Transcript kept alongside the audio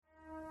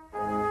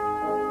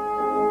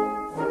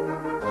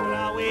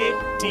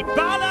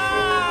Dybala!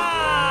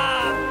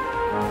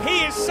 He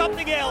is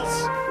something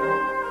else.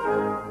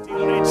 Di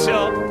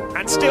Lorenzo,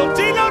 and still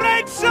Di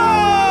Lorenzo!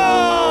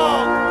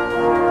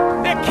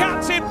 The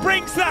captain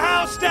brings the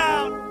house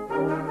down.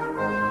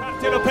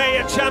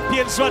 Partenopea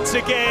champions once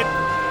again,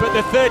 but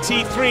the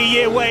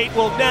 33-year wait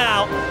will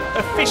now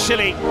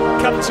officially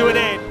come to an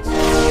end.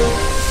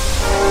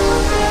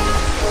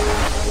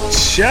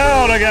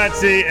 Ciao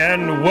ragazzi,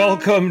 and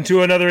welcome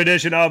to another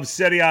edition of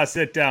Serie A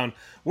Sit Down,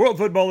 World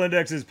Football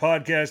Index's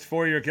podcast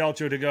for your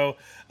Calcio to go.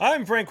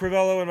 I'm Frank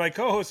Crivello, and my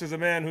co-host is a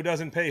man who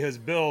doesn't pay his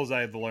bills,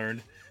 I've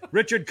learned,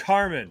 Richard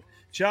Carmen.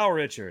 Ciao,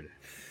 Richard.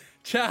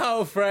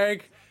 Ciao,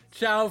 Frank.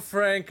 Ciao,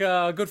 Frank.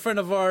 Good friend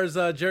of ours,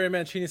 Jerry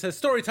Mancini, says,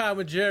 story time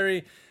with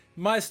Jerry.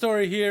 My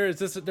story here is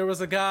this: there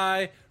was a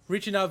guy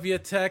reaching out via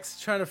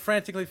text, trying to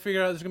frantically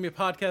figure out there's going to be a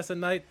podcast at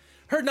night.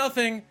 Heard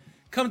nothing.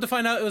 Come to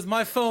find out it was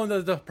my phone that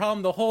was the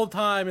problem the whole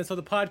time, and so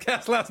the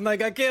podcast last night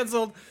got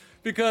canceled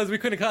because we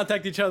couldn't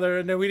contact each other,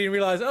 and then we didn't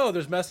realize, oh,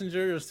 there's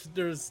Messenger,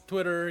 there's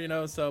Twitter,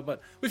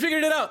 but we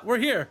figured it out. We're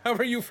here. How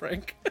are you,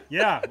 Frank?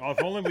 Yeah,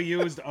 if only we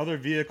used other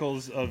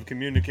vehicles of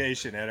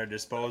communication at our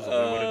disposal,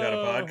 we would have had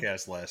a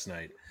podcast last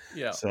night.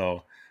 Yeah.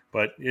 So,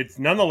 but it's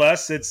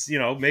nonetheless, it's,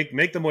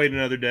 make them wait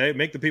another day,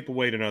 make the people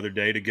wait another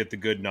day to get the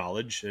good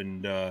knowledge,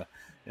 and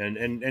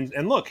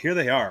look, here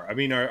they are. I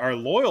mean, our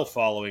loyal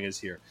following is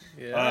here.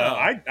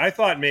 Yeah. I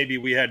thought maybe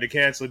we had to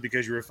cancel it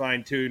because you were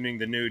fine-tuning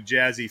the new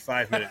jazzy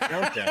 5-minute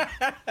countdown.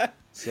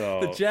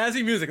 So the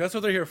jazzy music, that's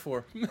what they're here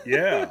for.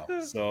 Yeah.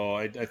 So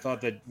I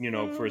thought that,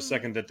 for a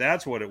second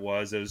that's what it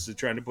was. I was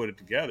trying to put it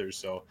together.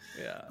 So,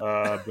 yeah.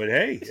 But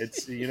hey,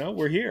 it's,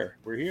 we're here.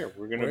 We're here.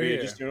 We're going to be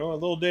just, a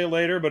little day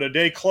later, but a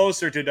day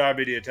closer to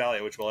Derby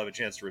d'Italia, which we'll have a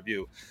chance to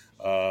review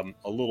a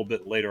little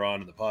bit later on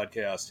in the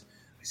podcast.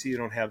 I see you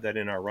don't have that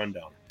in our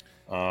rundown.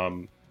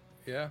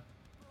 Yeah.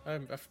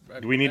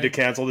 Do we need to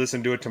cancel this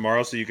and do it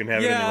tomorrow so you can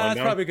have it in the rundown? Yeah,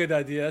 that's probably a good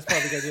idea.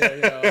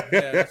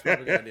 That's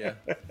probably a good idea.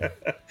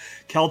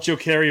 Calcio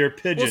carrier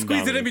pigeon. We'll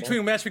squeeze it in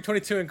between Match Week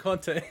 22 and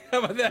Conte.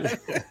 How about that?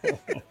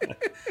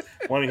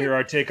 Want to hear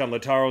our take on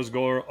Lautaro's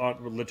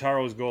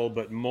goal,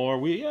 but more.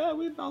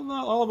 I'll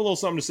have a little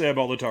something to say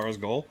about Lautaro's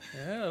goal.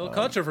 Yeah, a little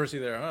controversy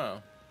there, huh?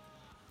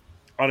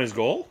 On his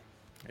goal?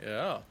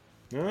 Yeah.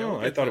 No,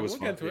 I thought it was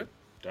fine.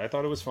 I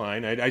thought it was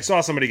fine. I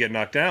saw somebody get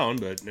knocked down,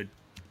 but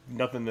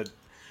nothing that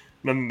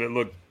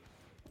looked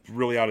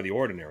really out of the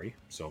ordinary.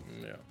 So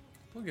yeah,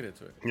 we'll get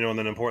into it. And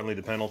then importantly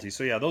the penalty.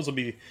 So yeah, those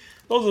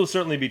will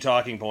certainly be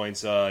talking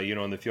points. From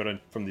the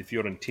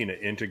Fiorentina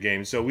Inter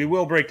game. So we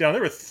will break down.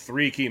 There were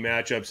 3 key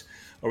matchups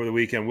over the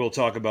weekend. We'll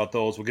talk about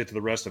those. We'll get to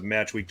the rest of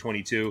match week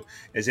 22.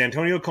 Is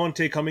Antonio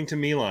Conte coming to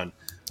Milan?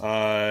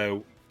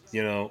 I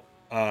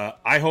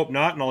hope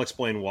not, and I'll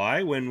explain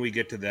why when we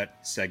get to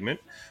that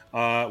segment.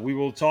 We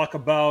will talk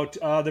about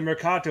the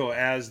Mercato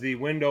as the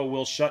window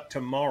will shut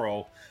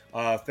tomorrow,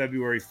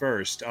 February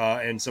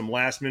 1st, and some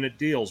last-minute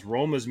deals.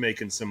 Roma's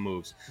making some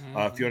moves.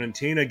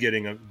 Fiorentina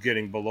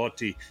getting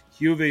Belotti.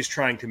 Juve's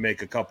trying to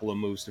make a couple of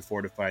moves to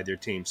fortify their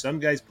team. Some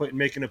guys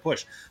making a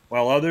push,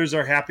 while others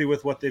are happy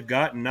with what they've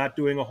got and not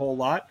doing a whole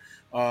lot,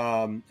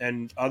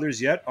 and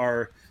others yet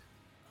are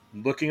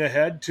looking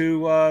ahead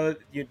to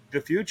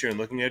the future and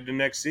looking ahead to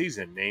next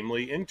season,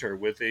 namely Inter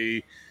with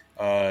a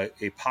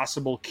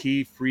possible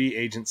key free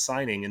agent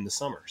signing in the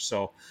summer.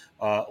 So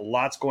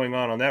lots going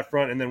on that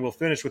front. And then we'll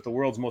finish with the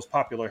world's most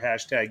popular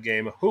hashtag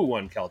game, Who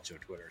Won Calcio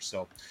Twitter.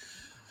 So,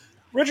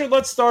 Richard,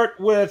 let's start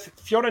with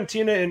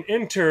Fiorentina and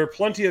Inter.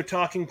 Plenty of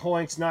talking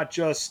points, not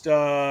just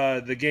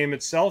the game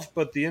itself,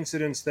 but the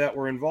incidents that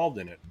were involved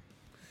in it.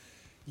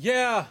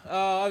 Yeah,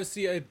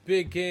 obviously a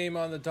big game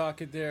on the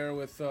docket there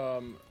with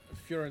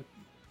Fiorentina.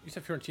 You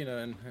said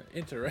Fiorentina and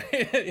Inter,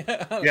 right?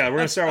 Yeah, we're going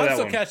to start with that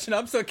one.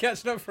 I'm still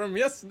catching up from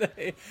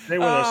yesterday. Stay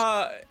with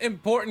us.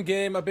 Important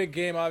game, a big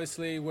game,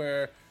 obviously,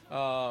 where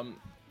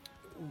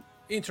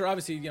Inter,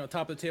 obviously,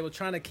 top of the table,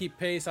 trying to keep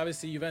pace.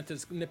 Obviously,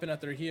 Juventus nipping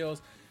at their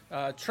heels,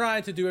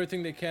 trying to do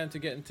everything they can to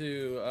get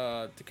into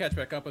to catch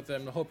back up with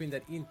them, hoping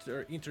that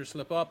Inter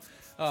slip up.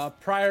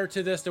 Prior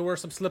to this, there were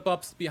some slip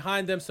ups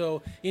behind them,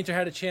 so Inter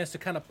had a chance to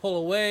kind of pull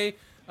away.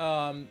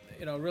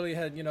 Really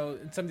had,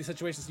 in some of these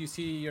situations you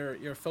see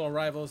your fellow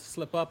rivals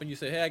slip up and you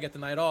say, hey, I get the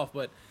night off.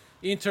 But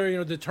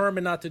Inter,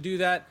 determined not to do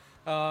that.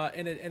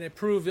 And it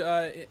proved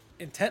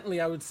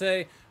intently, I would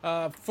say.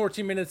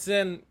 14 minutes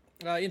in,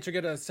 Inter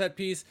get a set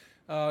piece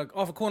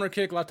off a corner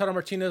kick. Lautaro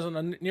Martinez on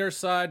the near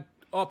side,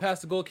 all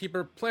past the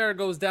goalkeeper. Player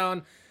goes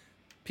down.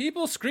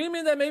 People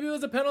screaming that maybe it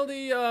was a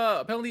penalty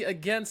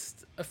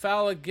against a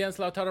foul against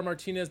Lautaro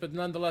Martinez, but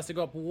nonetheless, they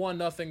go up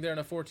 1-0 there in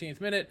the 14th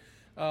minute.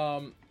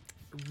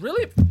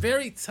 Really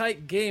very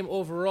tight game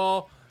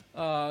overall.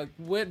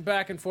 Went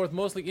back and forth.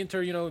 Mostly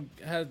Inter,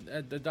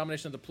 had the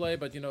domination of the play,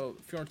 but,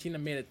 Fiorentina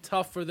made it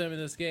tough for them in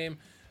this game.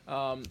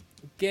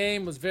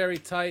 Game was very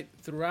tight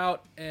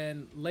throughout,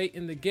 and late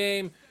in the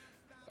game,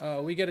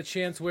 we get a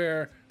chance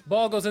where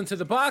ball goes into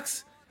the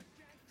box,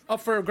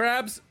 up for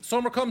grabs.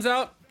 Sommer comes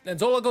out, and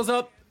Zola goes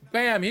up.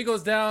 Bam, he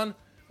goes down.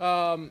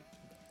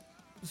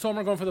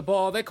 Sommer going for the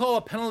ball. They call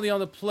a penalty on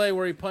the play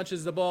where he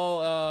punches the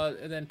ball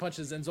and then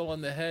punches Enzola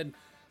in the head.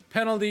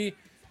 Penalty.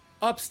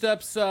 Up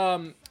steps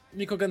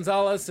Nico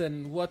Gonzalez,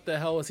 and what the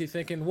hell was he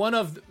thinking? One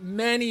of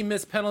many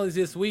missed penalties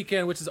this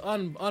weekend, which is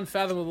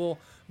unfathomable.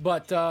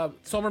 But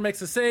Sommer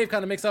makes a save,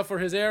 kind of makes up for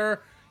his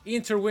error.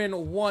 Inter win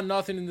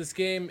 1-0 in this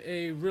game.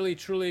 A really,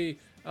 truly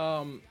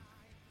a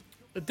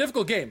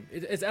difficult game.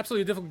 It's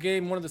absolutely a difficult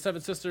game. One of the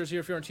Seven Sisters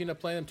here, Fiorentina,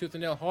 playing them tooth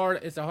and nail hard.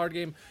 It's a hard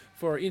game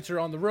for Inter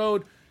on the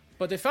road.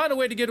 But they found a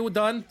way to get it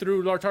done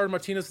through Lautaro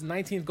Martinez's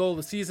 19th goal of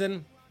the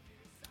season.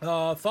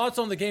 Thoughts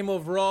on the game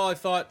overall? I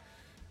thought...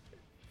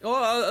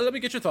 Well, let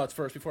me get your thoughts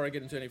first before I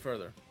get into any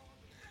further.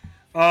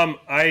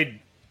 I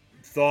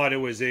thought it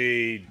was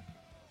a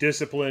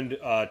disciplined,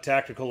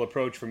 tactical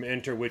approach from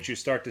Inter, which you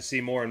start to see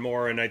more and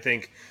more. And I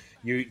think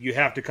you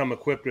have to come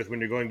equipped with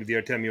when you're going to the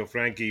Artemio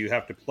Franchi. You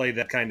have to play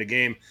that kind of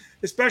game,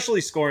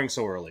 especially scoring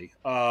so early.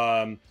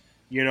 I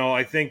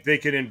think they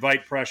can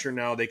invite pressure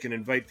now. They can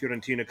invite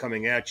Fiorentina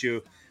coming at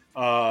you.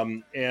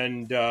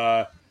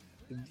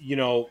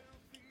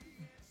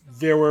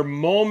 There were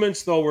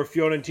moments, though, where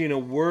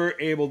Fiorentina were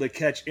able to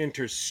catch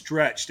Inter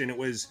stretched, and it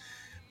was,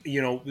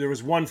 there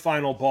was one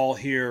final ball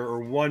here or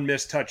one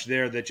missed touch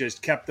there that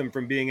just kept them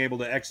from being able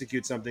to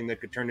execute something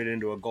that could turn it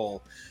into a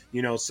goal.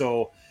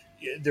 So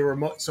there were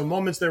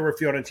moments there where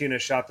Fiorentina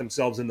shot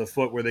themselves in the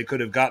foot where they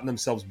could have gotten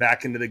themselves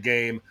back into the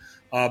game.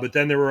 But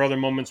then there were other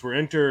moments where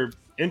Inter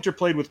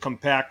played with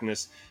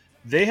compactness.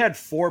 They had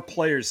 4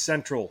 players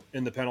central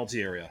in the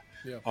penalty area.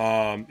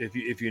 Yeah.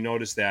 If you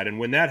notice that, and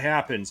when that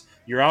happens,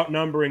 you're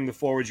outnumbering the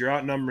forwards, you're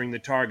outnumbering the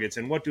targets.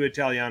 And what do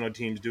Italiano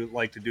teams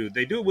like to do?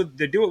 They do it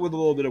with a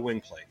little bit of wing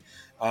play.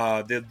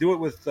 They'll do it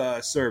with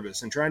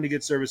service and trying to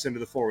get service into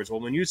the forwards. Well,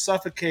 when you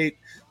suffocate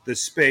the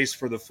space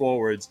for the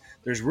forwards,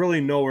 there's really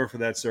nowhere for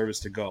that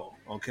service to go.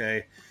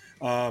 Okay.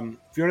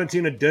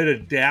 Fiorentina did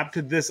adapt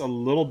to this a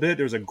little bit.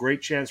 There was a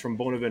great chance from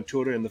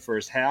Bonaventura in the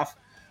first half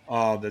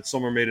that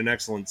Sommer made an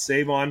excellent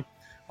save on.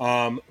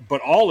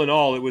 But all in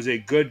all, it was a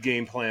good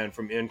game plan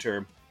from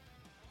Inter,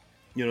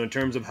 in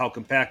terms of how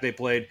compact they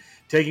played,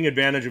 taking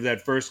advantage of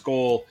that first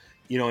goal,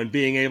 and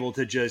being able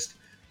to just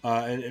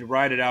and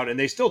ride it out. And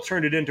they still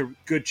turned it into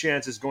good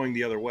chances going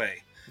the other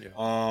way. Yeah.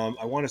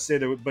 I want to say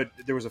there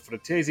was a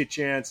Fratesi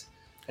chance.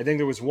 I think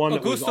there was one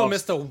that was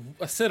missed a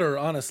sitter,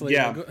 honestly.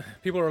 Yeah.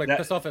 People were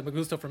pissed off at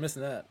Magusto for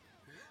missing that.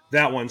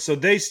 That one. So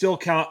they still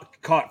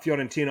caught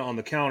Fiorentina on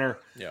the counter.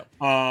 Yeah.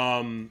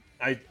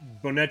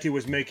 Bonetti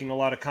was making a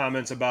lot of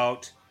comments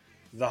about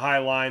the high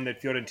line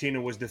that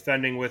Fiorentina was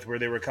defending with, where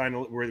they were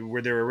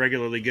where they were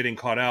regularly getting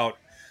caught out.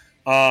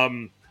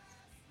 Thuram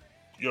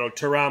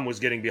was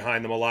getting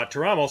behind them a lot.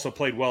 Thuram also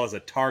played well as a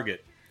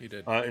target. He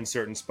did in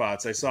certain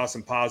spots. I saw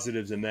some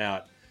positives in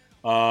that.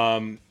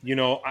 I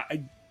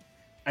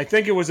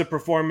think it was a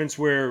performance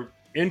where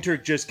Inter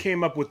just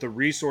came up with the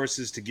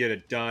resources to get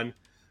it done.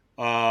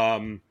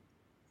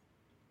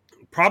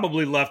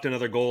 Probably left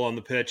another goal on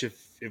the pitch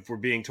if we're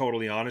being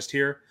totally honest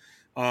here,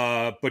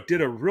 but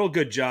did a real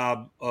good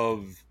job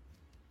of,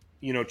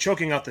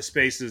 choking out the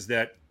spaces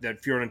that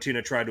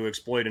Fiorentina tried to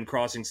exploit in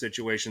crossing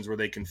situations where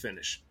they can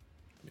finish.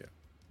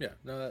 Yeah,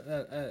 no,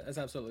 that's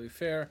absolutely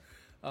fair.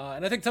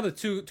 And I think some of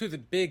two of the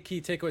big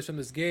key takeaways from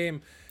this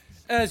game,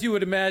 as you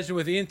would imagine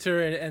with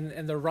Inter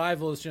and the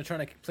rivals,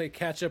 trying to play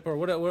catch up, or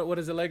what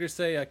does Allegri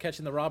say,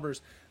 catching the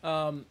robbers.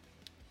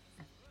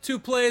 2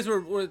 plays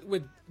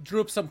drew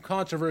up some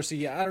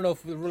controversy. I don't know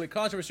if it was really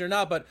controversy or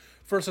not, but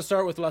first to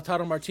start with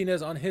Lautaro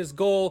Martinez on his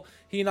goal.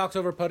 He knocks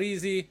over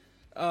Parisi,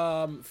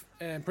 and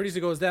Parisi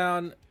goes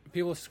down.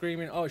 People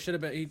screaming, "Oh, it should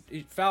have been!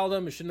 He fouled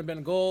him. It shouldn't have been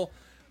a goal."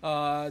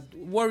 What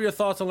were your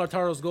thoughts on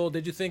Lautaro's goal?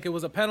 Did you think it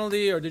was a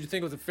penalty, or did you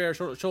think it was a fair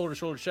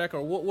shoulder-to-shoulder check,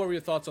 or what were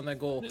your thoughts on that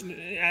goal?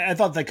 I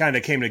thought they kind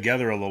of came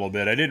together a little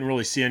bit. I didn't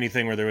really see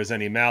anything where there was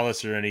any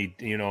malice or any,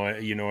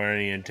 or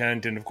any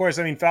intent. And of course,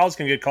 fouls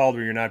can get called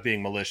where you're not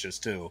being malicious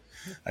too.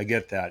 I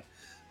get that.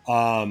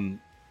 I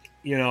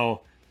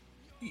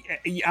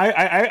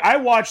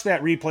watched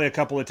that replay a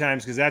couple of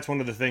times because that's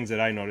one of the things that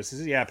I noticed.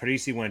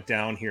 Parisi went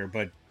down here,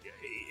 but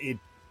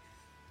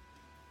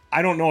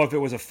I don't know if it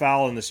was a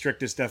foul in the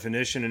strictest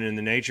definition and in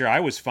the nature.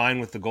 I was fine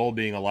with the goal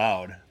being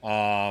allowed.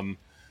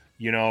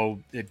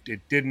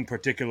 It didn't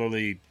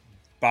particularly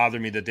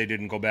bother me that they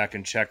didn't go back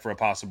and check for a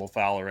possible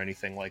foul or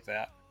anything like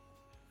that.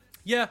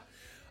 Yeah,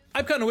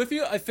 I'm kind of with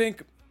you. I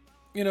think,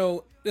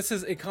 this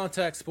is a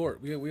contact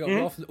sport. We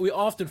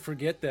often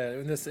forget that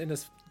in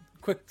this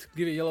quick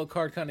give you a yellow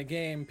card kind of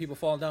game, people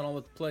falling down all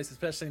over the place,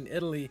 especially in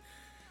Italy,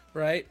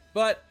 right?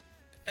 But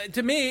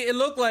to me, it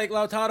looked like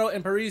Lautaro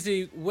and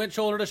Parisi went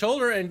shoulder to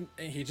shoulder, and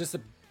he's just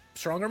a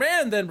stronger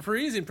man than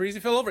Parisi, and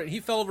Parisi fell over. And he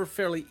fell over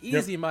fairly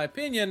easy, in my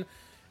opinion.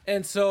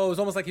 And so it was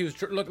almost like he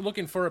was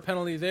looking for a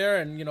penalty there.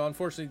 And,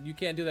 unfortunately, you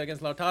can't do that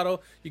against Lautaro.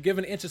 You give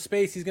an inch of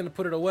space, he's going to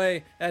put it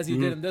away, as he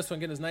did in this one,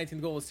 getting his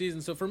 19th goal of the season.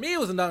 So for me, it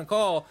was a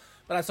non-call.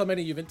 But I saw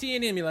many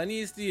Juventini and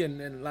Milanisti and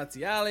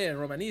Laziali and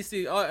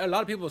Romanisti. A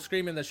lot of people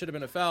screaming that should have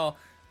been a foul.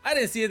 I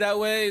didn't see it that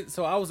way,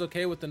 so I was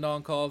okay with the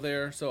non-call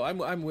there. So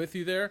I'm with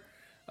you there.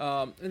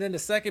 And then the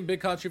second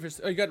big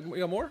controversy. Oh, you got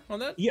more on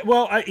that? Yeah,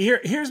 well,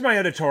 here's my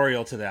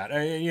editorial to that.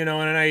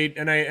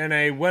 And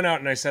I went out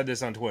and I said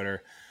this on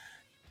Twitter.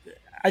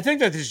 I think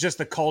that it's just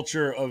the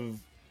culture of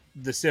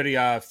the Serie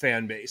A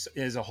fan base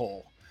as a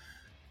whole.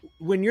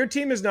 When your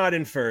team is not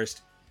in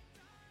first,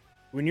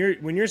 when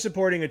you're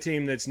supporting a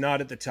team that's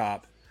not at the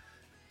top,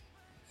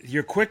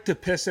 you're quick to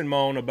piss and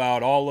moan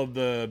about all of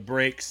the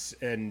breaks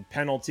and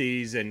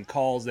penalties and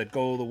calls that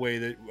go the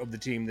way of the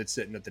team that's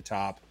sitting at the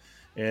top.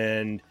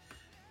 And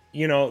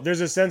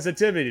there's a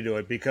sensitivity to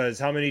it because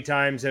how many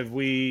times have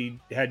we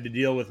had to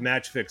deal with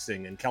match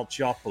fixing and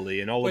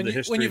Calciopoli and all of the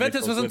history? When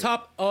Juventus was on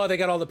top, they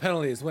got all the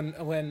penalties.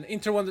 When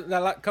Inter won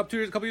that cup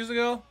a couple years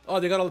ago,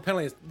 they got all the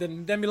penalties.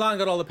 Then Milan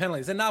got all the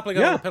penalties. Then Napoli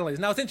got all the penalties.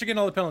 Now it's Inter getting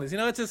all the penalties.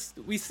 It's just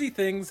we see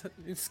things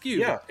skewed.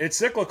 Yeah, it's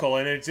cyclical,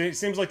 and it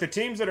seems like the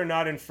teams that are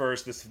not in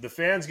first, the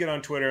fans get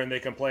on Twitter and they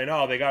complain,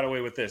 they got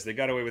away with this, they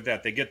got away with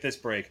that, they get this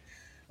break.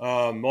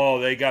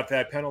 They got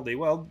that penalty.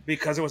 Well,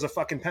 because it was a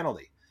fucking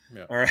penalty.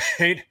 Yeah. All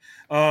right.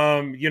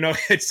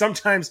 It's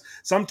sometimes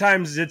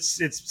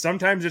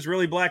it's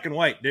really black and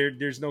white.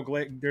 There's no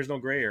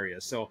gray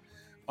area. So,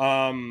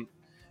 Amazing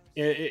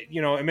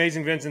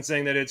Vincent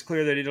saying that it's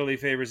clear that Italy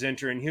favors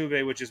Inter and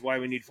Juve, which is why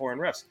we need foreign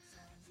refs.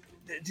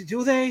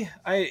 Do they?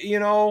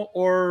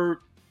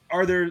 Or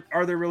are there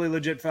really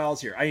legit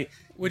fouls here?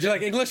 Would you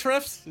like English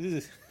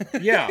refs?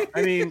 Yeah.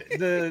 I mean,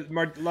 the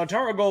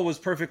Lautaro goal was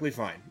perfectly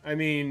fine. I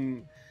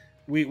mean,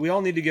 we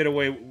all need to get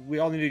away. We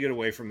all need to get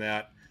away from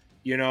that.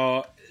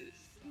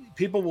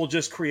 People will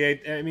just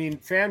create. I mean,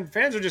 fans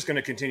are just going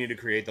to continue to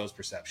create those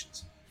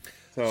perceptions.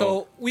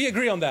 So we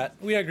agree on that.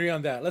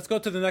 Let's go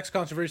to the next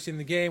controversy in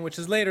the game, which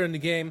is later in the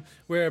game,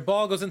 where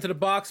ball goes into the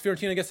box.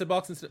 Fiorentina gets the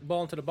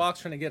ball into the box,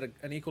 trying to get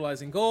an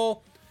equalizing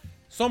goal.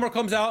 Sommer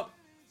comes out.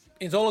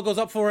 Inzola goes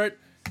up for it.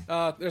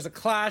 There's a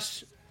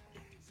clash.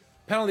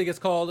 Penalty gets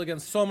called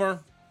against Sommer.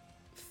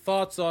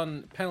 Thoughts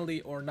on penalty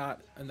or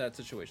not in that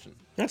situation?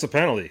 That's a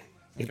penalty.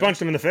 He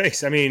punched him in the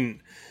face. I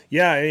mean,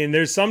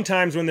 there's some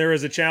times when there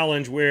is a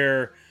challenge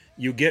where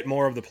you get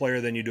more of the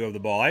player than you do of the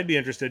ball. I'd be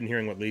interested in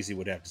hearing what Lisi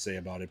would have to say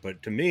about it.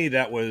 But to me,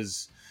 that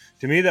was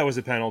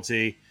a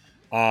penalty.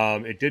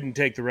 It didn't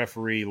take the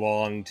referee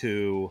long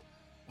to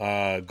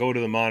go to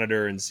the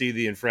monitor and see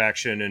the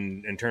infraction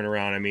and turn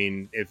around. I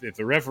mean, if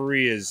the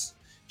referee is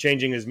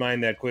changing his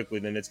mind that quickly,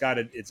 then it's got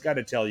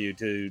to tell you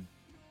to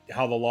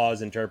how the law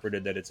is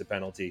interpreted that it's a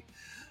penalty.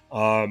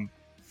 I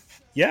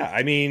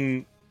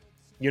mean,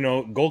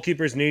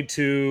 goalkeepers need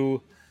to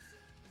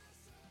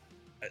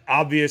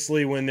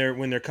obviously when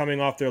they're coming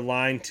off their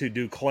line to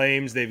do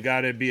claims, they've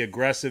got to be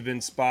aggressive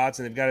in spots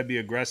and they've got to be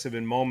aggressive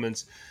in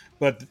moments.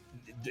 But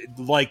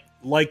like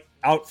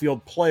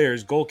outfield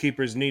players,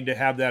 goalkeepers need to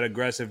have that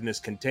aggressiveness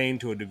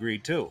contained to a degree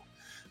too.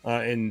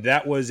 And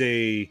that was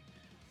a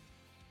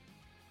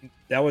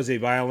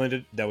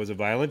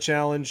violent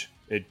challenge.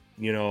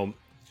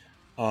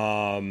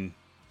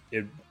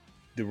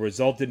 The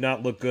result did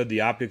not look good.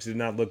 The optics did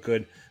not look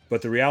good.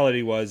 But the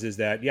reality is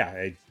that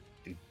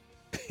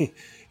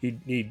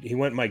he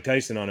went Mike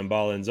Tyson on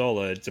Mbala and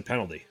Zola. It's a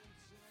penalty.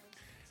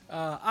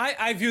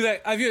 I view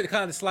it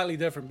kind of slightly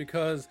different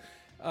because,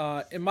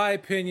 in my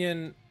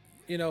opinion,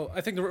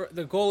 I think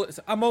the goal is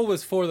I'm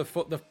always for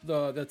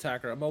the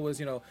attacker. I'm always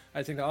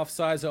I think the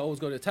offsides always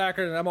go to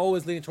attacker, and I'm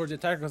always leaning towards the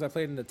attacker because I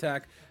played in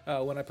attack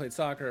when I played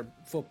soccer,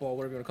 football,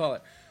 whatever you want to call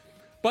it.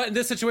 But in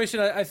this situation,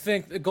 I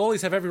think the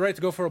goalies have every right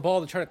to go for a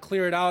ball to try to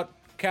clear it out,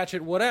 catch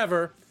it,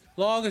 whatever,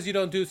 long as you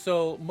don't do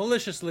so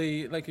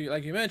maliciously, like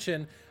you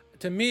mentioned.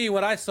 To me,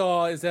 what I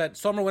saw is that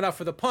Sommer went out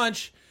for the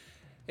punch.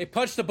 It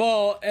punched the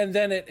ball, and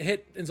then it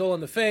hit Nzola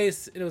in the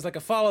face. And it was like a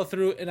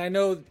follow-through. And I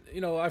know,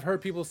 I've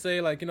heard people say,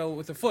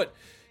 with the foot,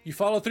 you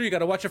follow through, you got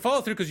to watch your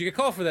follow-through because you get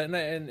called for that.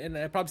 And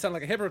I probably sound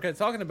like a hypocrite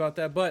talking about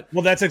that. But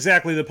well, that's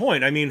exactly the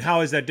point. I mean, how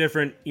is that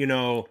different?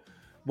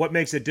 What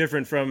makes it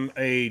different from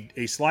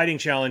a sliding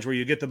challenge where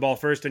you get the ball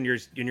first and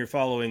you're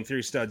following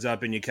 3 studs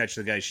up and you catch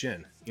the guy's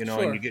shin, and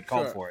you get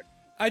called for it.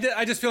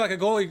 I just feel like a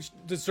goalie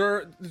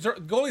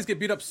goalies get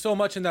beat up so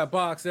much in that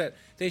box that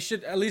they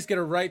should at least get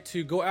a right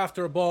to go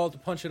after a ball to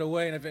punch it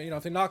away. And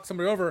if they knock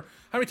somebody over,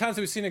 how many times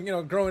have we seen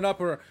it? Growing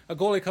up, where a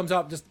goalie comes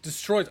out just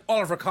destroys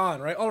Oliver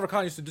Kahn, right? Oliver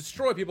Kahn used to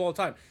destroy people all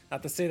the time.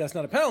 Not to say that's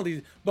not a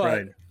penalty,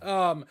 but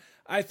right.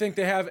 I think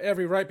they have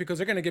every right because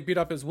they're going to get beat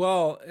up as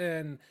well.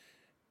 And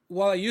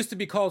while it used to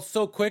be called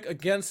so quick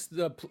against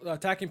the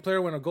attacking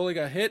player when a goalie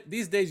got hit,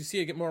 these days you see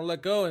it get more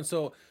let go, and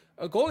so.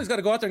 A goalie's got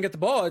to go out there and get the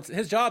ball. It's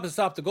his job to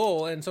stop the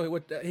goal. And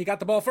so he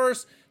got the ball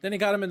first, then he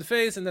got him in the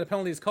face, and then a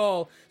penalty is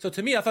called. So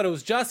to me, I thought it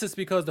was justice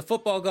because the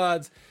football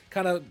gods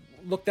kind of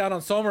looked down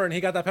on Sommer, and he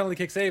got that penalty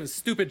kick save. A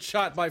stupid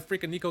shot by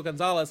freaking Nico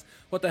Gonzalez.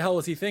 What the hell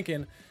was he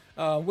thinking?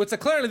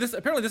 Apparently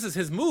this is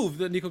his move,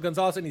 the Nico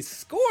Gonzalez, and he's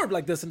scored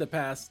like this in the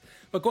past.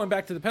 But going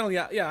back to the penalty,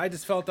 I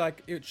just felt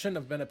like it shouldn't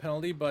have been a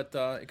penalty, but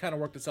it kind of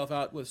worked itself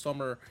out with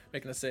Sommer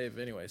making a save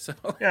anyway. So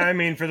yeah, I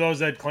mean, for those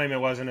that claim it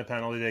wasn't a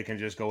penalty, they can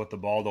just go with the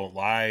ball don't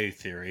lie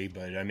theory.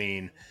 But I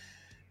mean,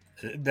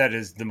 that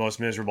is the most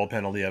miserable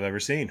penalty I've ever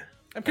seen.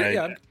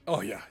 Yeah,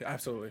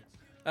 absolutely.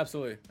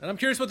 Absolutely. And I'm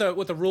curious what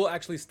the rule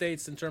actually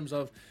states in terms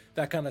of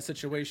that kind of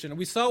situation.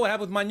 We saw what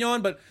happened with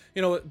Magnon, but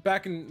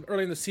back in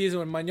early in the season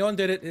when Magnon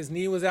did it, his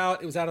knee was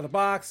out. It was out of the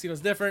box.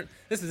 It's different.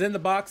 This is in the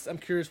box. I'm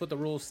curious what the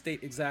rules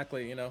state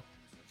exactly.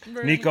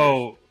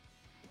 Nico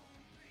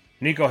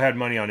had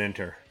money on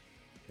Inter.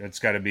 That's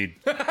got to be.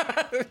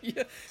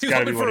 Yeah. He was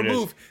hoping for a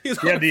move. He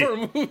had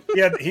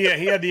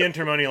the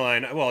Inter money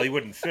line. Well, he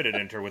wouldn't fit at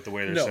Inter with the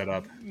way they're set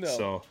up. No.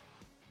 So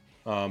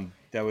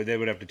they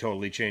would have to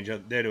totally change.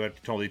 They'd have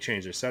to totally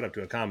change their setup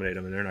to accommodate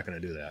him, and they're not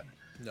going to do that.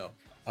 No.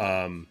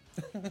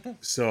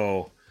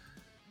 So,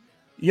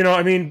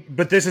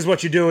 but this is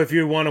what you do if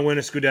you want to win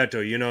a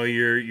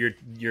Scudetto.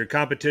 Your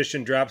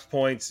competition drops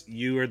points.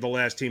 You are the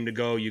last team to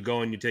go. You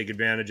go and you take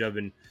advantage of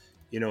and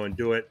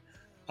do it.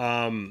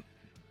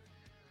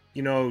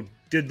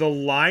 Did the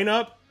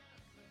lineup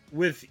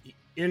with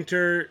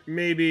Inter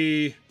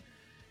maybe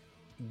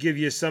give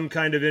you some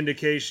kind of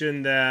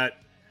indication that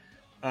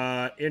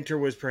Inter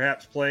was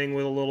perhaps playing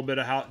with a little bit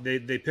of house?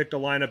 They picked a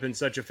lineup in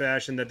such a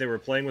fashion that they were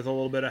playing with a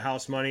little bit of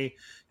house money,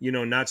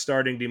 not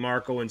starting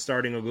DiMarco and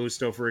starting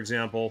Augusto, for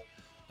example.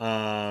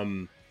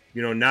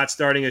 Not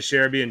starting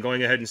Acerbi and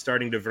going ahead and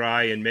starting De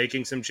Vrij and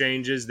making some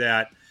changes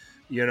that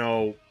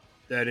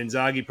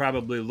Inzaghi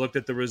probably looked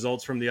at the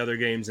results from the other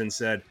games and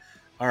said,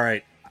 all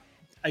right,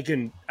 I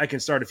can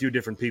start a few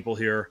different people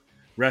here,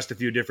 rest a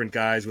few different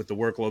guys with the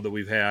workload that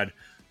we've had,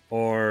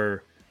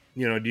 or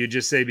do you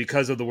just say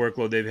because of the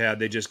workload they've had,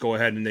 they just go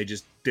ahead and they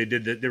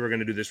were going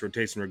to do this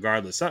rotation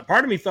regardless?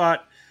 Part of me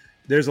thought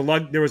there was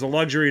a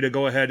luxury to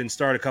go ahead and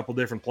start a couple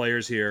different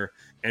players here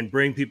and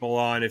bring people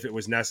on if it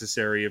was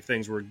necessary, if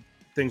things were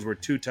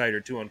too tight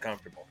or too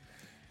uncomfortable.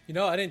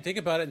 I didn't think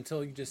about it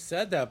until you just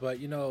said that, but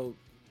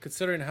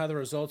considering how the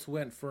results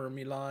went for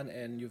Milan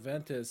and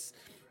Juventus,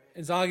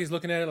 Inzaghi's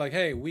looking at it like,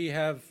 hey, we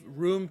have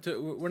room to.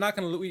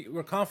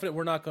 We're confident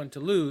we're not going to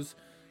lose.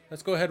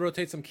 Let's go ahead and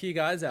rotate some key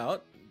guys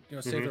out.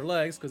 Save their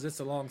legs because it's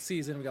a long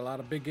season. We got a lot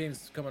of big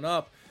games coming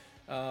up.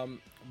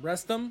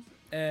 Rest them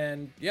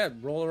and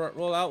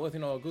roll out with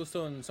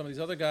Augusto and some of these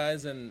other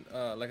guys and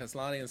like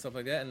Aslani and stuff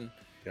like that. And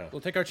we'll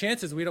take our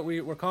chances.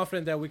 We're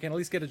confident that we can at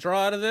least get a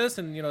draw out of this.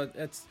 And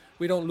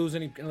we don't lose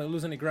any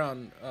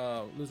ground,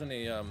 lose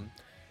any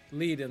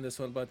lead in this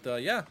one. But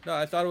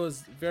I thought it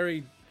was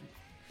very.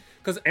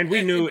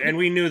 We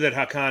knew that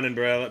Hakan and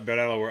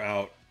Barella were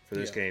out for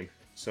this game.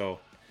 So,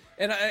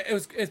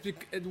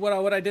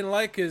 what I didn't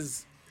like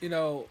is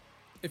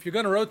if you're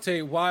gonna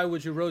rotate, why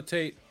would you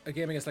rotate a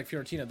game against like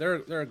Fiorentina?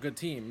 They're a good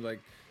team.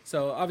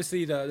 So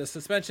obviously the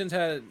suspensions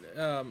had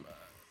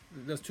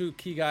those two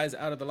key guys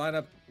out of the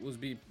lineup was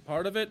be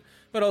part of it,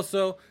 but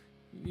also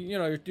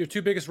your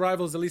two biggest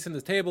rivals, at least in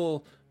the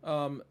table,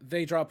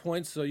 they drop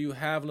points, so you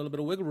have a little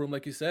bit of wiggle room,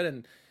 like you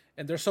said,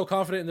 and they're so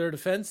confident in their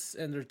defense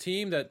and their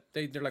team that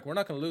they're like, we're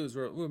not going to lose.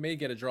 We may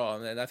get a draw,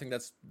 and I think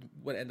that's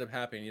what ended up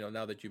happening.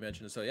 Now that you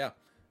mentioned it, so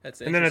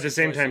that's. And then at the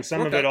same time,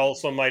 some of it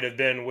also might have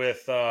been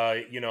with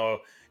as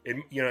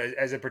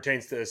it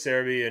pertains to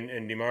Acerbi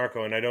and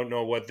DiMarco, and I don't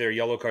know what their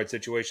yellow card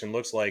situation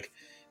looks like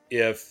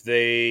if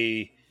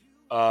they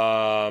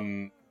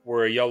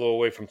were a yellow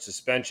away from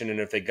suspension, and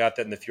if they got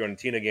that in the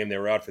Fiorentina game, they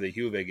were out for the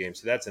Juve game.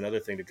 So that's another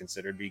thing to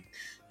consider. Be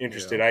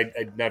interested. Yeah.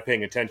 I'm not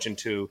paying attention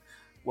to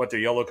what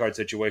their yellow card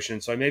situation.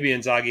 So maybe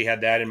Inzaghi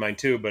had that in mind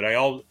too. But I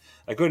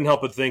couldn't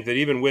help but think that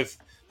even with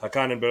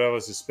Hakan and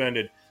Barella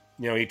suspended,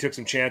 he took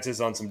some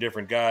chances on some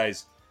different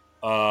guys,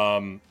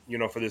 for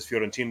this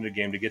Fiorentina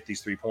game to get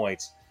these 3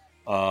 points.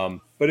 But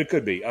it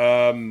could be.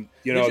 Go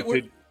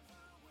ahead.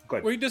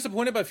 Were you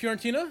disappointed by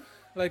Fiorentina?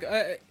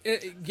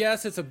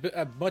 Yes, it's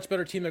a much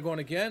better team they're going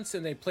against,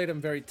 and they played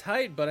them very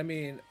tight. But I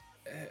mean,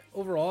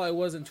 overall, I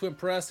wasn't too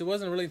impressed. It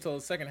wasn't really until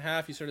the second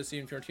half you started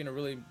seeing Fiorentina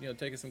really,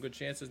 taking some good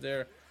chances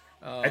there.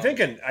 I think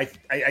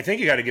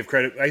you got to give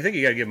credit. I think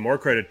you got to give more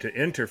credit to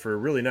Inter for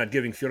really not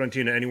giving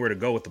Fiorentina anywhere to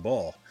go with the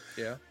ball.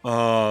 Yeah.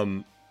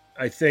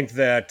 I think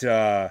that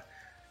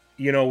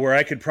where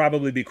I could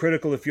probably be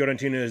critical of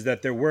Fiorentina is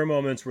that there were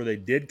moments where they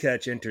did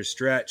catch Inter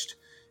stretched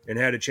and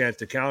had a chance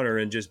to counter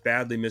and just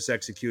badly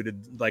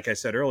misexecuted. Like I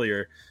said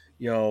earlier,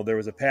 there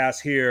was a pass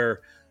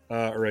here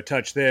or a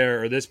touch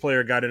there, or this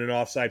player got in an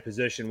offside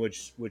position,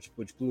 which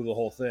blew the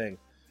whole thing.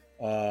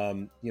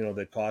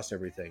 That cost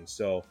everything.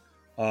 So.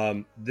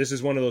 This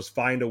is one of those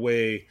find a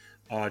way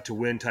to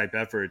win type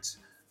efforts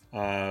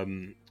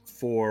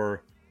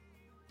for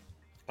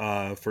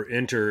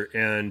Inter,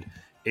 and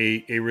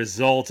a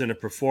result and a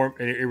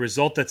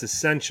result that's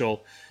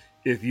essential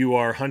if you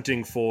are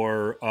hunting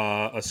for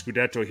a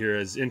Scudetto here,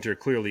 as Inter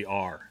clearly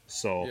are.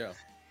 So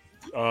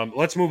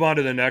let's move on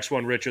to the next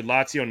one, Richard.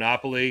 Lazio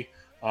Napoli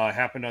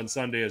happened on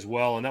Sunday as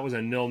well, and that was a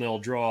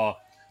 0-0 draw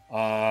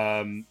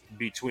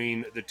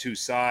between the two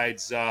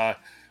sides.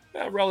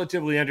 A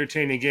relatively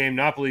entertaining game.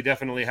 Napoli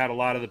definitely had a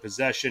lot of the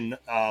possession.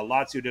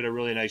 Lazio did a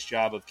really nice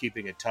job of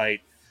keeping it tight.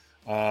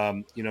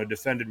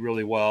 Defended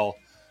really well.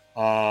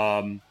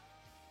 You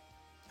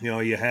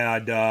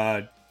had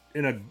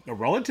in a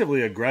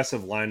relatively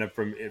aggressive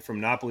lineup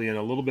from Napoli, and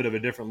a little bit of a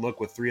different look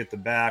with three at the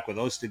back with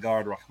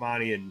Ostigard,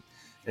 Rahmani,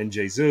 and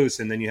Jesus,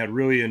 and then you had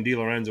Rui and Di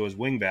Lorenzo as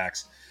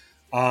wingbacks.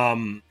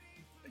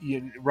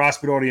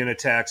 Raspadori in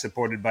attack,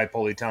 supported by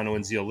Politano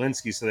and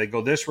Zielinski. So they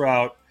go this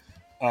route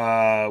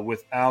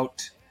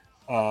without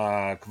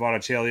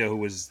Kvaratskhelia, who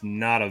was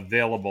not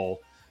available.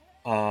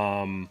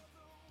 I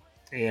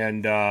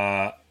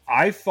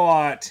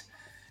thought,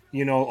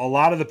 a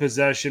lot of the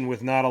possession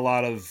with not a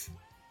lot of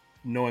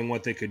knowing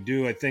what they could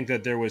do. I think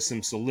that there was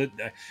some solid.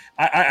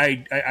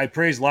 I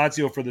praise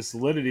Lazio for the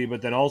solidity,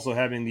 but then also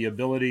having the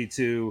ability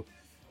to,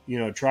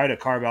 try to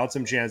carve out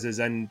some chances.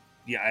 And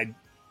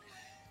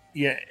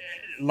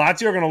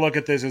Lazio are going to look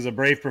at this as a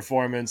brave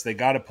performance. They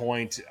got a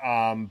point,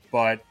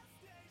 but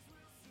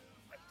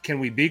can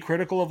we be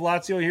critical of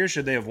Lazio here?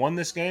 Should they have won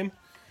this game?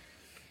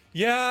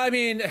 Yeah, I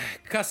mean,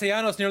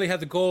 Castellanos nearly had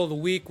the goal of the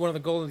week, one of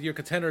the goal of the year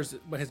contenders,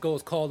 but his goal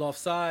was called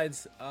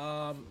offsides.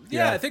 I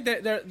think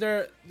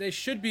that they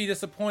should be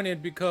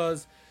disappointed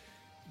because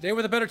they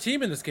were the better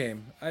team in this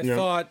game. I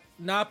thought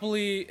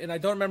Napoli, and I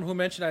don't remember who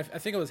mentioned, I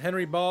think it was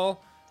Henry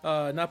Ball,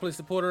 Napoli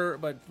supporter,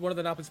 but one of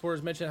the Napoli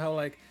supporters mentioned how,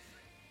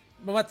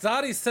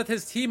 Mazzarri set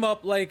his team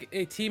up like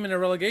a team in a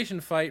relegation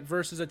fight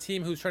versus a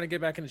team who's trying to get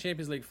back in the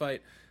Champions League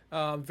fight.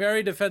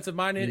 Very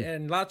defensive-minded,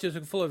 and Lazio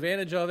took full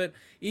advantage of it.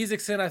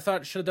 Isaacson, I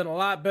thought, should have done a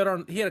lot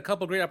better. He had a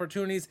couple great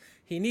opportunities.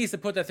 He needs to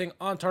put that thing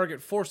on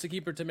target, force the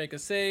keeper to make a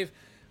save.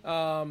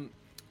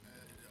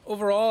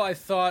 Overall, I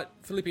thought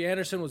Felipe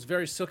Anderson was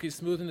very silky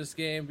smooth in this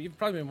game, even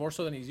probably more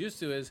so than he's used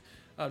to, is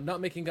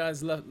not making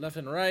guys left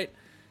and right.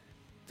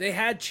 They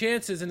had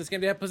chances in this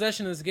game. They had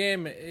possession in this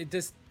game. It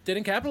just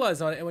didn't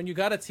capitalize on it. And when you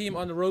got a team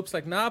on the ropes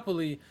like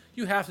Napoli,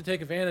 you have to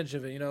take advantage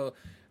of it.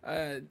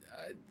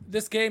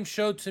 This game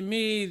showed to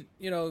me,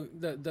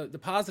 the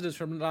positives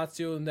from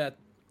Lazio, and that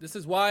this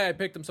is why I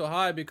picked them so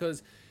high,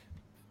 because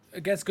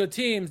against good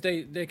teams,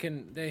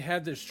 they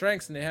have their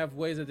strengths and they have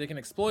ways that they can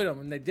exploit them,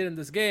 and they did in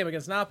this game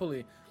against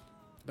Napoli.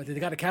 But they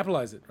got to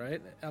capitalize it,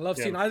 right? I love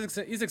seeing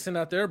Isaacson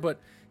out there, but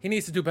he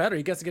needs to do better.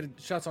 He gets to get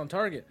shots on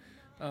target.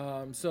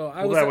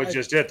 That was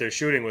just it. Their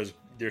shooting was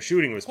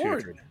horrid.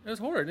 putrid. It was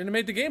horrid, and it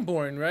made the game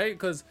boring, right?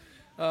 Because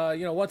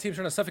one team's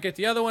trying to suffocate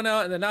the other one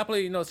out, and then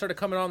Napoli, started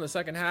coming on in the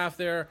second half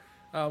there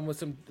with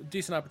some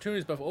decent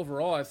opportunities. But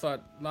overall, I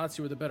thought Lazio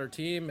were the better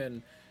team,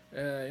 and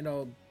I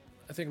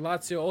think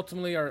Lazio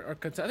ultimately are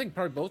content. I think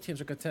probably both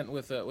teams are content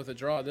with a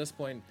draw at this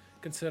point,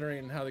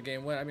 considering how the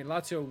game went. I mean,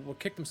 Lazio will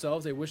kick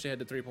themselves. They wish they had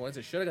the 3 points.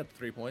 They should have got the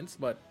 3 points,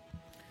 but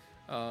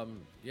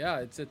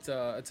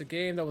it's a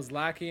game that was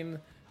lacking.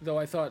 Though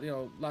I thought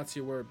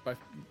Lazio were by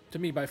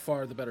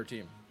far the better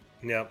team.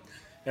 Yeah.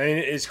 I mean,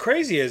 as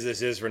crazy as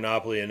this is for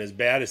Napoli, and as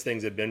bad as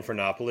things have been for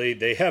Napoli,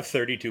 they have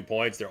 32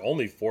 points. They're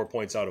only 4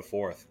 points out of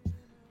fourth.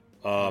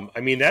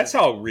 That's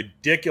how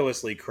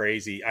ridiculously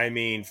crazy. I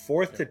mean,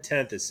 fourth to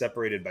 10th is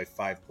separated by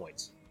 5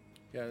 points.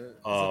 Yeah,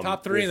 it's the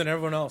top three, and then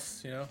everyone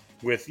else,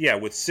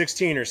 With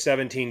 16 or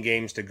 17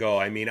 games to go.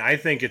 I mean, I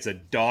think it's a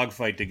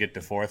dogfight to get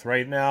to fourth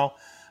right now.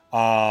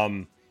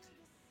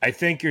 I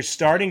think you're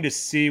starting to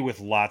see with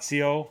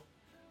Lazio,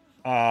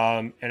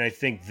 and I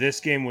think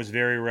this game was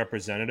very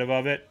representative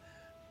of it.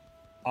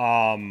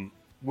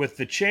 With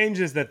the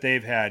changes that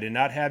they've had and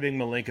not having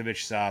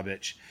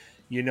Milinkovic-Savic,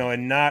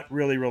 and not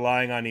really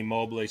relying on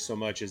Immobile so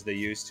much as they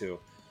used to,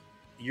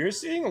 you're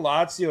seeing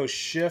Lazio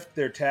shift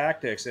their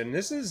tactics. And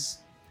this is,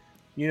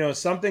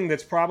 something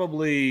that's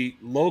probably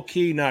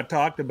low-key not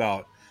talked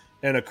about.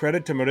 And a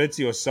credit to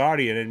Maurizio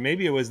Sarri, and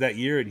maybe it was that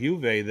year at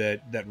Juve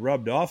that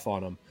rubbed off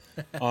on him.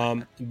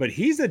 But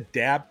he's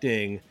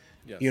adapting,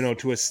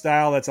 to a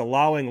style that's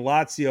allowing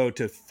Lazio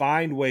to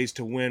find ways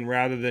to win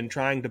rather than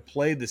trying to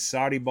play the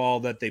Sarri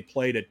ball that they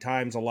played at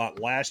times a lot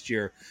last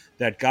year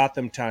that got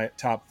them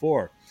top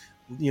four.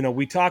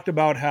 We talked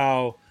about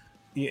how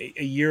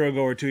a year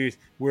ago or 2 years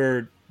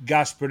where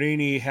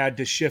Gasperini had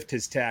to shift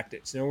his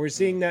tactics. We're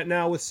seeing that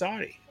now with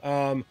Sarri.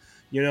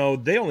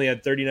 They only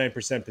had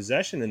 39%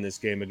 possession in this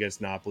game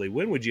against Napoli.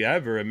 When would you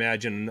ever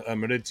imagine a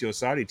Maurizio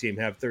Sarri team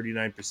have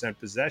 39%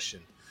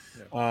 possession?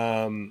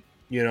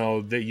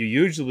 That you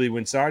usually,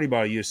 when Sarri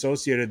ball, you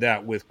associated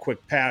that with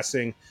quick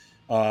passing,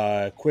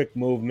 quick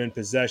movement,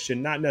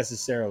 possession, not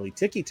necessarily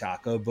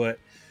tiki-taka, but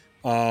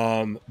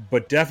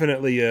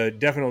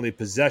definitely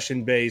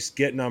possession-based,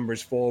 get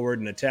numbers forward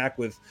and attack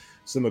with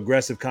some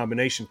aggressive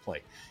combination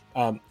play.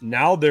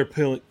 Now they're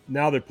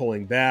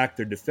pulling back,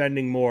 they're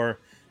defending more,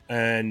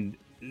 and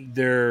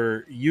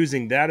they're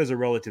using that as a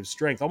relative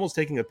strength, almost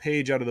taking a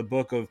page out of the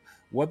book of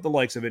what the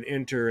likes of an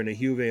Inter and a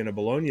Juve and a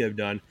Bologna have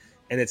done.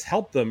 And it's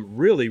helped them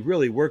really,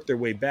 really work their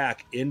way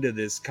back into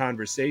this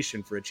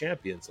conversation for a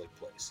Champions League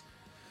place.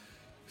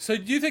 So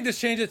do you think this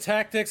change of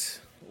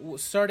tactics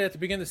started at the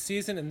beginning of the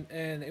season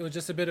and it was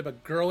just a bit of a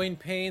growing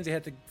pains? They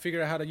had to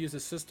figure out how to use the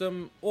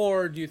system?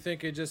 Or do you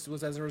think it just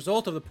was as a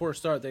result of the poor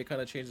start they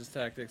kind of changed the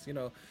tactics?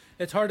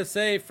 It's hard to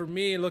say for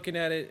me looking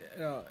at it.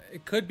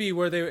 It could be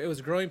where it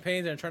was growing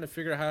pains and trying to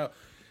figure out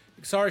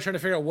trying to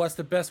figure out what's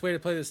the best way to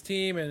play this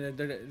team, and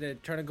they're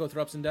trying to go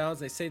through ups and downs.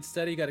 They stayed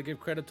steady. Got to give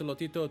credit to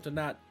Lotito to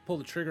not pull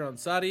the trigger on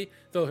Sarri,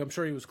 though I'm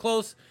sure he was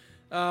close.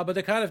 But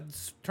they kind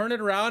of turned it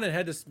around and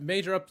had this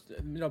major up.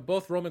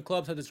 Both Roman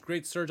clubs had this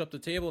great surge up the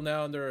table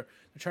now, and they're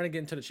trying to get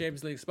into the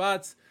Champions League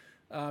spots,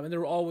 and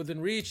they're all within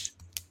reach.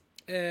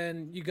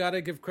 And you got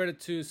to give credit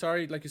to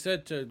Sarri, like you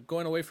said, to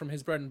going away from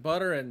his bread and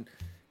butter and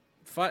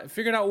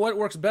figuring out what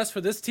works best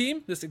for this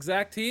team, this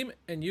exact team,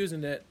 and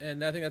using it.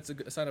 And I think that's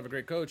a sign of a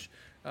great coach.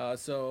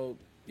 So,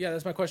 yeah,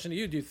 that's my question to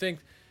you. Do you think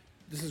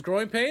this is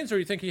growing pains, or do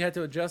you think he had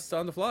to adjust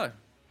on the fly?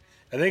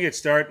 I think it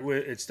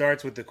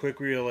starts with the quick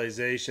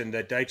realization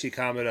that Daichi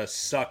Kamada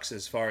sucks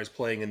as far as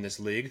playing in this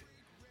league.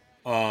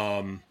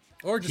 Or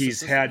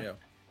just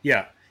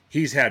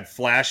he's had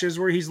flashes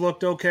where he's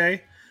looked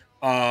okay.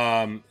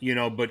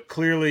 But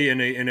clearly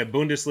in a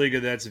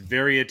Bundesliga that's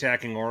very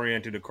attacking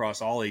oriented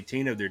across all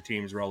 18 of their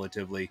teams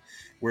relatively,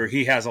 where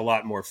he has a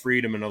lot more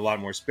freedom and a lot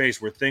more space,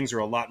 where things are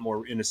a lot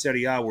more in a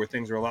Serie A where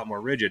things are a lot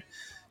more rigid.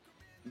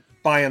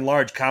 By and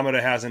large, Kamada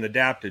hasn't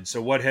adapted.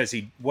 So what has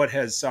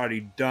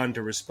Sarri done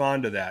to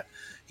respond to that?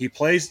 He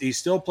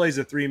still plays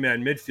a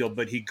 3-man midfield,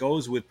 but he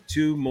goes with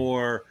 2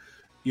 more,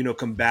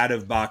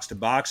 combative box to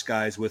box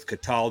guys with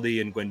Cataldi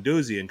and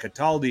Guendouzi. And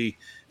Cataldi,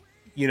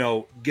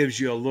 gives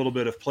you a little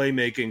bit of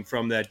playmaking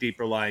from that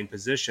deeper lying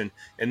position.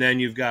 And then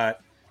you've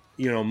got,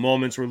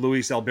 moments where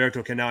Luis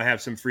Alberto can now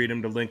have some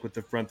freedom to link with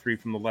the front 3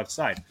 from the left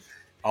side.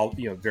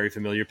 Very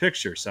familiar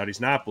picture. Sarri's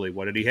Napoli.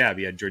 What did he have?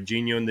 He had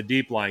Jorginho in the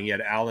deep line. He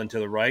had Allen to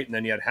the right, and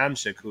then you had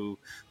Hamsik, who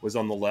was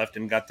on the left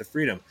and got the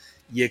freedom.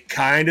 You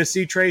kind of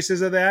see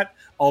traces of that,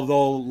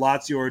 although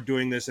Lazio are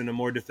doing this in a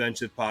more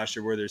defensive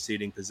posture where they're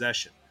ceding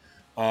possession.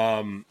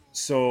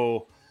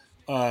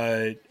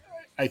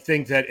 I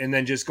think that, and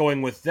then just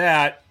going with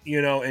that,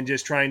 and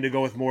just trying to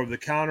go with more of the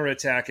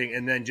counterattacking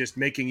and then just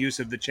making use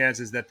of the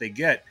chances that they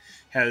get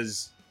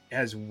has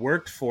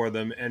worked for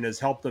them and has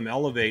helped them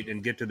elevate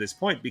and get to this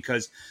point.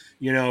 Because,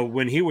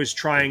 when he was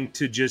trying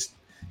to just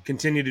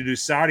continue to do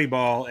Sarri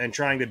ball and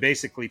trying to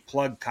basically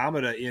plug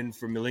Kamada in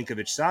for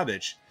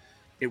Milinkovic-Savic,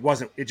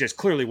 it just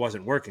clearly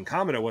wasn't working.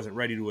 Kamada wasn't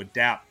ready to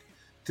adapt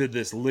to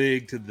this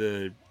league, to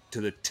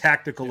the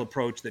tactical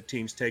approach that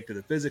teams take, to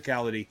the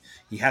physicality.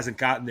 He hasn't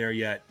gotten there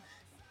yet.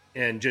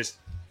 And just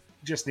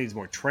needs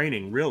more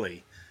training,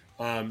 really.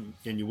 And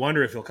you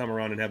wonder if he'll come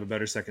around and have a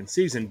better second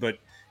season. But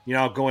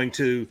going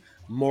to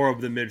more of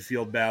the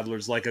midfield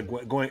battlers like a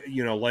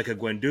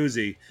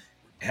Guendouzi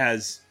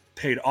has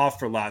paid off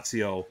for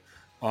Lazio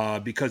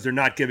because they're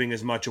not giving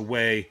as much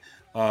away,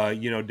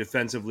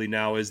 defensively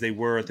now as they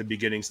were at the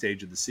beginning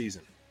stage of the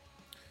season.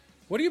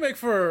 What do you make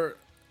for?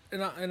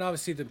 And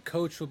obviously the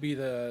coach will be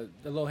the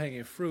low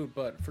hanging fruit,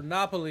 but for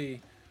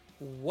Napoli,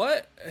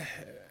 what?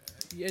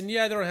 And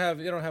yeah, they don't have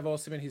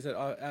Osimhen. He's at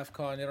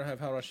AFCON. They don't have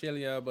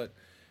Kvaratskhelia, but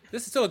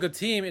this is still a good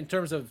team in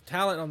terms of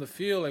talent on the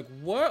field. Like,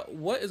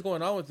 what is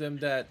going on with them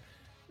that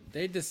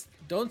they just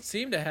don't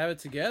seem to have it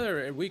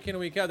together week in and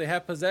week out? They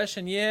have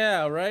possession,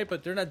 yeah, right,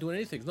 but they're not doing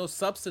anything. There's no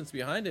substance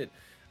behind it.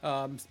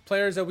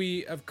 Players that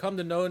we have come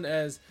to know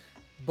as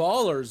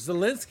ballers,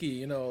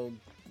 Zelensky,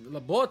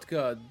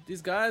 Lobotka,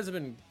 these guys have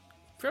been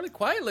fairly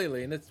quiet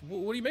lately. And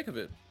what do you make of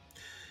it?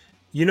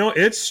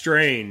 It's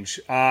strange.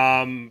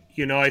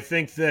 I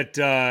think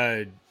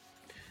that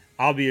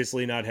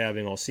obviously not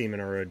having Osimhen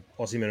or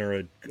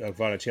a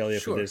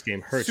Kvaratskhelia for this game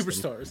hurts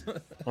superstars.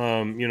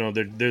 Them.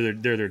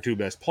 They're their 2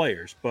 best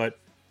players, but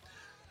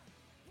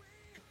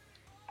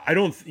I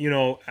don't.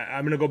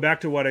 I'm going to go back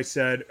to what I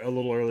said a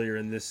little earlier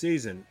in this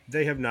season.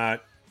 They have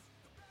not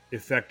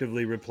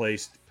effectively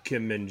replaced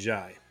Kim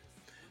Min-jae.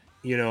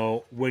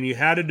 When you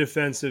had a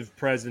defensive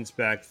presence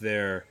back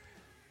there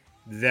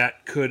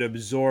that could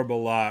absorb a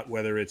lot,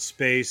 whether it's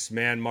space,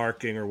 man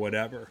marking, or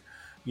whatever.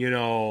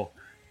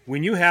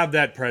 When you have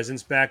that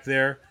presence back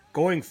there,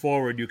 going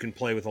forward, you can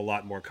play with a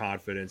lot more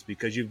confidence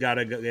because you've got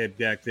a guy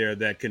back there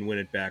that can win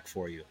it back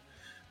for you.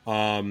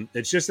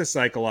 It's just a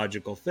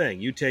psychological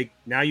thing. You take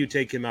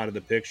him out of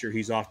the picture,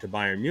 he's off to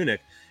Bayern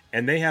Munich,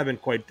 and they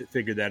haven't quite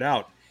figured that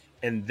out.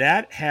 And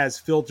that has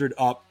filtered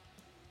up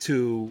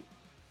to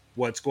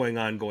what's going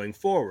on going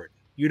forward.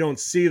 You don't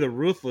see the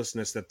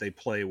ruthlessness that they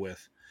play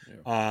with.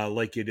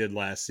 Like you did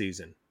last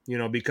season,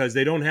 because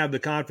they don't have the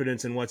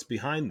confidence in what's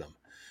behind them.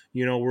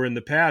 Where in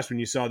the past, when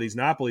you saw these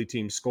Napoli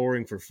teams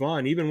scoring for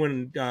fun, even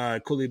when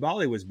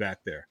Koulibaly was back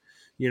there,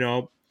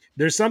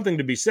 there's something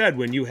to be said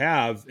when you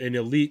have an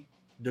elite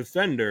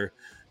defender,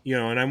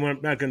 and I'm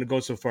not going to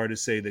go so far to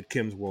say that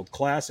Kim's world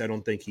class. I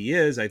don't think he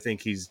is. I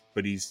think he's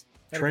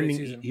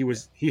trending.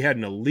 He had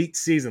an elite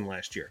season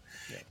last year.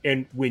 Yeah.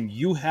 And when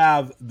you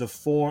have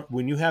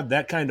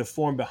that kind of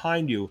form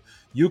behind you,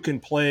 you can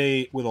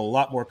play with a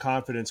lot more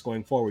confidence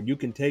going forward. You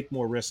can take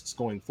more risks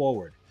going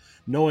forward,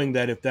 knowing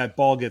that if that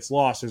ball gets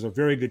lost, there's a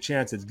very good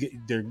chance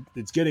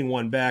it's getting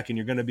one back and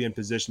you're going to be in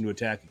position to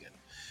attack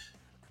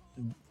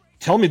again.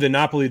 Tell me the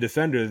Napoli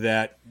defender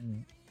that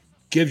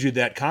gives you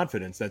that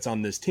confidence that's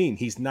on this team.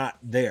 He's not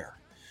there.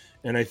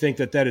 And I think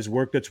that has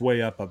worked its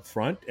way up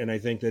front. And I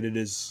think that it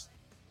is,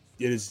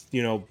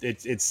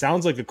 it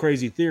sounds like a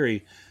crazy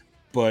theory,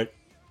 but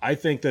I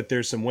think that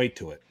there's some weight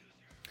to it.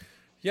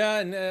 Yeah,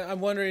 and I'm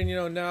wondering,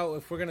 now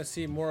if we're gonna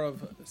see more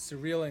of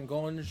Cyril and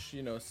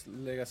Gonge,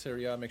 Lega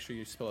Serie A, make sure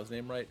you spell his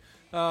name right.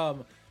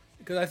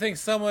 Because I think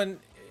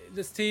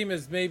this team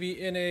is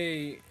maybe in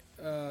a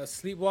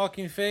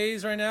sleepwalking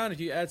phase right now, and if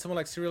you add someone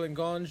like Cyril and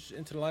Gonge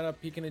into the lineup,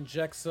 he can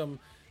inject some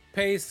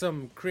pace,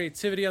 some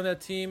creativity on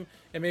that team,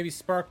 and maybe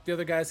spark the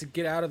other guys to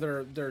get out of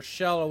their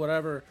shell or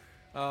whatever.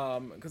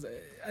 Because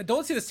I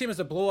don't see this team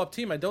as a blow up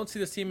team. I don't see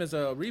this team as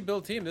a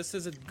rebuild team. This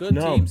is a good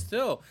No. team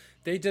still.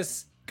 They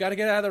just got to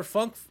get out of their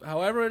funk,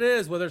 however it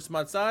is, whether it's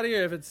Mazzari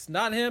or if it's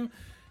not him.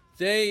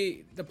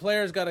 The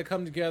players got to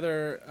come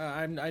together.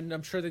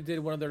 I'm sure they did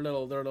one of their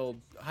little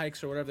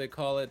hikes or whatever they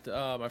call it.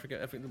 I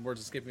forget. I think the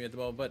words escaping me at the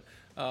moment, but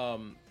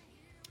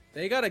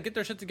they got to get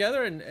their shit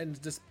together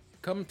and just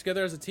come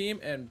together as a team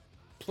and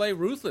play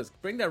ruthless.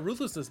 Bring that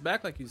ruthlessness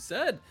back, like you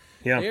said.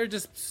 Yeah. They're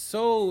just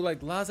so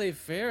like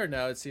laissez-faire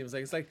now. It seems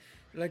like it's like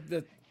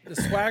the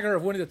swagger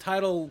of winning the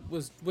title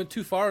went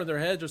too far in their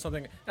heads or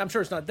something. I'm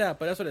sure it's not that,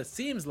 but that's what it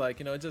seems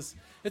like. It's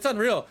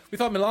unreal. We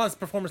thought Milan's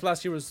performance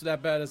last year was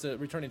that bad as a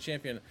returning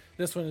champion.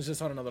 This one is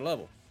just on another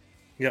level.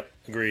 Yep,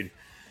 agreed.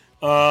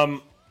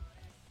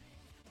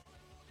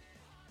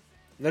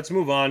 Let's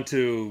move on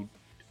to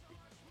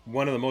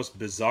one of the most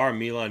bizarre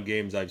Milan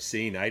games I've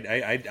seen.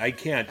 I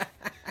can't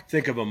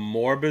think of a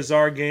more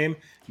bizarre game.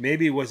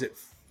 Maybe was it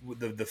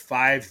the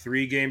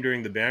 5-3 game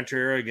during the Banter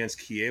era against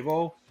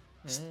Chievo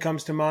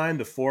comes to mind.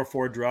 The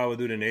 4-4 draw with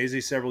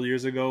Udinese several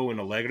years ago when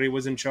Allegri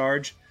was in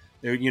charge.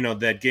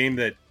 That game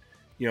that,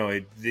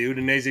 the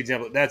Udinese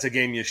example, that's a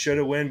game you should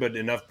have won, but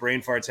enough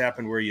brain farts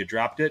happened where you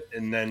dropped it.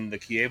 And then the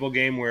Chievo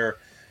game where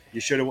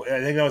you should have, I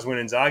think that was when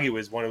Inzaghi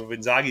was one of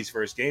Inzaghi's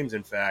first games,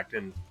 in fact.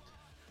 And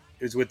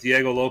it was with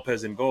Diego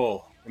Lopez in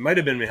goal. It might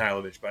have been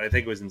Mihailovic, but I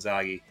think it was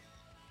Inzaghi.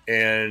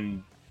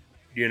 And,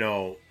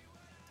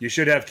 you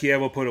should have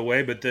Chievo put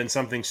away, but then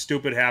something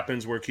stupid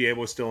happens where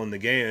Chievo's still in the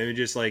game. I mean,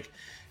 just like,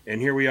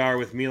 and here we are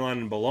with Milan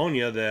and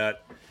Bologna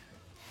that,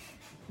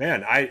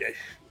 man,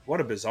 what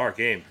a bizarre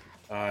game.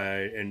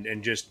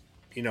 And just,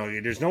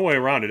 there's no way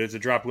around it. It's a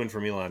drop win for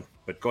Milan.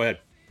 But go ahead.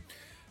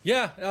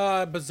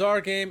 Yeah,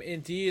 bizarre game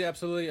indeed,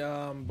 absolutely.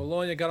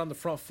 Bologna got on the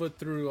front foot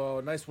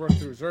through nice work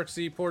through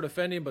Xerxes, poor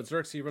defending, but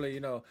Xerxes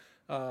really,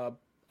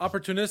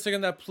 opportunistic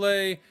in that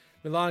play.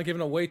 Milan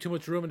giving away too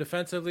much room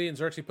defensively, and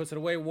Xerxes puts it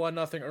away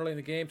 1-0 early in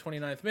the game,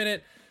 29th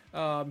minute.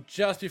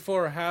 Just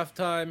before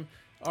halftime,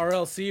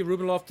 RLC,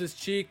 Ruben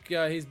Loftus-Cheek,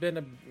 he's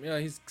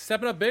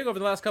stepping up big over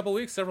the last couple of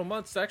weeks, several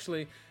months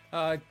actually.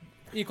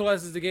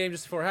 Equalizes the game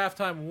just before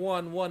halftime,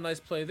 1-1, nice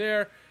play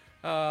there.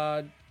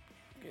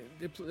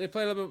 They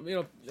play a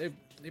little bit,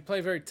 they play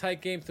a very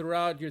tight game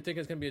throughout. You're thinking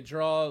it's going to be a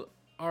draw.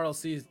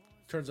 RLC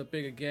turns up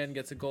big again,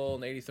 gets a goal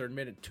in the 83rd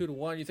minute,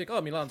 2-1. You think,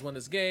 oh, Milan's won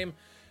this game.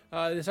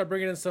 They start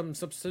bringing in some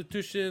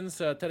substitutions.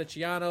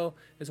 Terracciano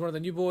is one of the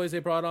new boys they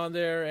brought on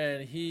there,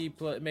 and he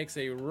makes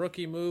a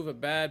rookie move, a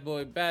bad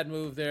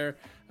move there.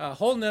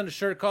 Holding down the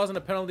shirt, causing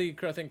a penalty.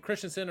 I think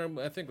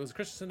it was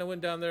Christensen that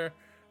went down there.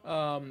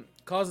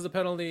 Causes a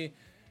penalty.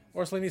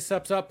 Orsolini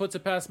steps up, puts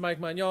it past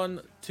Mike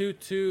Magnon,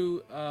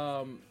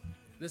 2-2.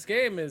 This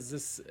game it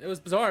was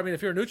bizarre. I mean,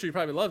 if you're a neutral, you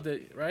probably loved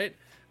it, right?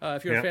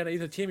 If you're a fan of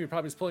either team, you're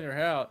probably just pulling your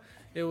hair out.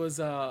 It was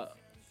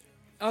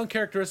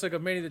uncharacteristic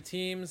of many of the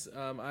teams.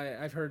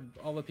 I've heard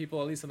all the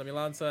people, at least on the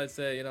Milan side,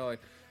 say,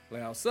 like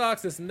Leao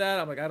sucks, this and that.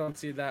 I'm like, I don't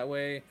see it that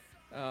way.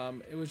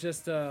 It was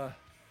just, I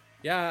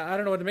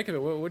don't know what to make of it.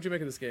 What'd you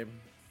make of this game?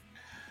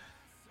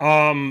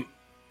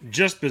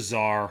 Just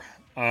bizarre.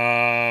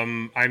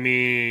 I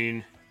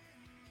mean,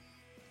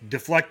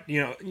 deflect,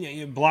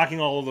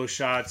 blocking all of those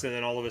shots, and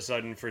then all of a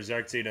sudden for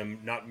Xerxes to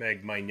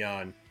nutmeg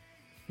Magnan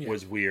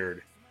was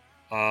weird.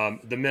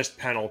 The missed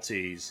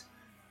penalties.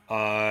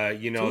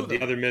 The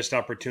other missed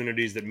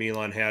opportunities that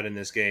Milan had in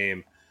this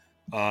game.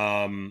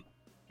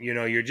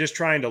 You're just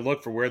trying to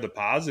look for where the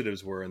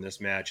positives were in this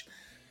match.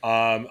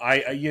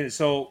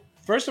 So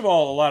first of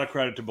all, a lot of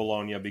credit to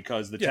Bologna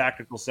because the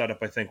tactical setup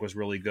I think was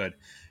really good.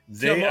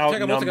 They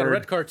outnumbered. Got a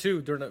red card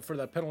too for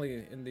that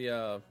penalty in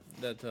the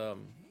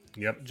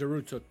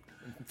Giroud took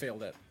and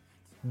failed at.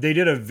 They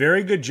did a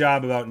very good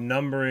job about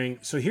numbering.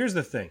 So here's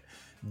the thing.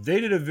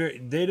 They did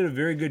a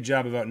very good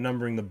job about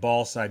numbering the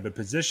ball side, but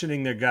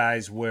positioning their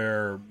guys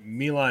where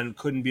Milan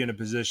couldn't be in a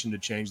position to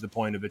change the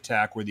point of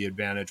attack where the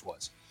advantage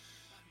was.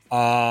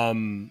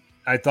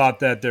 I thought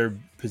that their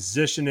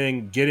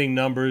positioning, getting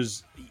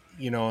numbers,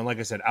 and like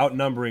I said,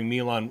 outnumbering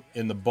Milan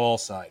in the ball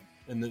side,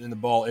 in the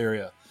ball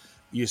area.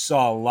 You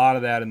saw a lot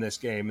of that in this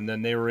game, and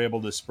then they were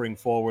able to spring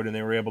forward and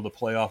they were able to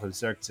play off of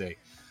Xerxes,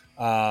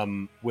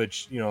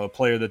 which a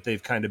player that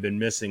they've kind of been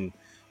missing,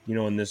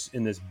 in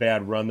this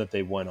bad run that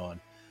they went on.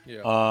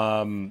 Yeah.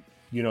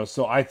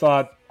 So I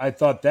thought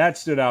that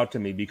stood out to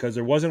me because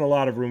there wasn't a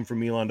lot of room for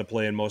Milan to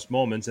play in most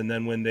moments, and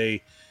then when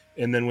they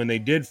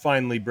did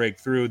finally break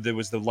through, there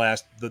was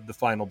the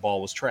final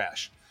ball was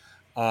trash.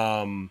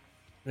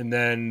 And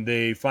then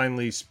they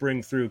finally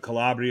spring through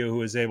Calabria, who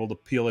was able to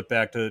peel it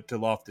back to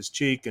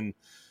Loftus-Cheek and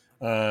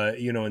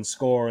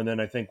score. And then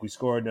I think we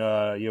scored.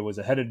 It was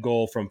a headed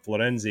goal from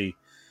Florenzi,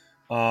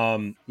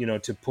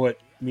 to put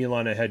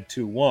Milan ahead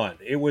 2-1.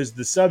 It was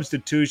the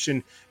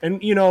substitution.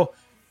 And,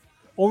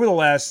 over the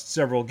last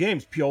several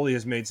games, Pioli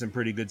has made some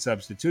pretty good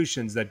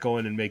substitutions that go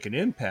in and make an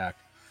impact.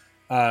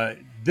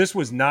 This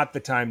was not the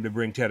time to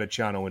bring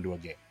Terracciano into a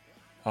game.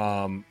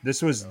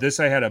 This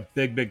I had a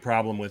big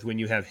problem with when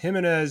you have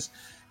Jimenez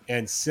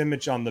and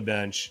Simic on the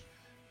bench.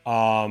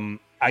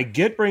 I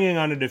get bringing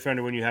on a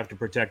defender when you have to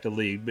protect a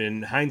lead.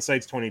 In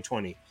hindsight's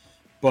 2020,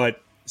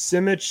 but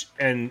Simic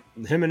and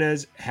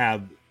Jimenez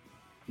have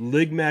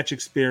league match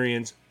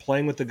experience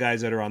playing with the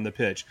guys that are on the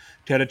pitch.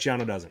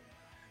 Terracciano doesn't.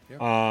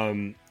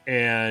 Yep.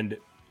 And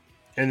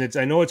it's,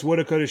 I know it's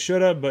woulda, coulda,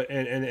 shoulda, but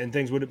and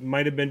things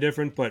might have been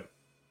different, but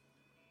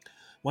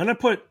why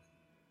not put,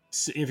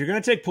 if you're going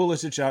to take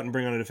Pulisic out and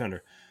bring on a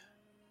defender,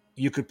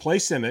 you could play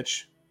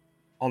Simic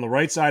on the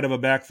right side of a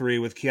back three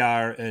with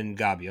Kjaer and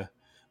Gabia,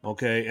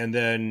 okay, and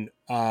then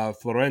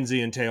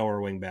Florenzi and Teo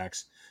are wing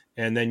backs,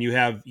 and then you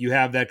have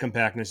that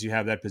compactness, you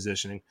have that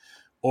positioning,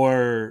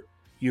 or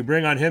you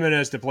bring on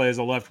Jimenez to play as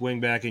a left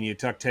wing back and you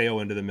tuck Teo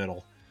into the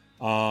middle.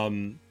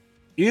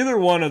 Either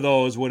one of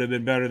those would have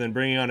been better than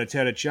bringing on a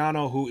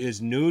Terracciano who is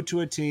new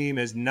to a team,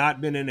 has not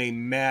been in a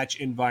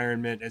match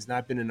environment, has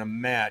not been in a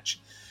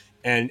match,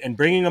 and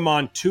bringing him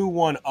on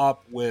 2-1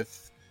 up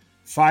with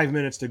 5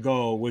 minutes to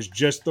go was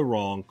just the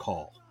wrong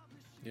call.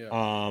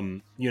 Yeah.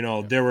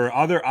 There were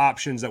other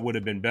options that would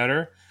have been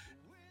better.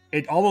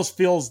 It almost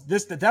feels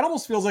that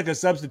almost feels like a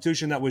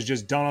substitution that was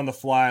just done on the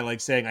fly, like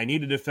saying, I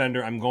need a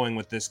defender, I'm going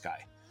with this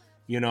guy.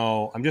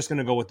 I'm just going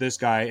to go with this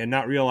guy, and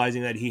not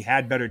realizing that he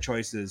had better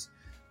choices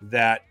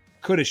that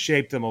could have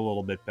shaped them a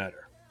little bit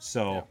better.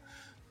 So,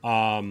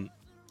 Terracciano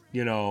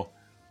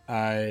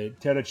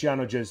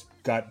just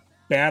got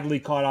badly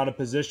caught out of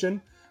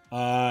position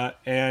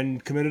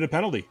and committed a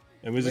penalty.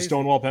 It was a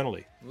Stonewall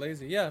penalty.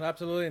 Lazy, yeah,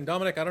 absolutely. And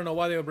Dominic, I don't know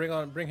why they would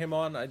bring him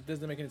on. It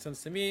doesn't make any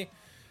sense to me.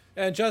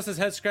 And just as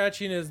head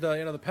scratching is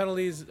the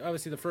penalties.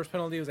 Obviously, the first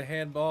penalty was a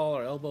handball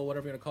or elbow,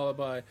 whatever you want to call it,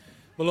 by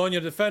Bologna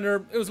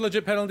defender. It was a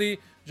legit penalty.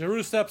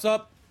 Giroud steps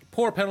up,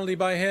 poor penalty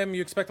by him.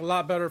 You expect a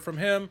lot better from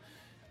him.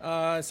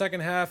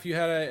 Second half, you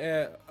had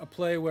a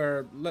play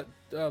where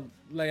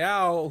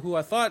Leao, who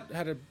I thought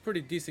had a pretty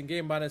decent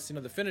game minus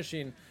the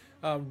finishing,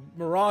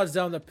 marauders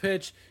down the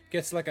pitch,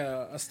 gets like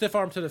a stiff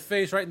arm to the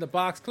face right in the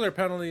box, clear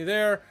penalty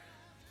there,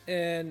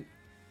 and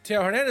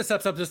Theo Hernandez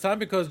steps up this time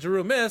because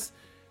Giroud missed.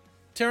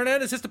 Theo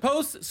Hernandez hits the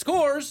post,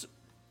 scores,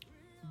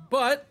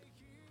 but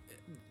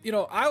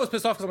I was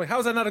pissed off because I'm like, how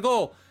is that not a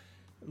goal?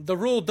 The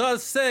rule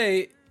does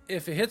say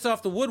if it hits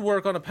off the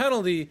woodwork on a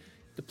penalty,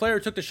 the player who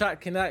took the shot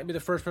cannot be the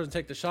first person to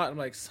take the shot. I'm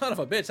like, son of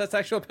a bitch, that's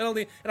actually a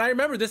penalty. And I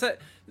remember this at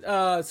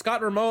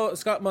Scott Monroe,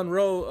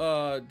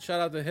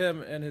 shout out to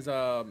him and his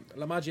La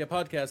Magia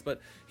podcast,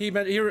 but he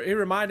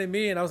reminded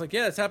me, and I was like,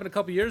 yeah, this happened a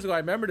couple years ago. I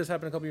remember this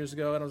happened a couple years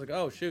ago, and I was like,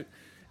 oh shoot,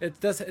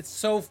 it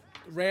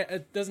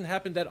doesn't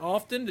happen that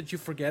often that you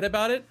forget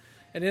about it,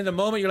 and in the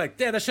moment you're like,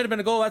 damn, that should have been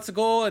a goal. That's a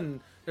goal,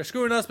 and they're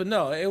screwing us. But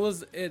no,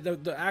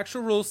 the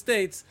actual rule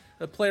states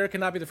the player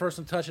cannot be the first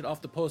one to touch it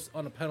off the post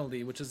on a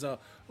penalty, which is a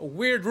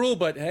weird rule,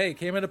 but hey, it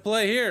came into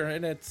play here,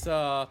 and it's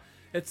obviously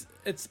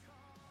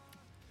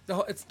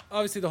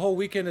the whole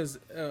weekend is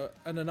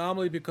an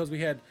anomaly because we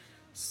had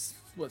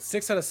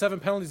 6 out of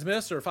 7 penalties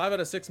missed, or 5 out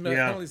of 6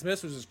 penalties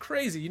missed, which is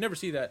crazy. You never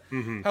see that.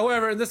 Mm-hmm.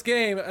 However, in this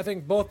game, I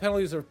think both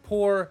penalties are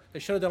poor. They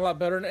should have done a lot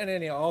better,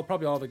 and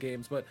probably all the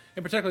games, but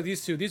in particular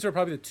these two. These are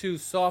probably the two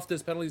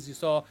softest penalties you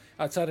saw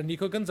outside of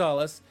Nico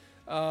Gonzalez.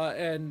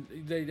 And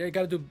they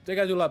got to do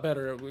a lot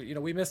better.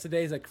 We missed the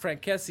days like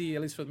Frank Kessie,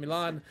 at least with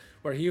Milan,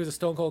 where he was a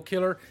stone cold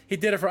killer. He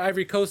did it for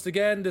Ivory Coast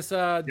again during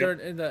a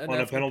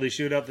penalty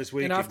shootout this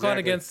week in AFCON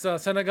against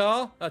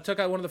Senegal. Took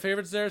out one of the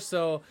favorites there.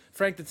 So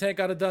Frank the Tank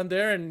got it done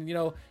there, and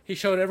he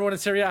showed everyone in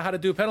Serie A how to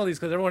do penalties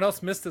because everyone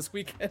else missed this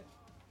weekend.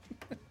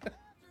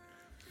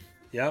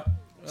 Yep.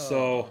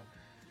 So.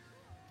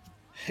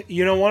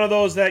 One of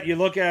those that you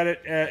look at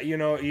it, you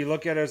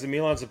look at it as a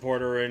Milan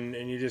supporter and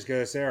you just got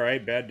to say, all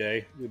right, bad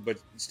day, but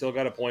still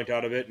got a point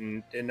out of it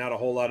and not a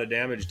whole lot of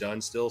damage done.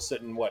 Still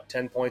sitting,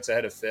 10 points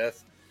ahead of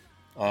 5th.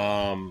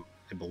 I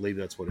believe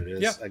that's what it is.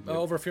 Yeah,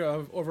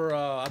 over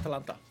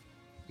Atalanta.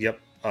 Yep.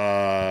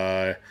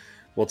 10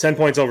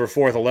 points over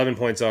 4th, 11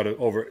 points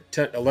over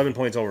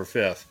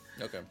 5th.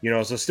 Okay.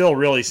 So still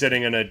really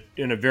sitting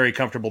in a very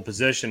comfortable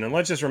position. And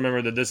let's just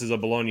remember that this is a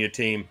Bologna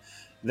team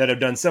that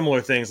have done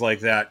similar things like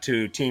that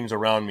to teams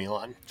around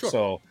Milan. Sure.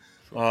 So,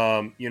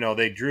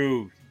 they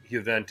drew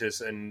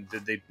Juventus, and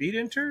did they beat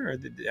Inter,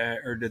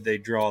 or did they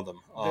draw them?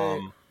 I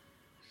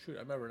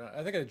remember not.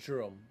 I think they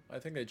drew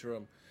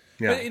them.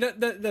 Yeah.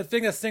 But, the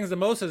thing that stings the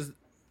most is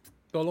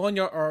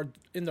Bologna are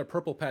in their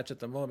purple patch at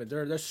the moment.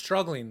 They're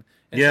struggling.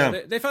 And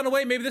so they found a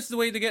way. Maybe this is the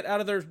way to get out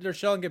of their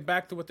shell and get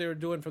back to what they were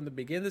doing from the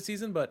beginning of the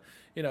season. But,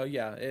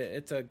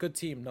 it's a good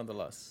team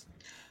nonetheless.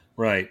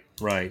 Right.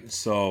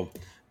 So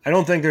I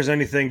don't think there's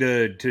anything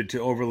to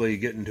overly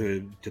get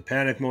into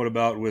panic mode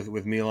about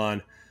with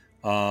Milan.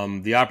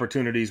 The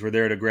opportunities were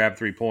there to grab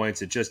 3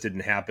 points. It just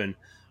didn't happen.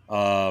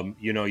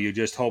 You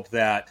just hope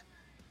that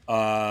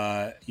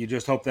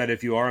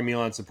if you are a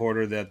Milan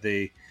supporter that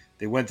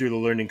they went through the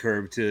learning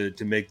curve to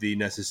make the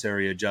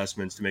necessary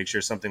adjustments to make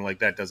sure something like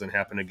that doesn't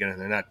happen again, and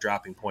they're not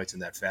dropping points in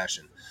that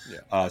fashion,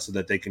 so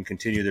that they can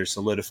continue their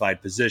solidified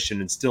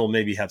position and still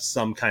maybe have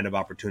some kind of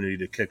opportunity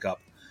to kick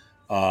up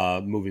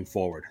moving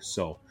forward.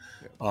 So,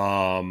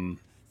 and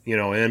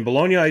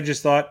Bologna, I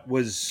just thought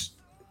was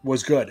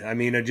good. I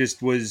mean, it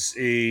just was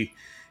they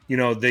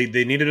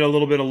needed a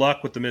little bit of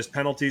luck with the missed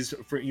penalties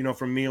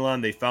from Milan.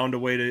 They found a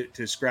way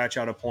to scratch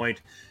out a point.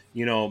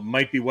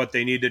 Might be what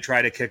they need to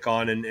try to kick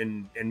on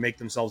and make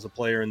themselves a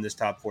player in this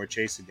top four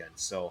chase again.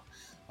 So,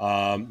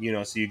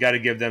 so you got to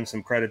give them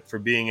some credit for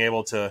being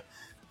able to,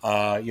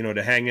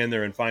 to hang in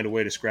there and find a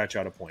way to scratch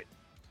out a point.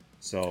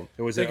 So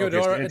it was.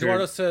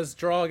 Eduardo says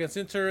draw against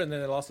Inter, and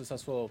then they lost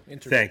successful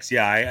Inter. Thanks.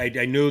 Yeah,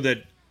 I knew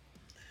that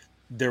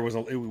there was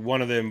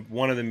one of them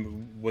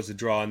was a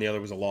draw and the other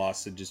was a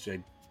loss.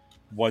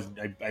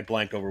 I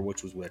blanked over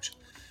which was which.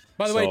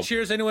 By the way,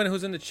 cheers anyone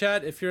who's in the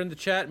chat. If you're in the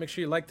chat, make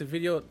sure you like the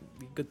video.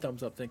 Good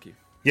thumbs up. Thank you.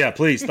 Yeah,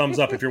 please, thumbs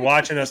up. If you're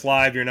watching us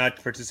live, you're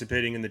not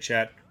participating in the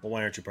chat. Well,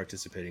 why aren't you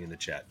participating in the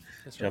chat?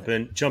 That's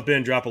right. Jump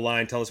in, drop a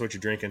line, tell us what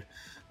you're drinking.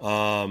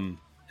 And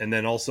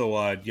then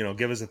also,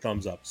 give us a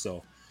thumbs up.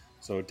 So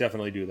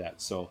definitely do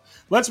that. So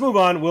let's move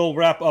on. We'll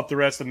wrap up the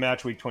rest of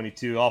match week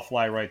 22. I'll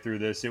fly right through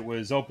this. It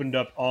was opened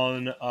up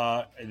on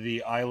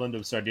the island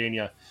of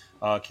Sardinia.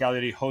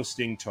 Cagliari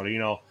hosting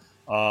Torino.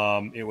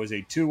 It was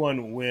a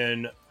 2-1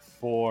 win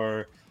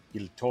for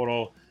Il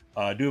Toro.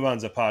 Duvan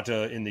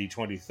Zapata in the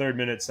 23rd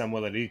minute.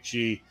 Samuel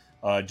Ricci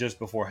just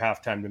before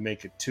halftime to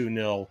make it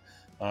 2-0,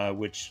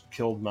 which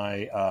killed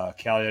my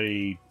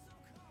Cagliari.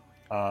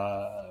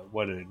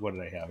 What did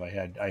I have?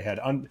 I had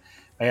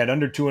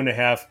under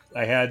 2.5.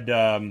 I had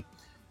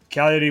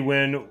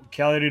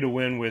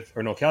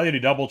Cagliari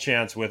double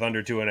chance with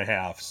under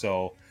 2.5.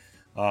 So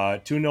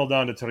 2-0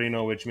 down to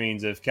Torino, which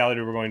means if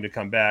Cagliari were going to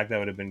come back, that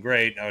would have been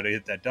great. I would have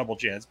hit that double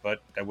chance,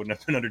 but I wouldn't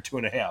have been under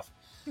 2.5.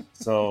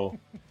 So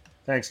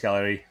thanks,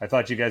 Cagliari. I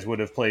thought you guys would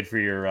have played for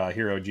your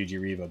hero Gigi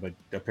Riva, but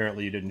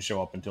apparently you didn't show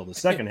up until the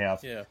second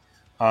half.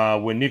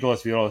 When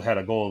Nicolas Viola had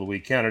a goal of the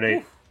week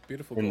candidate.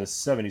 Beautiful in goal. The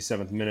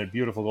 77th minute.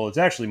 Beautiful goal. It's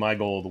actually my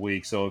goal of the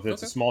week. So if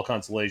it's a small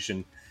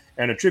consolation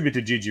and a tribute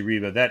to Gigi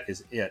Riva, that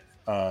is it.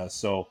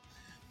 So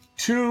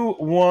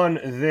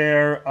 2-1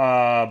 there,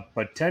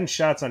 but 10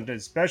 shots on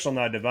special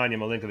nod to Vanja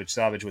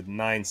Milinkovic-Savic with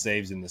 9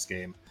 saves in this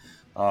game,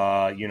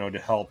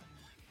 to help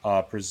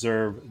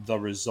preserve the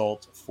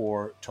result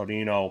for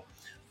Torino.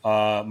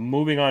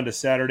 Moving on to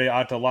Saturday,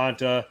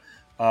 Atalanta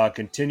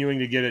continuing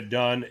to get it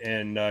done,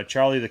 and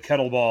Charlie the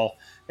Kettleball,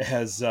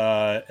 as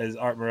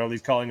Art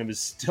Morelli's calling him, is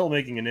still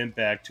making an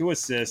impact. 2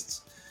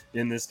 assists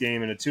in this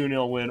game and a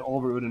 2-0 win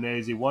over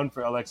Udinese, one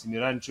for Alexi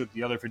Miranchuk,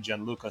 the other for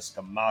Gianluca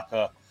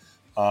Scamacca.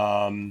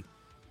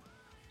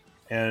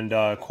 And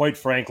quite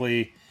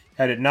frankly,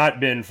 had it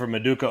not been for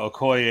Maduka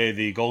Okoye,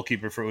 the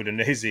goalkeeper for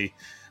Udinese,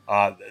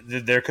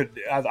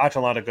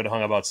 Atalanta could have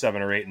hung about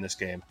 7 or 8 in this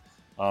game.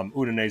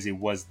 Udinese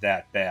was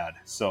that bad.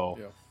 So,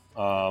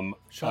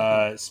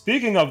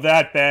 speaking of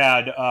that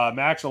bad,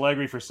 Max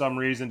Allegri for some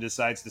reason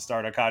decides to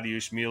start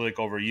Arkadiusz Milik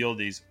over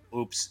Yildiz.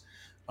 Oops.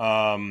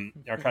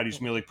 Arkadiusz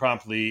Milik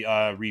promptly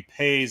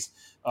repays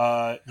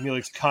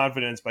Milik's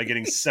confidence by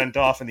getting sent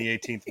off in the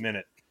 18th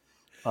minute.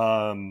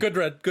 Good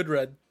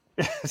red.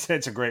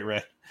 It's a great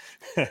red.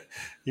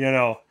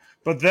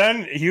 But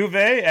then Juve,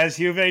 as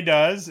Juve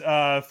does,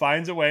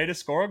 finds a way to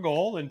score a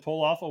goal and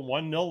pull off a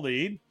 1-0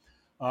 lead.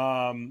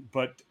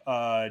 But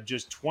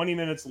just 20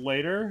 minutes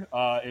later,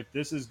 if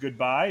this is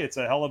goodbye, it's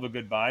a hell of a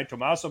goodbye.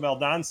 Tommaso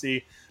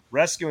Baldanzi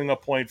rescuing a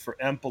point for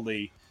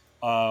Empoli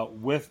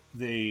with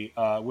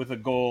a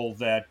goal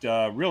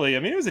that really, I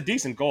mean, it was a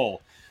decent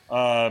goal.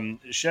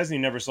 Szczesny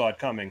never saw it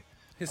coming.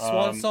 His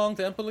swan song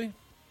to Empoli?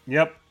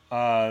 Yep.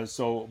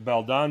 So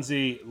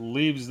Baldanzi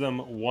leaves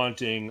them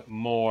wanting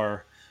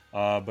more,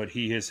 but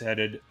he is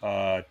headed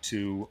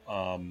to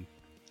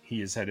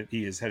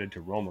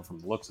Roma from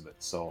the looks of it.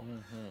 So,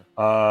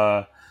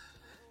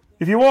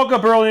 if you woke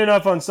up early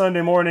enough on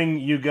Sunday morning,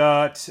 you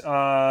got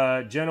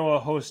Genoa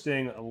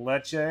hosting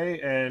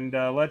Lecce, and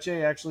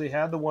Lecce actually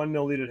had the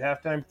 1-0 lead at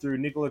halftime through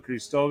Nikola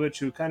Kristovic,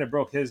 who kind of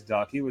broke his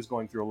duck. He was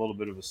going through a little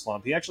bit of a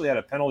slump. He actually had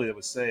a penalty that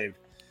was saved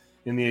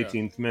in the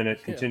 18th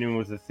minute, continuing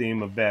with the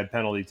theme of bad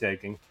penalty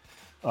taking.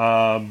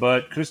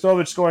 But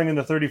Kristovic scoring in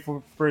the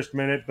 31st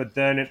minute, but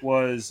then it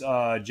was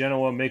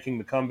Genoa making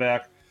the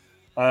comeback.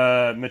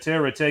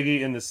 Matteo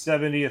Retegui in the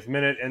 70th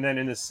minute, and then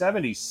in the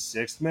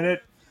 76th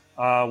minute,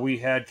 we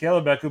had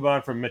Caleb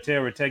Ekuban from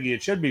Matteo Retegui.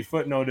 It should be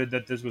footnoted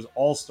that this was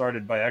all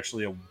started by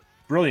actually a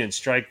brilliant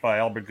strike by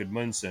Albert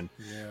Gudmundsson.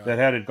 That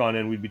had it gone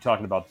in, we'd be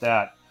talking about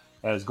that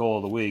as goal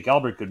of the week.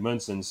 Albert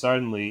Gudmundsson,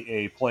 certainly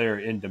a player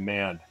in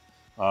demand,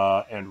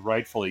 and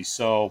rightfully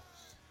so.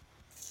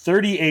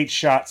 38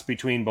 shots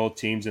between both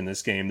teams in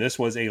this game. This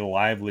was a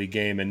lively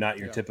game and not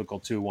your typical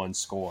 2-1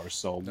 score.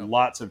 So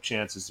lots of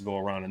chances to go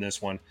around in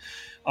this one.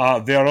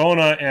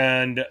 Verona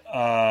and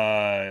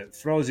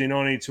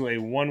Frosinone to a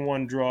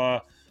 1-1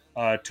 draw.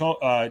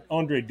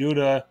 Andre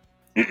Duda,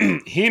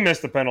 he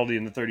missed the penalty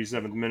in the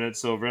 37th minute,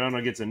 so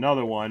Verona gets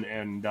another one.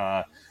 And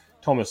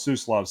Tomas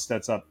Suslov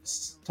steps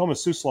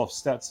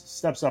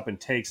up and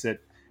takes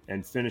it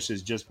and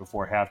finishes just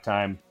before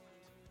halftime.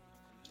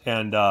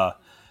 And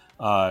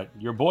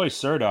your boy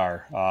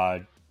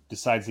Serdar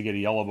decides to get a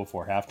yellow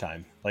before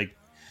halftime. Like,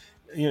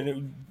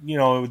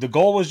 the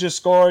goal was just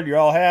scored. You're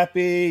all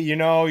happy.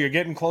 You're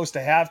getting close to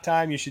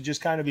halftime. You should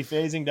just kind of be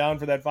phasing down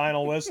for that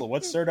final whistle.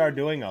 What's Serdar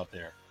doing out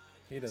there?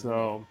 He doesn't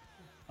know.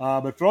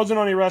 But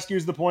Frosinone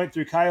rescues the point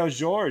through Caio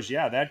Jorge.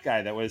 Yeah, that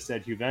guy that was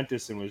at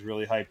Juventus and was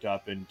really hyped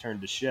up and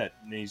turned to shit.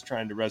 And he's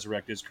trying to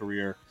resurrect his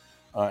career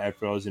at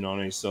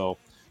Frosinone. So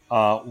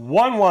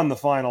 1-1 the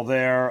final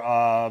there.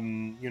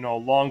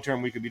 Long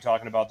term we could be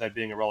talking about that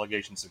being a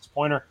relegation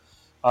 6-pointer.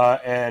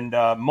 And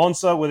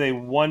Monza with a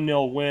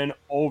 1-0 win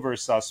over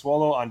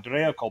Sassuolo.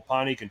 Andrea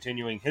Colpani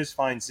continuing his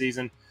fine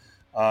season.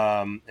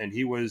 And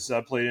he was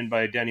played in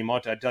by Danny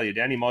Motta. I tell you,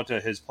 Danny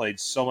Motta has played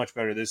so much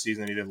better this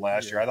season than he did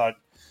last year. I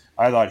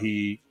thought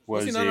he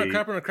was he not on a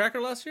crapper and a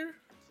cracker last year?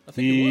 I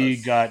think he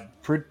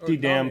got pretty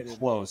damn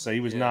close. So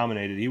he was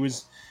nominated. He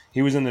was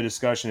in the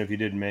discussion if he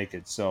didn't make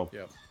it. So,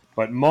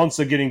 but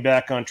Monza getting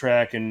back on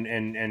track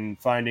and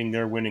finding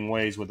their winning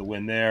ways with a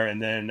win there.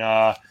 And then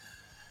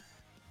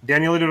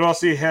Daniele De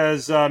Rossi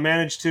has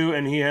managed to,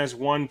 and he has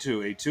won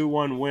to, a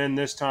 2-1 win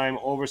this time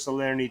over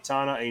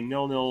Salernitana, a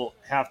 0-0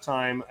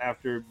 halftime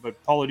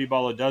but Paulo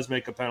Dybala does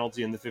make a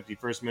penalty in the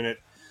 51st minute.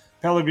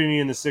 Pellegrini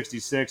in the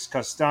 66th.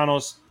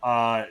 Castanos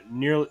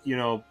nearly,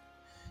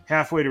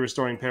 halfway to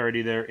restoring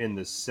parity there in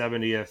the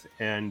 70th,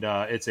 and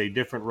it's a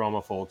different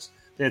Roma, folks.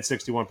 They had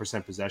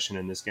 61% possession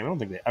in this game. I don't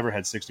think they ever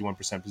had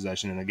 61%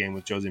 possession in a game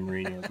with Jose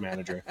Mourinho as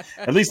manager,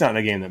 at least not in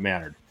a game that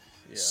mattered.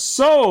 Yeah.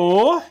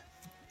 So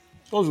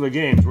those are the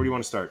games. Where do you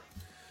want to start?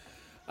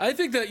 I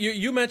think that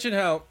you mentioned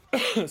how,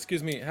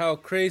 how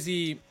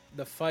crazy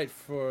the fight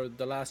for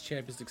the last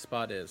Champions League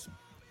spot is.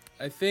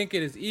 I think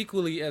it is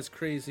equally as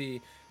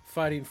crazy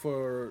fighting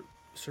for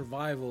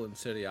survival in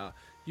Serie A.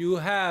 You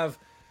have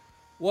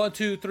 1,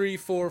 2, 3,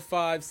 4,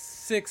 5,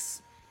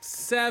 6,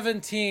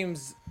 7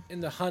 teams in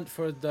the hunt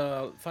for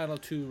the final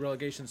 2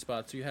 relegation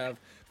spots. You have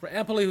for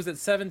Empoli, who's at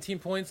 17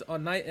 points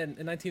in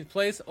 19th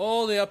place,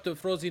 all the way up to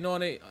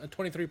Frosinone,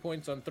 23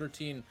 points on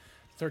 13th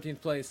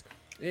place.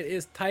 It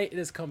is tight. It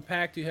is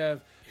compact. You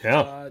have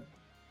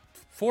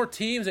 4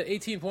 teams at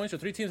 18 points or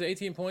 3 teams at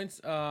 18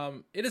 points.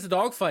 It is a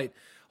dogfight.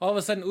 All of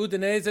a sudden,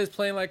 Udinese is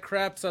playing like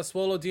crap.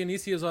 Sassuolo,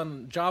 Dionisi is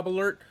on job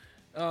alert.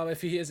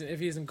 If he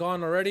isn't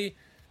gone already,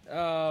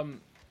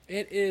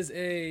 it is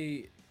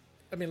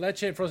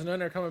Lecce and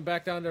Frosinone are coming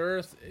back down to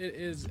earth. It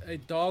is a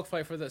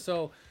dogfight for that.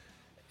 So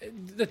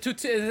the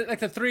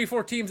the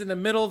 3-4 teams in the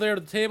middle there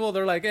of the table,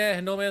 they're like,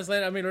 no man's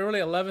land. I mean,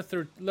 really 11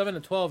 to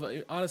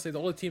 12. Honestly, the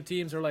only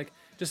teams are like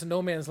just a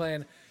no man's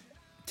land.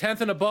 10th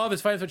and above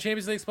is fighting for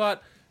Champions League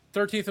spot.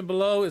 13th and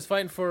below is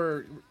fighting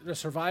for the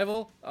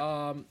survival.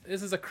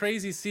 This is a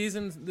crazy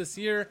season this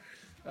year.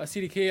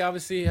 CDK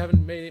obviously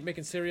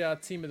making Serie A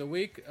team of the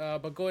week.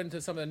 But going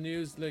into some of the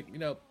news,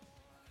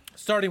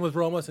 starting with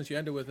Roma, since you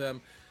ended with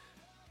them,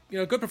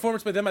 good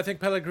performance by them. I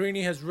think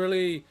Pellegrini has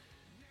really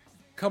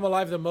come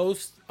alive the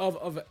most of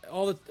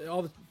all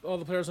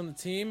the players on the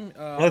team.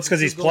 Well, that's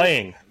because he's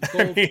playing.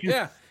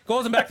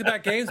 Goals in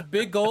back-to-back games,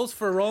 big goals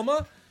for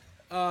Roma.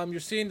 You're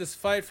seeing this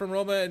fight from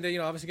Roma, and they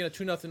obviously get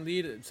a 2-0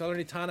 lead.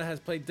 Salernitana has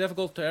played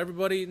difficult to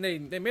everybody.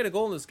 They made a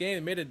goal in this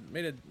game. They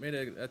made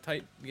a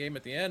tight game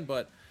at the end,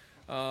 but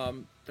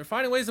they're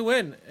finding ways to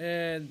win,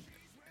 and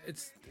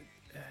it's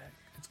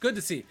good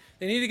to see.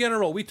 They need to get on a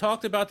roll. We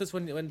talked about this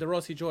when De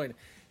Rossi joined.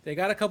 They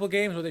got a couple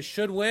games where they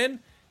should win.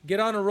 Get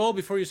on a roll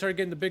before you start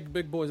getting the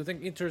big boys. I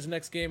think Inter's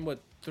next game,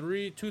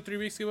 3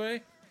 weeks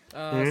away?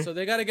 So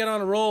they got to get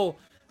on a roll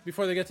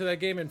before they get to that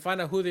game and find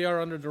out who they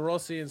are under De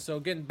Rossi. And so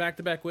getting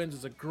back-to-back wins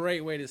is a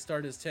great way to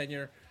start his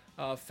tenure.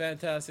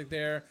 Fantastic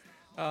there.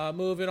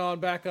 Moving on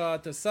back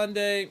to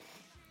Sunday.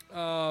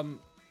 A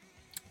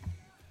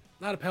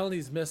lot of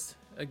penalties missed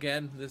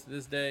again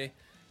this day.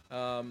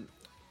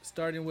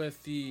 Starting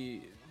with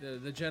the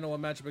Genoa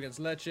matchup against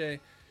Lecce.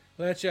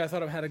 Lecce, I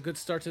thought, had a good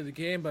start to the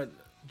game, but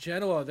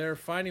Genoa, they're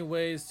finding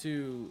ways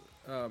to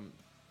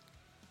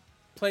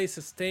play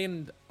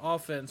sustained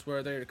offense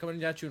where they're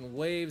coming at you in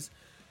waves.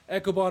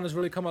 Ekuban has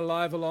really come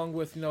alive along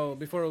with,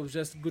 before it was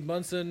just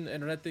Gudmundsson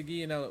and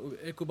Retegui.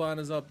 Ekuban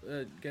is up,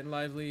 getting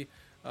lively.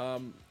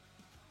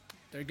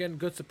 They're getting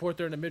good support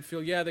there in the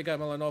midfield. Yeah, they got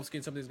Malinovsky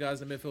and some of these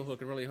guys in the midfield who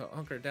can really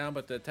hunker it down,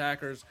 but the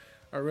attackers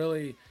are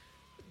really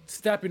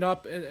stepping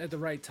up at the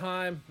right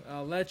time.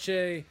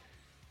 Lecce,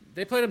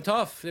 they played them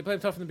tough. They played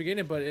them tough in the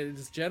beginning, but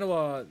it's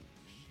Genoa.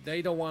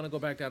 They don't want to go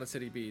back down to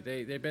City B.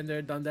 They've been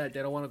there, done that.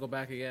 They don't want to go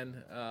back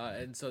again.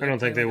 And so I don't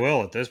think they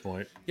will at this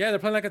point. Yeah, they're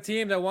playing like a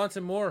team that wants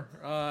it more.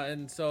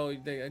 And so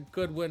a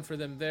good win for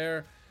them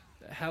there.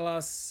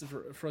 Hellas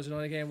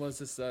Frosinone game was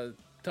this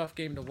tough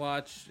game to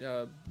watch.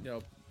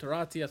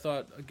 Tarati, I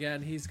thought,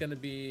 again, he's going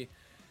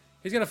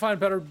to find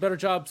better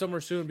job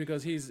somewhere soon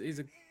because he's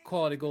a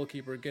quality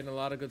goalkeeper, getting a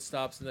lot of good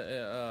stops in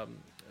the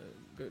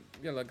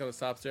good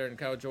stops there. And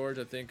Caio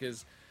Jorge, I think,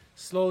 is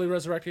slowly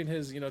resurrecting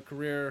his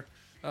career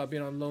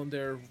being on loan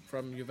there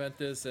from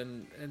Juventus,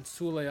 and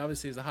Sule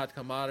obviously is a hot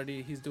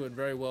commodity. He's doing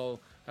very well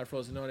at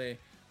Frosinone.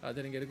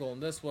 Didn't get a goal in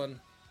this one.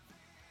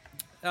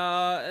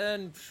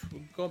 And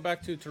going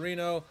back to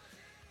Torino,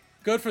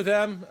 good for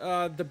them.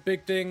 The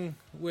big thing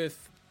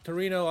with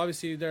Torino,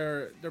 obviously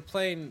they're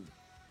playing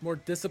more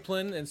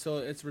disciplined, and so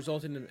it's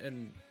resulting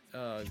in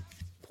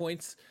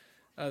points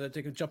that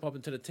they can jump up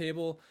into the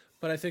table.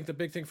 But I think the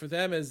big thing for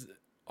them is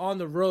on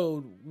the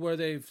road, where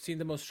they've seen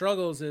the most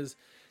struggles, is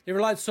they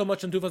relied so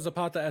much on Dufan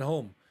Zapata at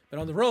home. But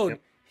on the road,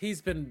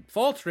 he's been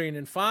faltering,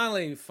 and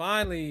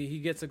finally he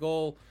gets a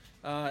goal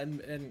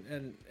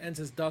and ends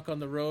his duck on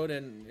the road.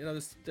 And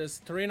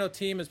this Torino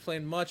team is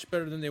playing much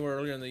better than they were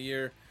earlier in the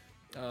year.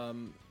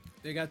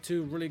 They got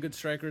two really good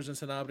strikers in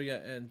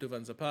Sanabria and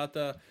Dufan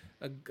Zapata,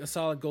 a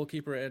solid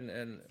goalkeeper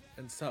and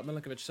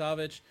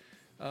Milinkovic-Savic.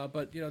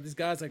 But these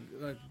guys like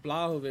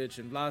Vlahovic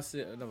and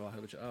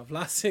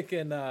Vlasic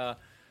and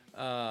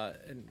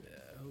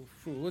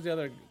who was the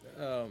other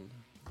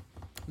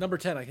number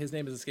 10? Like, his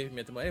name is escaping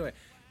me at the moment. Anyway,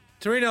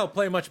 Torino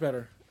play much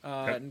better.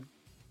 And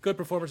good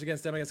performance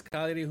against them, against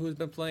Cagliari, who's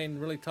been playing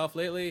really tough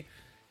lately.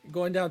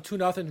 Going down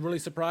 2-0 really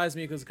surprised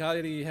me, because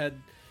Cagliari has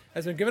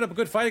been giving up a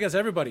good fight against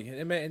everybody,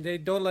 and they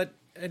don't let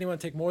anyone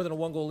take more than a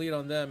 1-goal lead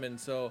on them. And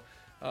so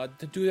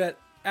to do that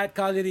at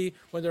Cagliari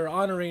when they're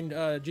honoring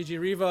Gigi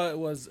Riva, it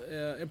was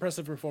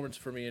impressive performance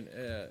for me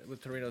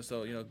with Torino.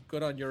 So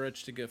good on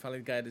Juric to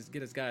finally get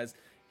his guys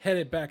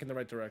headed back in the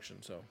right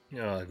direction. So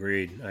yeah,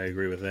 agreed. I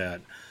agree with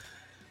that.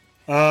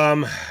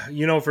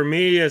 For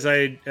me, as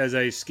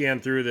I scan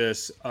through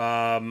this,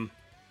 I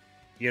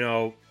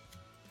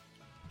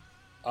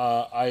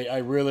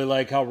really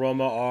like how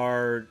Roma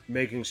are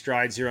making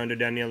strides here under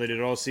Daniele De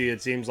Rossi.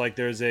 It seems like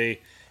there's a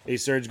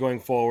surge going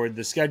forward.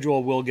 The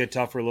schedule will get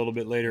tougher a little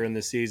bit later in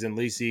the season.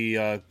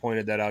 Lisi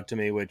pointed that out to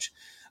me, which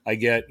I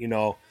get,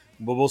 but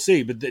we'll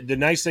see. But the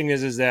nice thing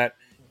is that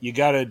you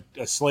got a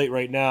slate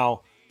right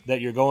now that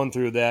you're going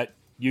through that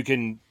you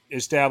can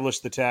establish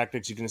the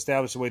tactics, you can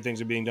establish the way things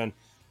are being done,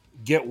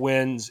 get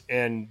wins,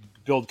 and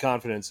build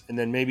confidence, and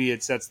then maybe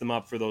it sets them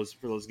up for those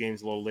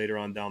games a little later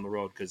on down the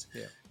road. Because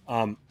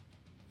I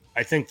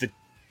think that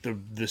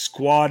the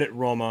squad at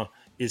Roma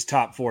is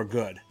top 4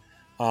 good.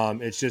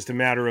 It's just a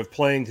matter of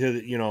playing to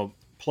the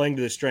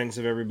strengths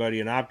of everybody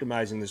and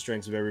optimizing the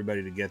strengths of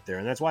everybody to get there,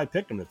 and that's why I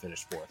picked them to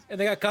finish 4th. And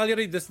they got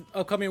Cagliari this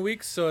upcoming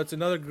week, so it's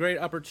another great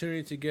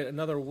opportunity to get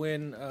another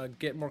win,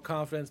 get more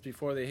confidence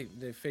before they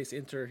face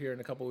Inter here in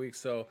a couple weeks.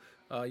 So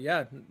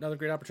another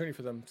great opportunity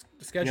for them.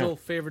 The schedule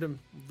favored them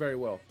very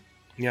well.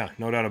 Yeah,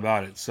 no doubt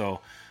about it.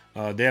 So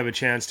they have a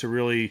chance to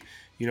really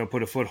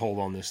put a foothold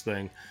on this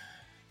thing.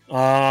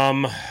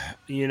 The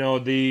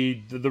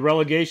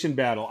relegation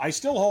battle. I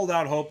still hold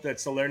out hope that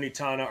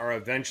Salernitana are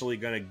eventually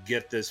going to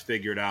get this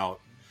figured out,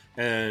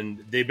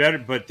 and they better.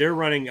 But they're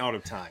running out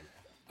of time.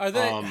 Are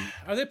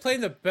they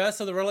playing the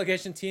best of the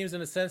relegation teams in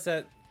the sense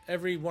that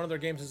every one of their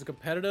games is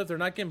competitive? They're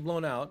not getting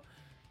blown out.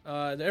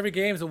 Every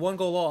game is a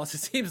 1-goal loss. It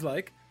seems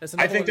like.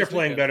 I think they're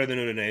playing better than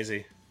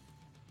Udinese.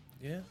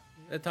 Yeah,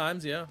 at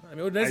times. Yeah, I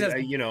mean Udinese has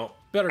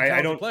better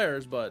talented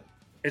players, but.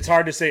 It's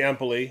hard to say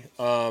Empoli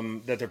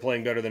that they're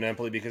playing better than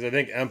Empoli, because I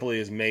think Empoli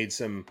has made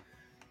some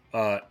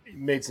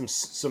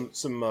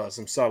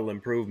subtle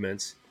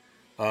improvements.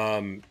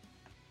 Sassuolo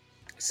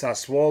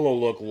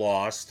look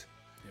lost.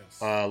 Yes.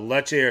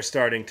 Lecce are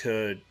starting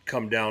to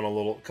come down a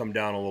little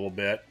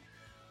bit.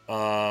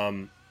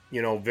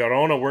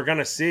 Verona, we're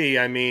gonna see.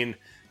 I mean,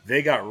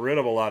 they got rid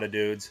of a lot of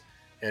dudes,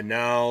 and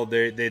now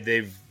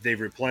they've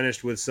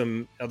replenished with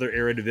some other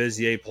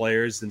Eredivisie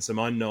players and some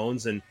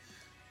unknowns, and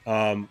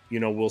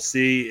we'll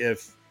see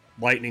if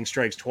lightning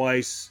strikes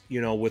twice,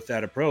 with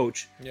that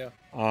approach. Yeah.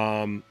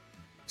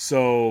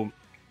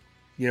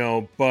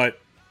 But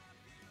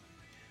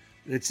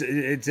it's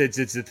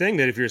the thing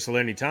that if you're a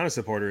Salernitana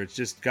supporter, it's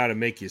just got to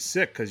make you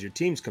sick, because your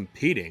team's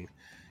competing.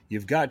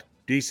 You've got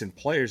decent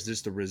players,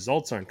 just the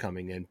results aren't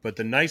coming in. But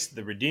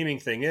the redeeming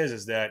thing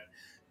is that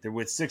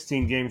with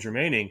 16 games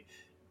remaining,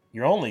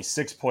 you're only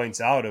 6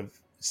 points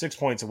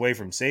away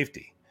from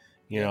safety,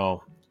 and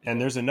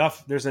there's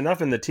enough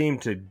in the team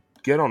to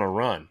get on a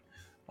run.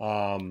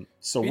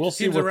 So we'll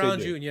see what around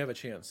they do. you, and you have a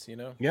chance.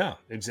 Yeah,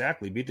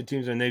 exactly. Beat the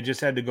teams, and they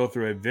just had to go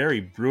through a very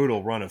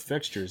brutal run of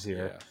fixtures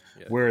here,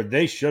 where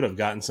they should have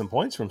gotten some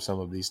points from some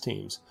of these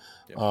teams.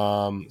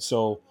 Yeah.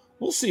 So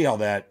we'll see how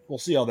that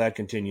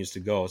continues to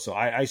go. So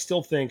I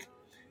still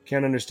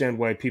can't understand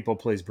why people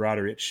plays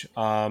Broderick.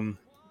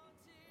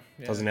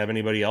 Doesn't have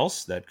anybody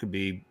else. That could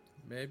be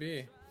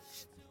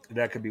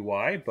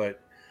why, but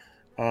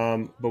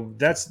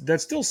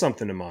that's still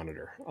something to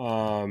monitor.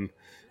 I'm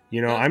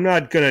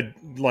not gonna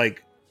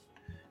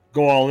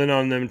go all in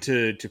on them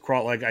to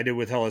crawl like I did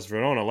with Hellas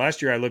Verona.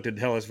 Last year I looked at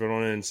Hellas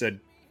Verona and said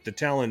the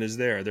talent is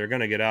there. They're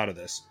gonna get out of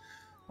this.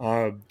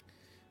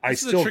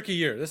 This is a tricky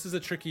year. This is a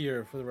tricky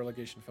year for the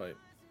relegation fight.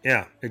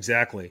 Yeah,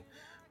 exactly.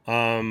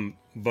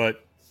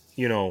 But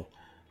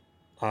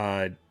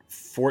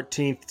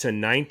 14th to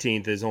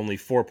 19th is only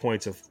 4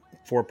 points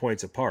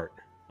apart.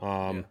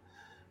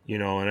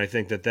 And I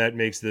think that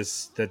makes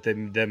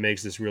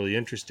this really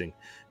interesting.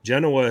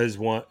 Genoa is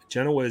on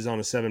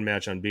a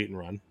 7-match unbeaten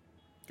run.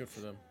 Good for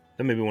them.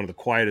 That may be one of the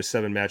quietest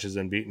 7 matches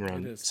unbeaten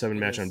run.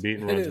 7-match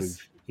unbeaten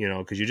runs we've,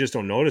 because you just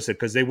don't notice it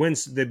because they win.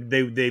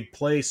 They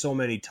play so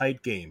many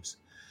tight games.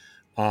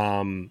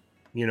 And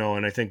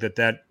I think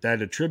that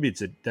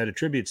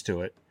attributes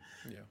to it.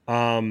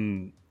 Yeah.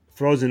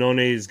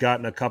 Frozenone's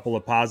gotten a couple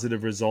of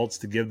positive results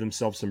to give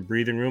themselves some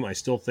breathing room. I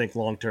still think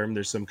long term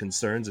there's some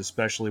concerns,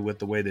 especially with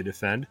the way they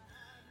defend.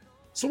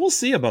 So we'll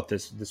see about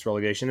this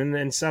relegation. And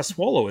then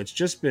Sassuolo, it's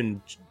just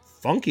been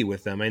funky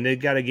with them. I mean, they've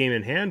got a game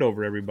in hand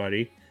over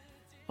everybody.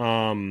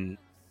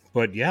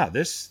 But yeah,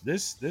 this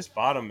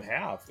bottom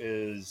half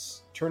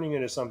is turning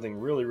into something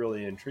really,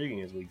 really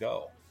intriguing as we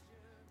go.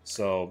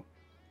 So,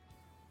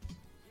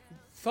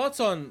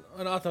 thoughts on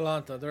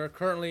Atalanta? They're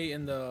currently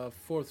in the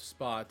 4th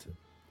spot.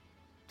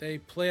 They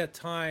play at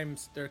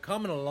times. They're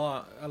coming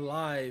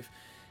alive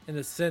in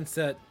the sense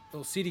that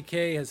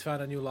CDK has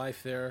found a new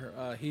life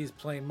there. He's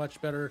playing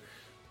much better.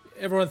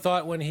 Everyone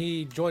thought when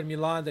he joined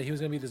Milan that he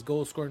was going to be this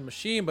goal-scoring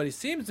machine, but he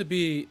seems to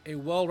be a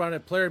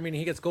well-rounded player, meaning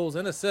he gets goals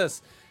and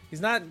assists. He's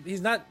not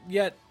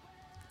yet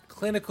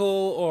clinical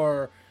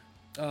or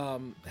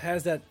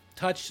has that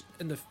touch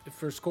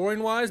for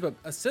scoring-wise, but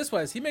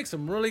assist-wise, he makes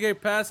some really great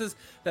passes.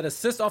 That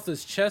assist off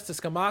his chest to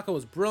Scamacca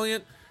was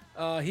brilliant.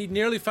 He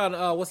nearly found,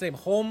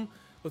 home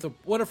with a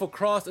wonderful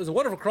cross. It was a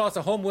wonderful cross,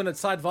 a home win at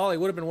side volley.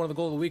 Would have been one of the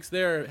goal of the weeks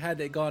there had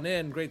they gone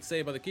in. Great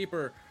save by the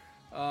keeper.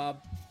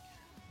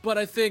 But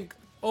I think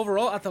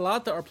overall,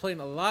 Atalanta are playing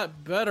a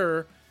lot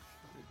better.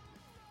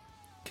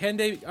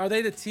 Are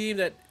they the team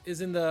that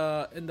is in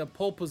the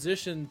pole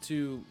position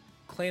to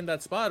claim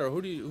that spot, or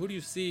who do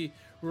you see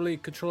really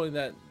controlling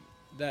that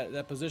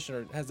position,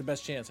 or has the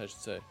best chance, I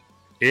should say?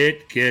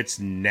 It gets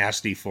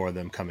nasty for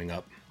them coming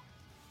up.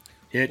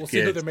 We'll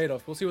see what they're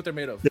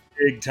made of.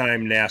 Big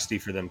time nasty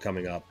for them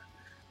coming up.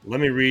 Let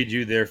me read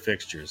you their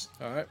fixtures.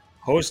 All right.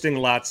 Hosting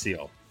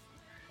Lazio,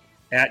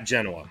 at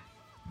Genoa.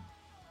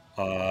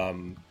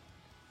 And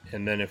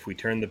then if we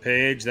turn the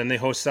page, then they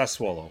host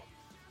Sassuolo.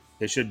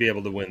 They should be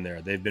able to win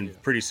there. They've been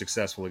pretty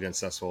successful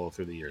against Sassuolo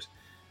through the years.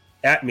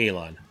 At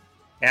Milan,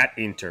 at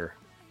Inter,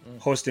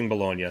 hosting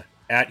Bologna,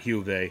 at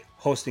Juve,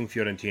 hosting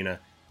Fiorentina,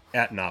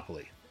 at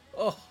Napoli.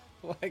 Oh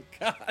my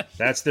gosh.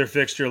 That's their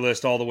fixture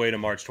list all the way to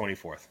March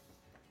 24th.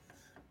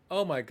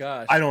 Oh my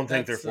gosh. I don't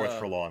think they're fourth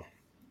for long.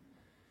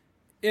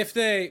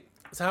 So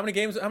how many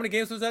games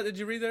was that? Did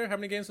you read there? How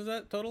many games was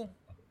that total?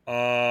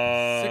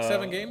 6,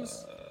 7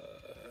 games?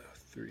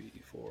 3,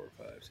 4,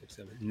 5, 6,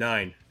 7,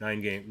 9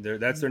 games.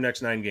 That's their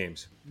next 9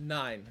 games.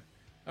 9.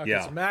 Okay,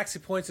 yeah. So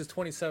maxi points is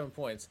 27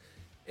 points.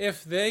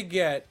 If they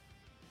get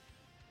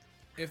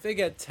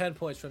 10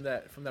 points from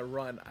that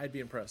run, I'd be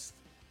impressed.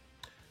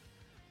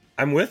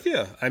 I'm with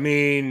you. I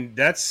mean,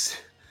 that's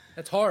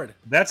hard.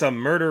 That's a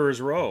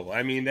murderer's row.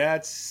 I mean,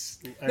 if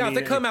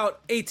they come out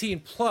 18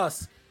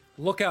 plus,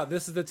 look out.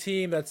 This is the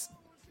team that's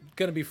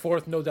going to be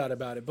fourth, no doubt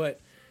about it. But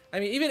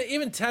I mean,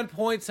 even 10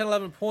 points, 10,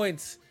 11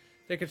 points,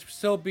 they could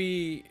still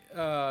be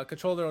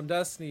control their own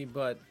destiny.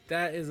 But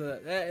that is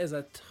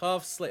a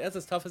tough slate. That's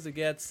as tough as it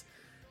gets.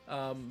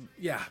 10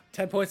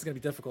 points is going to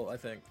be difficult, I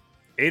think.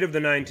 8 of the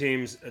 9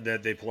 teams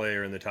that they play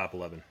are in the top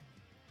 11.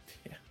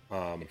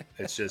 Yeah.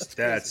 It's just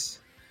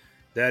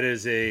that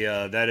is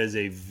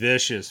a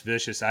vicious.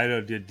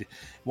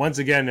 Once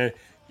again,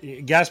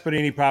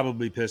 Gasparini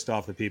probably pissed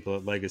off the people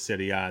at Lega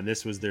City, and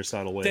this was their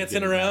subtle way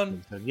dancing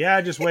around.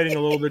 Yeah, just waiting a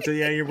little bit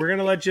to we're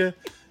gonna let you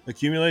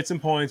accumulate some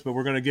points, but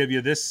we're gonna give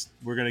you this.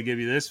 We're gonna give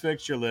you this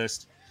fixture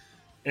list,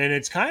 and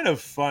it's kind of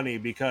funny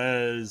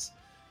because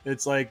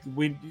it's like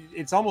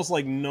it's almost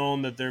like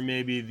known that there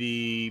may be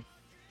the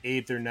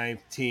 8th or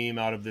 9th team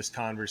out of this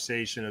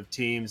conversation of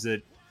teams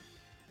that.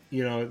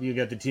 You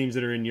got the teams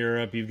that are in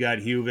Europe. You've got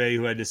Juve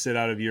who had to sit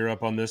out of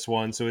Europe on this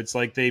one. So it's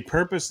like they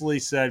purposely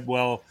said,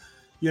 well,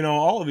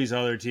 all of these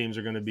other teams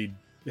are going to be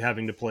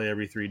having to play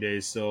every 3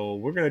 days. So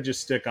we're going to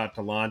just stick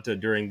Atalanta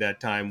during that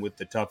time with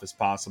the toughest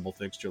possible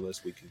fixture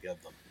list we can give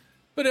them.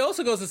 But it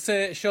also goes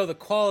to show the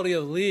quality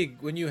of the league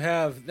when you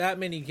have that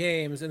many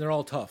games and they're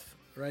all tough,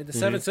 right? The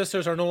 7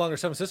 sisters are no longer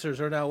 7 sisters.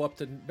 They're now up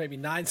to maybe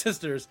 9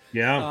 sisters.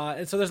 Yeah.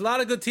 And so there's a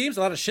lot of good teams, a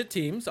lot of shit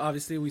teams,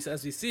 obviously,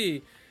 as we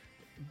see.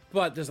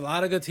 But there's a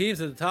lot of good teams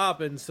at the top,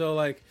 and so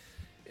like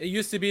it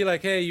used to be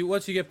like, hey,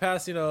 once you get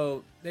past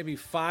maybe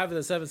 5 of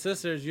the 7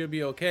 sisters, you'll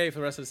be okay for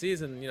the rest of the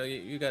season.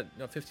 You got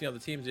 15 other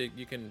teams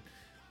you can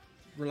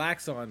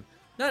relax on.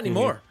 Not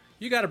anymore.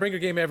 You got to bring your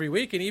game every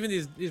week, and even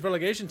these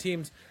relegation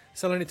teams,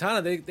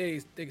 Salernitana,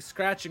 they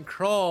scratch and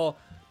crawl,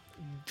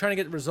 trying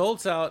to get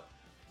results out,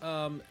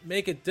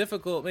 make life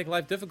difficult.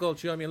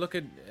 I mean, look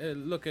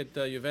at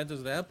Juventus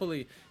and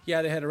Empoli.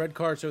 Yeah, they had a red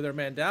card, so they're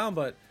man down,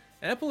 but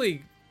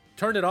Empoli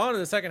turned it on in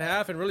the second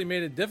half and really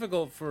made it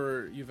difficult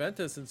for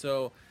Juventus. And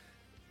so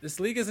this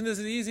league isn't as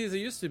easy as it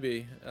used to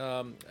be.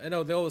 I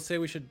know they always say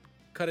we should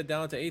cut it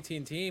down to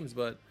 18 teams,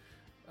 but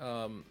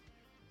I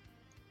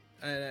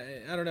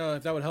don't know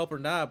if that would help or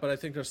not, but I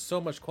think there's so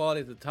much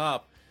quality at the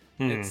top.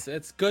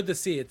 It's good to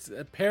see. It's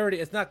a parity.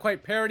 It's not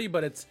quite parity,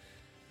 but it's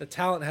the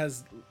talent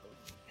has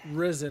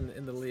risen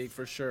in the league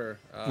for sure.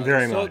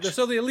 Very much. They're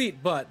still the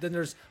elite, but then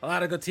there's a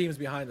lot of good teams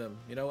behind them.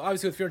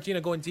 Obviously with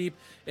Fiorentina going deep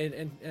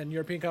in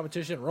European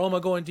competition, Roma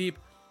going deep,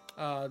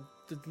 the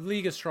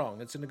league is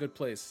strong. It's in a good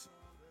place.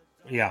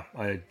 Yeah,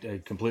 I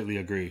completely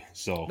agree.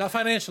 So not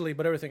financially,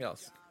 but everything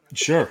else.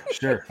 Sure,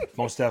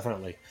 most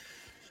definitely.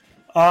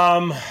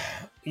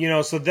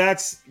 So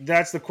that's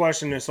the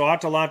question. So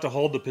Atalanta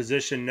hold the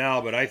position now,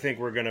 but I think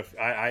we're gonna.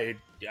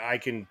 I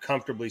can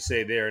comfortably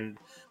say there, and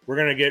we're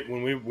gonna get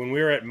when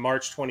we're at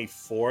March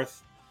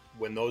 24th,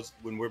 when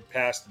we're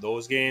past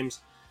those games,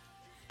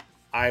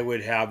 I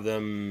would have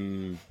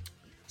them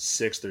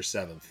 6th or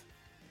 7th.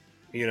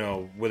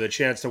 With a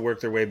chance to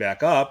work their way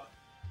back up.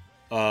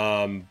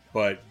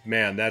 But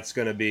man, that's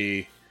gonna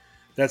be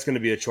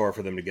a chore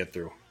for them to get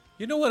through.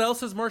 You know what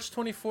else is March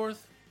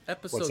 24th?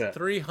 Episode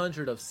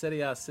 300 of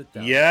Serie A Sit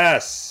Down.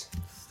 Yes.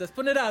 Let's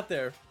put it out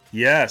there.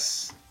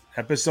 Yes.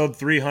 Episode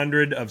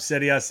 300 of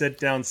Serie A Sit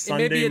Down,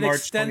 Sunday, March 24th. It may be an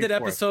extended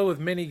episode with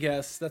many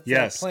guests. That's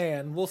the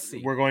plan. We'll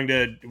see.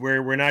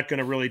 We're not going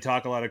to really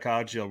talk a lot of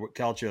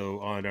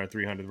calcio on our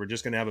 300. We're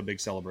just going to have a big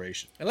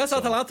celebration. Unless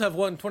Atalanta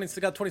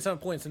have got 27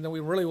 points, and then we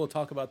really will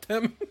talk about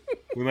them.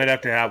 We might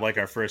have to have like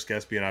our first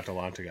guest be an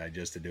Atalanta guy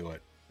just to do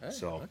it. Right,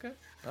 so okay,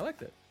 I like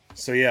that.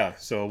 So yeah,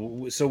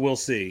 so we'll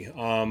see.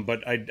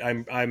 But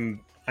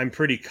I'm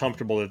pretty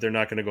comfortable that they're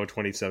not going to go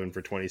 27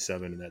 for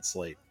 27 in that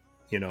slate.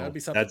 That'd be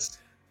something.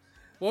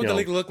 What would the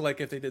league look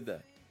like if they did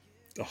that?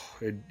 Oh,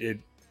 it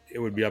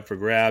would be up for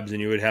grabs,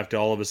 and you would have to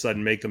all of a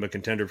sudden make them a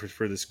contender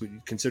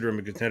consider them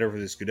a contender for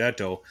the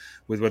Scudetto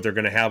with what they're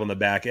going to have on the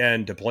back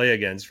end to play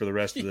against for the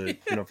rest of the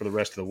for the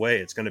rest of the way.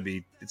 It's going to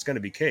be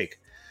cake.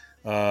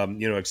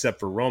 Except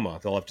for Roma,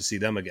 they'll have to see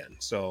them again.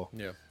 So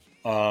yeah.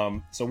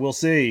 So we'll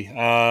see.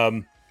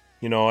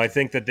 I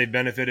think that they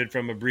benefited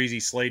from a breezy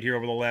slate here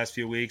over the last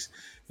few weeks,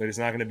 but it's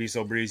not going to be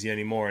so breezy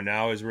anymore.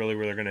 Now is really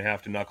where they're going to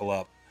have to knuckle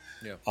up.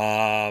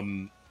 Yeah.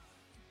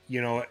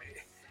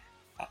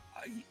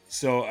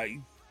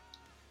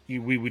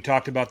 We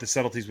talked about the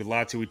subtleties with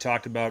Lazio. We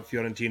talked about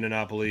Fiorentina,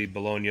 Napoli,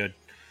 Bologna.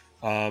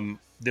 And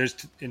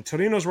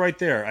Torino's right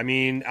there. I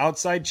mean,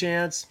 outside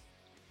chance.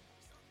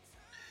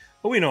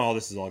 But we know all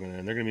this is all going to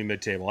end. They're going to be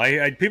mid-table.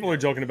 People are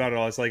joking about it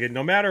all. It's like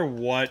no matter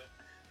what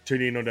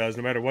Torino does,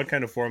 no matter what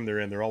kind of form they're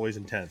in, they're always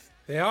in 10th.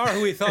 They are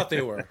who we thought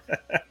they were.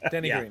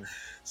 Danny Green.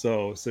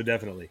 So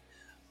definitely.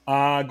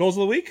 Goals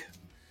of the week?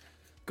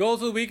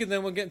 Goals of the week, and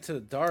then we'll get into the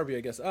derby,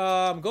 I guess.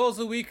 Goals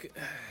of the week,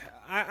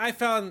 I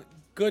found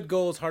good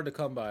goals hard to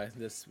come by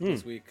this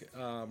week.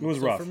 It was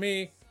rough. For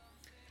me,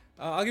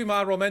 I'll give you my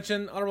honorable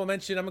mention. I'm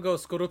going to go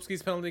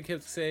Skorupski's penalty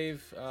kick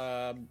save.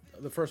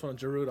 The first one,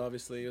 Giroud,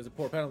 obviously. It was a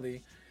poor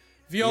penalty.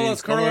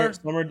 Viola's curler.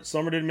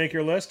 Summer didn't make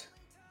your list?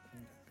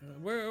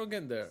 We're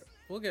getting there.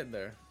 We'll get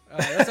there.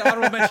 That's an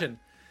honorable mention.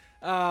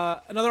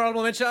 Another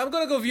honorable mention. I'm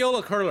going to go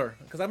Viola curler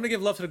because I'm going to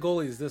give love to the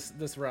goalies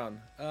this round.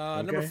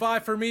 Okay. Number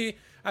 5 for me,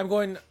 I'm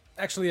going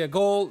actually a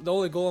goal. The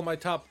only goal in my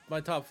top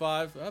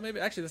 5. Maybe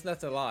actually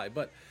that's a lie.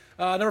 But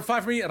number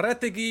 5 for me,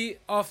 Retegi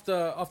off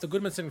the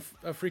Goodmanson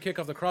free kick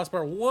off the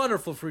crossbar.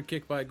 Wonderful free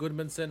kick by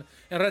Goodmanson,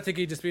 and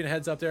Retegi just being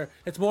heads up there.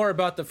 It's more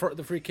about the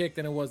free kick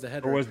than it was the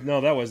header.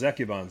 That was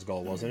Ekuban's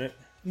goal, wasn't it?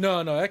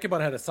 No,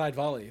 Ekuban had a side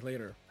volley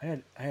later.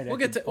 I had we'll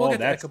get to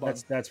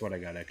Ekuban. That's what I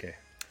got, Eke.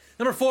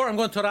 Number 4, I'm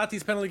going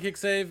Torati's penalty kick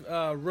save.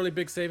 Really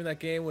big save in that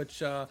game,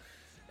 which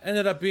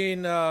ended up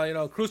being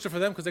crucial for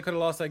them because they could have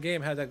lost that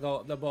game had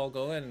that ball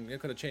go in. It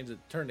could have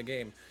turned the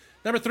game.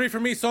 Number 3 for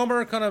me,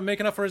 Sommer kind of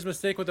making up for his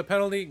mistake with the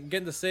penalty,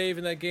 getting the save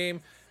in that game,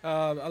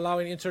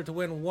 allowing Inter to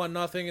win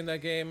 1-0 in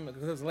that game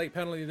because there was a late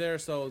penalty there.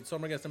 So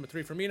Sommer gets number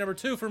 3 for me. Number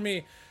 2 for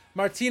me,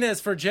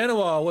 Martinez for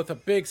Genoa with a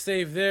big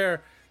save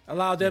there.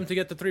 Allowed them to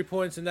get the 3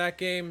 points in that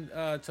game.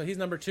 So he's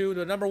number 2.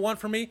 The number 1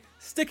 for me,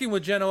 sticking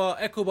with Genoa,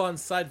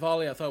 Ekuban's side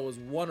volley I thought was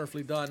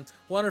wonderfully done,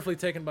 wonderfully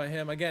taken by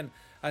him. Again,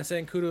 I was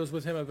saying kudos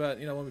with him about,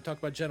 when we talked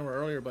about Genoa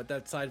earlier, but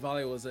that side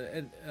volley was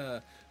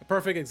a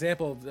perfect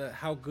example of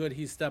how good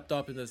he stepped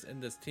up in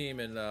this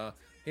team. And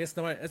that's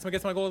my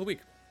goal of the week.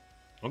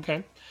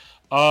 Okay.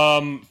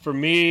 For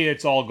me,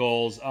 it's all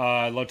goals.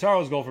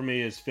 Lautaro's goal for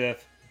me is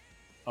 5th.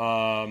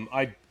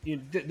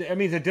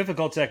 It's a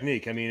difficult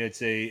technique. I mean,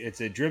 it's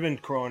a driven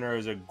corner.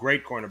 It's a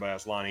great corner by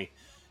Aslani.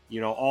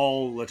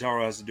 All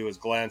Lautaro has to do is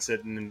glance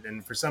it,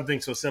 and for something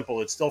so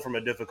simple, it's still from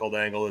a difficult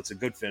angle. It's a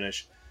good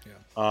finish. Yeah.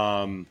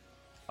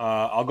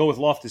 I'll go with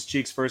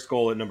Loftus-Cheek's first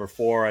goal at number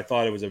 4. I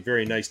thought it was a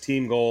very nice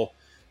team goal.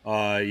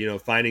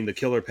 Finding the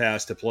killer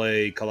pass to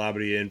play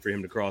Calabria in for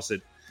him to cross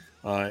it,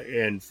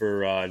 and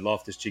for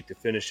Loftus-Cheek to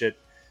finish it.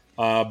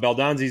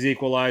 Baldanzi's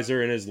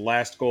equalizer and his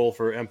last goal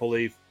for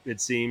Empoli,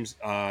 it seems.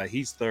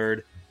 He's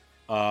 3rd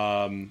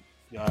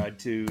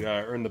to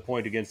earn the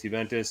point against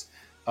Juventus.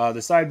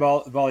 The side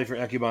volley for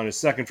Ekuban is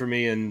 2nd for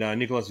me, and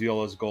Nicolas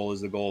Viola's goal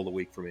is the goal of the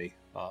week for me.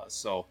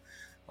 No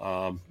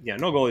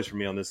goalies for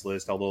me on this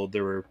list, although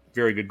there were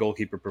very good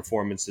goalkeeper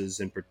performances,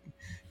 and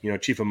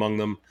chief among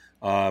them,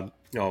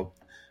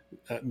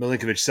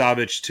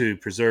 Milinkovic-Savic to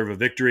preserve a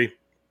victory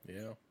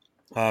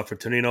for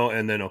Torino,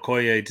 and then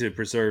Okoye to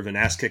preserve an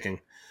ass-kicking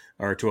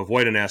or to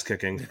avoid an ass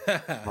kicking,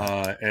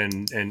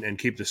 and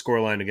keep the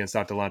scoreline against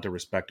Atalanta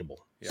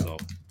respectable. Yeah.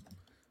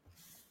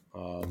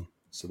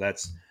 So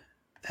that's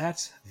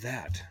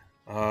that.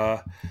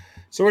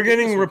 So we're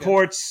getting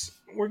reports.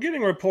 We're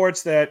getting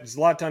reports that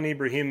Zlatan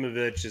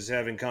Ibrahimovic is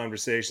having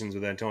conversations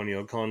with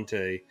Antonio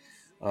Conte,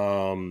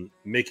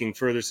 making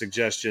further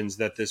suggestions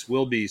that this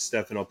will be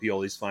Stefano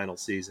Pioli's final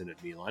season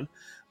at Milan,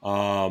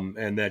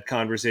 and that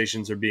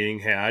conversations are being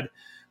had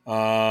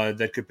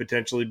that could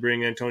potentially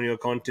bring Antonio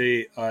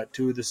Conte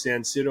to the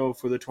San Siro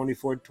for the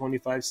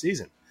 24-25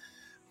 season.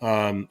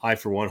 I,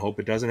 for one,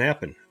 hope it doesn't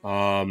happen.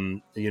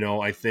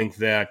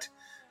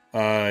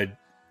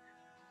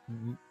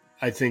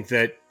 I think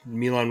that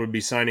Milan would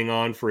be signing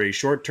on for a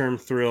short-term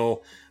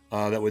thrill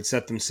that would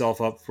set themselves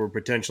up for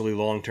potentially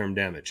long-term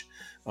damage.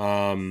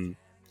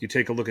 You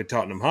take a look at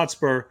Tottenham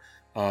Hotspur.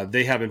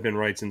 They haven't been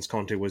right since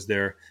Conte was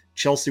there.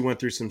 Chelsea went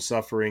through some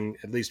suffering,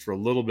 at least for a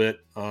little bit,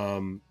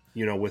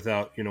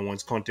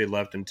 once Conte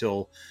left,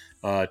 until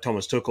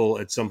Thomas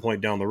Tuchel at some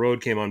point down the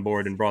road came on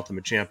board and brought them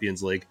a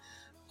Champions League.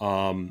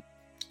 The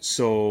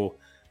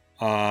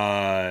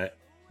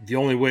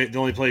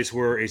only place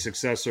where a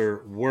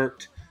successor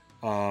worked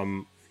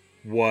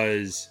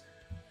was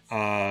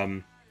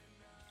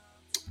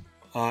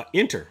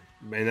Inter,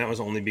 and that was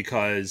only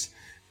because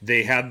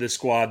they had the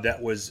squad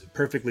that was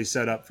perfectly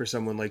set up for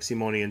someone like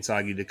Simone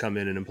Inzaghi to come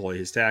in and employ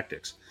his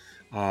tactics.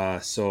 I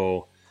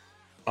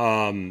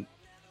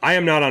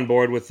am not on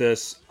board with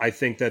this. I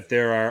think that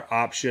there are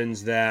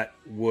options that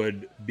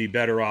would be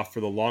better off for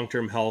the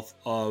long-term health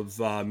of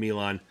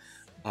Milan.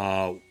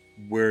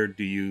 Where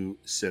do you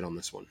sit on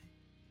this one?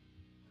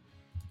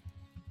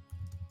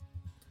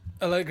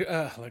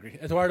 Allegri.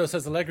 Eduardo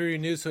says Allegri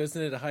news, so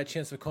isn't it a high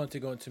chance of Conte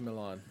going to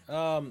Milan?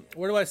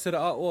 Where do I sit?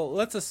 Well,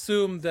 let's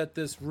assume that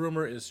this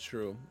rumor is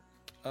true.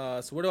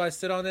 So where do I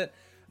sit on it?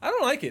 I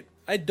don't like it.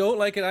 I don't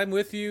like it. I'm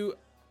with you.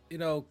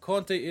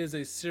 Conte is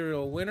a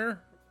serial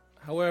winner.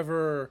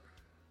 However,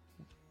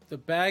 the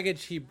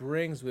baggage he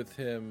brings with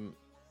him,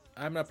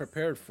 I'm not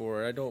prepared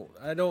for. I don't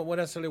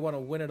necessarily want to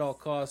win at all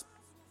costs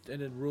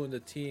and then ruin the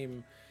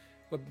team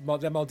that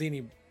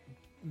Maldini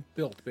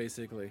built,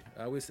 basically.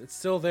 It's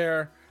still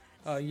there.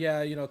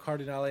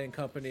 Cardinale and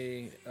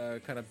company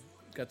kind of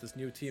got this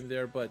new team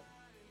there, but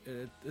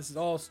this is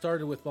all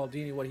started with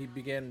Maldini, what he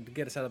began to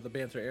get us out of the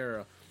banter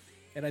era.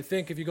 And I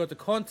think if you go to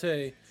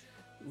Conte,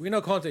 we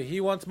know Conte, he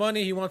wants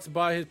money, he wants to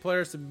buy his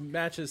players to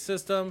match his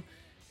system,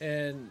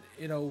 and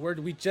we're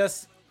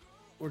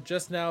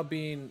just now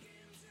being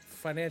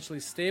financially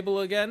stable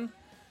again,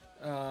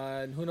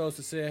 and who's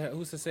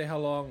to say how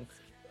long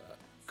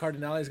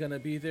Cardinale is going to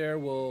be there.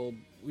 Will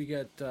we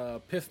get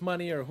PIF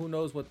money, or who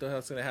knows what the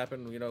hell's going to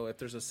happen, if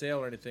there's a sale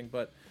or anything.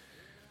 But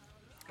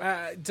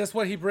just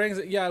what he brings,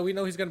 we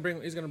know he's going to bring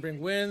wins, he's going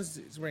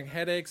to bring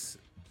headaches,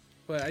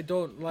 but I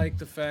don't like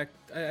the fact,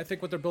 I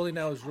think what they're building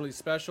now is really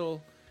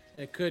special.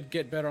 It could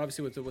get better,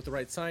 obviously, with the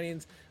right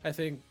signings. I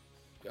think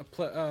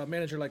a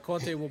manager like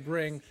Conte will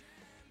bring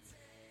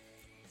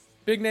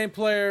big name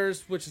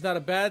players, which is not a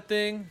bad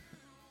thing.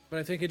 But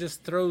I think it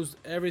just throws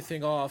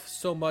everything off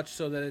so much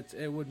so that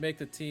it would make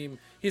the team.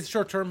 It's a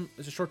short term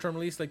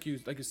lease, like you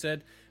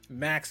said,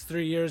 max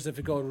 3 years if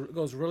it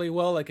goes really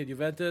well, like at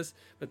Juventus.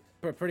 But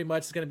pretty much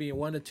it's going to be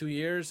 1 to 2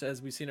 years,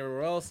 as we've seen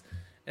everywhere else.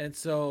 And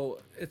so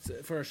it's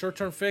for a short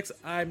term fix.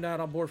 I'm not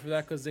on board for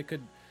that because it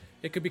could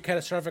be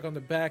catastrophic on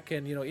the back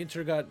end.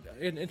 Inter got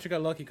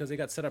lucky because they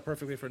got set up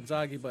perfectly for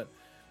Inzaghi. But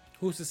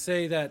who's to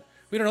say that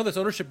we don't know this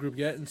ownership group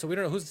yet, and so we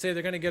don't know who's to say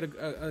they're going to get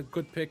a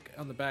good pick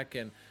on the back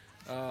end.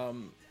 Are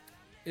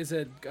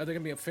they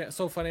going to be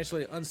so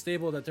financially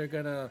unstable that they're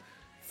going to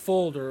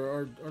fold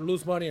or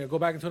lose money or go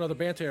back into another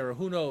banter era?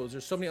 Who knows?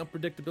 There's so many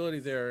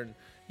unpredictability there. And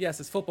yes,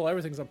 it's football.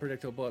 Everything's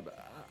unpredictable.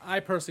 But I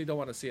personally don't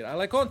want to see it. I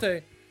like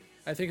Conte.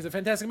 I think he's a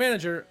fantastic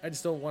manager. I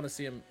just don't want to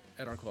see him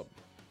at our club.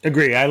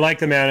 Agree. I like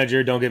the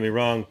manager. Don't get me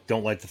wrong.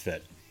 Don't like the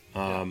fit.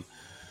 I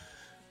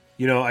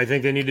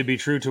think they need to be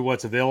true to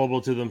what's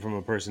available to them from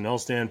a personnel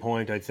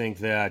standpoint. I think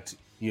that,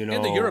 And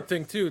the Europe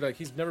thing, too. Like,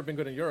 he's never been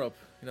good in Europe.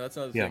 That's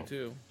another thing,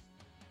 too.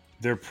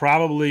 They're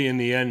probably, in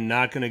the end,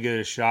 not going to get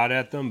a shot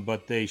at them,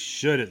 but they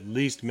should at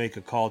least make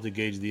a call to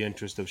gauge the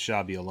interest of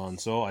Xabi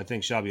Alonso. I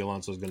think Xabi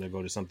Alonso is going to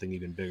go to something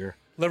even bigger.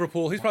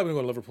 Liverpool. He's probably going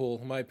to go to Liverpool,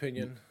 in my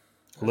opinion.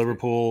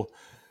 Liverpool.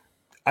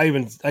 I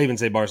even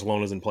say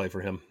Barcelona's in play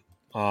for him.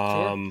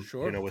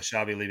 Sure. With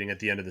Xavi leaving at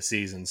the end of the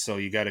season. So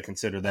you got to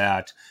consider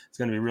that. It's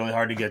going to be really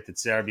hard to get De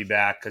Zerbi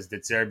back because De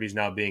Zerbi is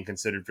now being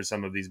considered for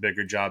some of these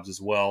bigger jobs as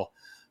well.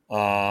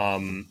 So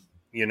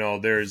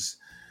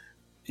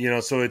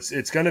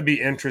it's going to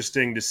be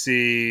interesting to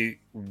see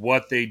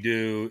what they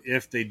do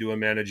if they do a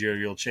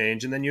managerial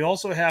change. And then you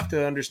also have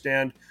to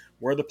understand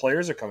where the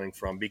players are coming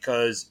from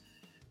because,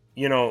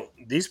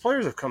 these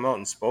players have come out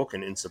and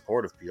spoken in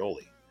support of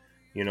Pioli.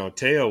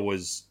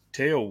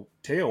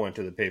 Teo went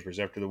to the papers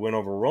after the win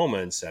over Roma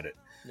and said it.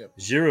 Yep.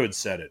 Giroud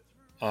said it.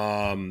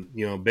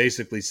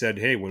 Basically said,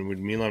 hey,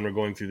 when Milan were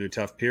going through their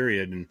tough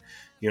period, and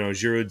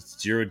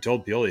Giroud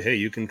told Pioli, hey,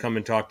 you can come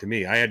and talk to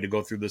me. I had to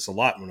go through this a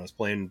lot when I was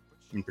playing,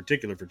 in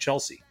particular for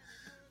Chelsea.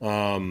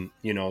 I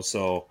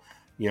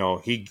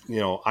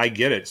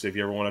get it. So if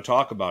you ever want to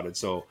talk about it,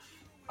 so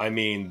I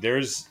mean,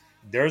 there's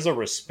a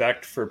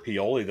respect for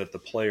Pioli that the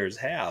players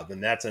have,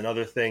 and that's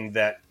another thing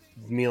that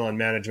Milan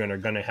management are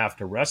going to have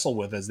to wrestle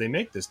with as they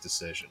make this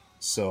decision.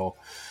 So,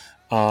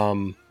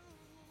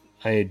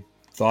 I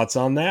thoughts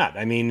on that.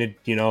 I mean,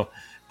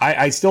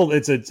 I still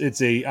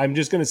I'm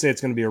just going to say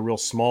it's going to be a real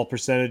small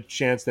percentage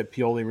chance that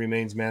Pioli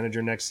remains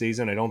manager next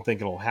season. I don't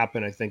think it'll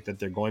happen. I think that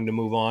they're going to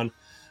move on.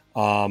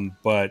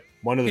 But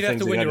one of the He'd have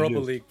things to they win got to Europa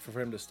do, League for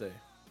him to stay.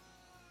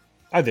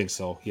 I think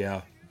so,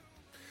 yeah.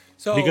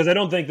 So Because I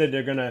don't think that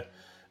they're going to,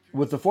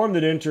 with the form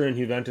that Inter and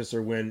Juventus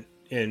are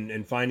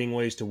and finding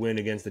ways to win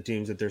against the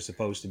teams that they're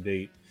supposed to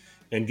beat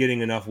and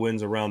getting enough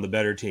wins around the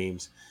better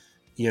teams,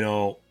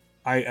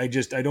 I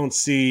don't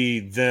see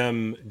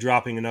them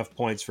dropping enough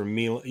points for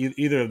Milan,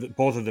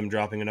 both of them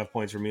dropping enough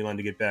points for Milan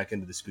to get back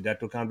into the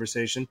Scudetto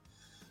conversation.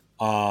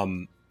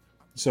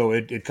 So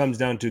it comes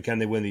down to, can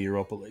they win the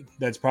Europa League?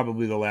 That's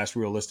probably the last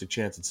realistic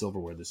chance at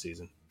silverware this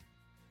season.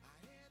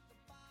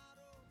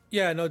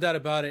 yeah, no doubt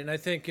about it. And I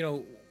think,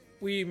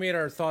 we made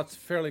our thoughts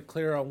fairly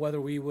clear on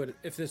whether we would,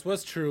 if this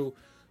was true,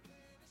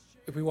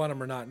 if we want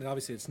him or not. And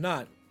obviously it's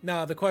not.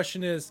 Now, the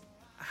question is,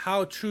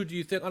 how true do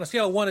you think, on a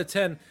scale of 1 to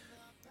 10,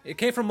 it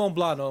came from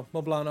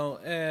Moblano,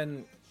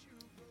 and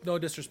no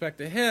disrespect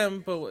to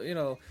him, but,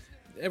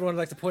 everyone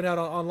likes to point out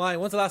online,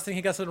 when's the last thing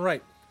he got something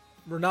right?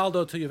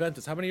 Ronaldo to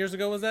Juventus. How many years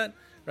ago was that?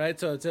 Right?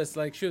 So it's just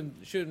like shooting,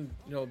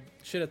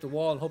 shit at the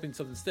wall and hoping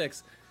something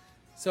sticks.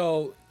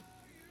 So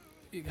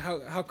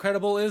how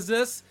credible is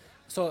this?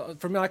 So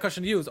for me, my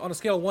question to you is, on a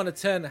scale of 1 to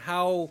 10,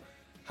 how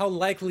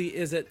likely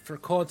is it for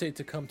Conte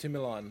to come to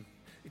Milan?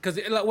 Because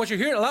what you're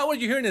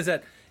hearing is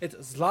that it's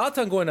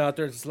Zlatan going out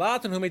there. It's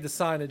Zlatan who made the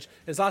signage.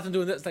 It's Zlatan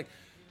doing this. Like,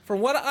 from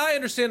what I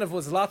understand of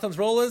what Zlatan's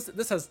role is,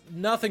 this has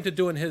nothing to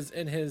do in his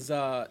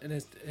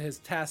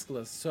task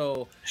list.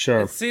 So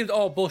sure, it seemed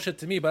all bullshit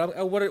to me.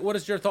 But what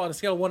is your thought on a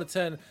scale of 1 to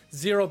 10?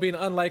 0 being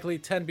unlikely,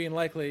 10 being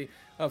likely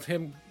of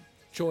him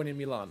joining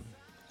Milan?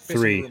 Based on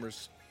 3.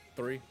 rumors.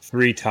 3.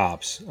 3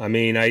 tops. I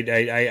mean, I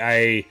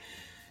think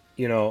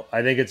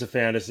it's a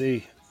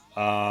fantasy.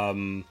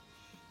 And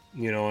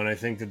I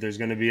think that there's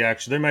going to be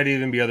there might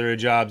even be other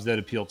jobs that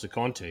appeal to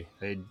Conte.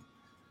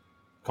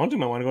 Conte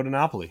might want to go to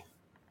Napoli.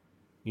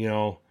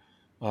 That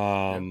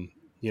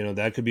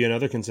could be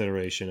another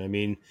consideration. I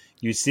mean,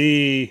 you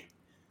see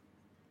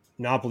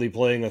Napoli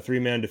playing a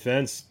 3-man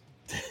defense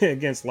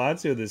against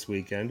Lazio this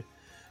weekend.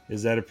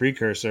 Is that a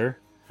precursor?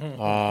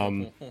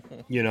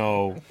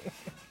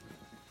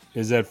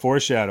 Is that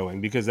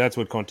foreshadowing? Because that's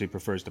what Conte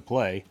prefers to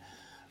play.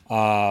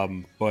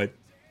 But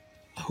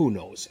who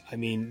knows? I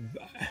mean,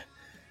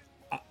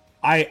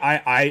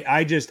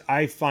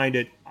 I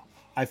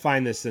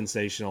find this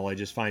sensational. I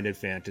just find it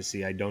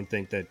fantasy. I don't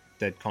think that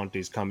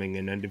Conte's coming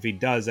in, and if he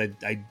does,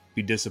 I'd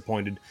be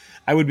disappointed.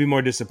 I would be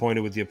more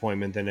disappointed with the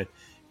appointment than it.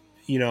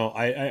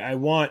 I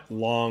want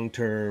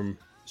long-term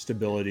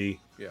stability.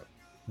 Yeah.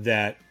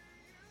 That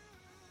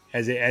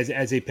as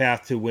a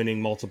path to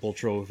winning multiple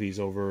trophies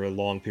over a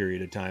long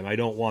period of time. I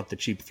don't want the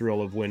cheap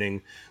thrill of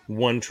winning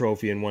one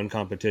trophy in one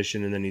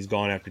competition and then he's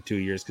gone after 2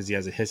 years because he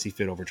has a hissy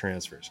fit over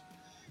transfers.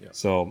 Yeah.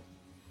 So,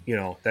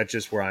 that's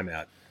just where I'm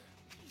at.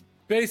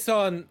 Based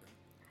on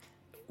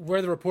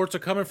where the reports are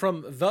coming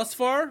from thus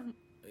far,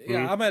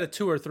 yeah, I'm at a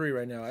 2 or 3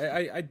 right now.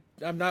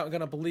 I'm not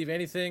gonna believe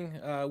anything.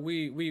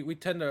 We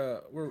tend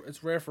to.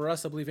 It's rare for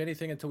us to believe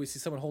anything until we see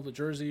someone hold a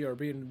jersey or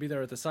be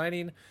there at the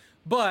signing.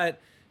 But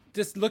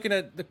just looking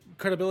at the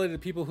credibility of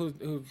the people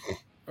who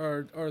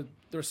are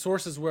their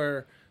sources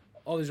where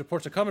all these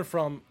reports are coming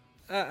from,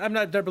 I'm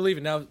not there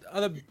believing. Now,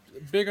 other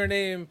bigger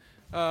name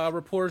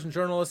reporters and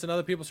journalists and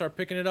other people start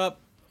picking it up.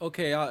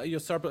 Okay,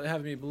 you'll start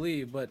having me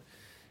believe.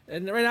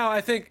 And right now,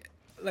 I think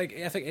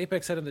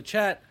Apex said in the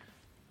chat,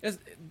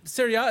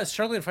 Serie A is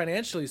struggling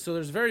financially, so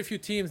there's very few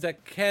teams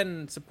that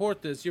can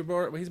support this.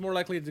 He's more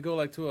likely to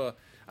go to a.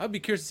 I'd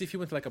be curious to see if he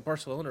went to a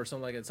Barcelona or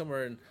something like that,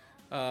 somewhere in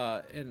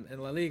La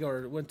Liga,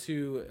 or went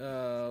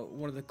to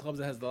one of the clubs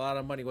that has a lot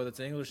of money, whether it's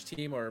an English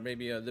team or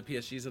maybe the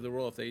PSGs of the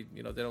world, if they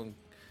they don't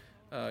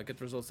get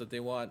the results that they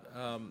want.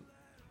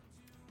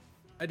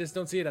 I just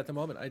don't see it at the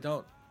moment. I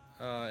don't.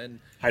 And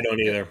I don't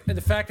either. And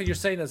the fact that you're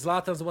saying that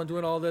Zlatan's the one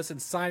doing all this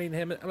and signing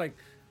him, I'm like,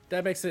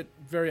 that makes it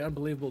very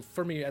unbelievable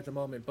for me at the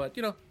moment. But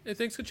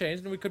things could change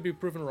and we could be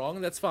proven wrong,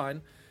 and that's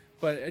fine.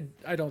 But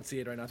I don't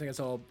see it right now. I think it's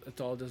all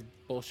just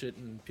bullshit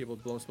and people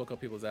blowing smoke up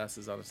people's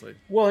asses, honestly.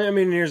 Well, I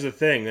mean, here's the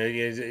thing: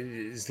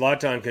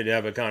 Zlatan could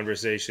have a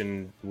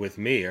conversation with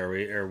me.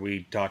 Are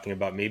we talking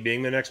about me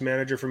being the next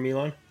manager for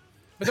Milan?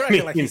 But they're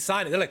acting like he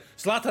signed it. They're like,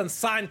 Zlatan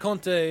signed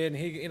Conte and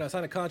he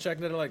signed a contract.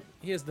 And they're like,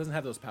 doesn't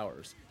have those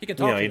powers. He can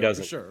talk to them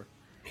for sure.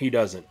 He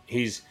doesn't.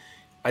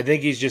 I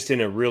think he's just in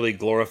a really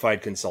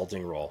glorified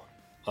consulting role.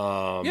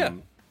 Yeah.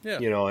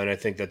 And I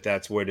think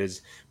that's what it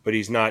is. But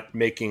he's not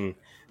making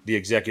the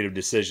executive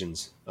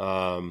decisions.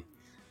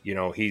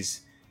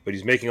 He's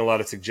making a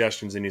lot of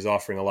suggestions and he's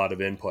offering a lot of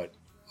input.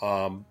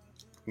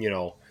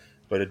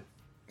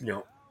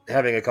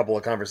 having a couple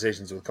of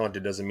conversations with Conte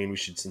doesn't mean we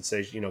should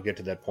get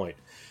to that point.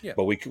 Yeah.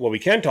 But what we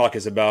can talk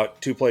is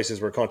about two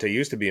places where Conte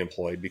used to be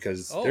employed,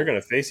 because they're going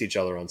to face each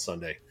other on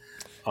Sunday.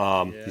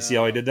 You see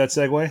how I did that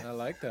segue? I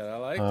like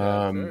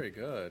that. Very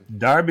good.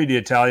 Derby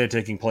d'Italia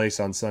taking place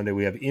on Sunday.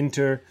 We have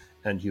Inter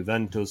and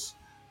Juventus.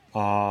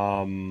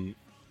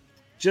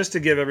 Just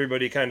to give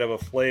everybody kind of a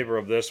flavor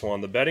of this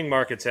one, the betting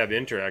markets have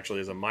Inter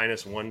actually as a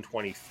minus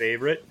 120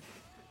 favorite,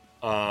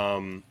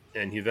 and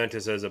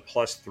Juventus as a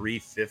plus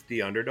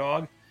 350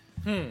 underdog.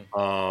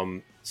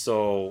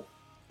 So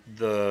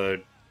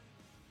the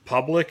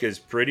public is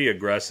pretty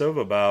aggressive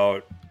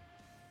about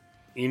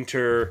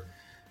Inter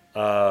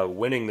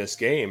winning this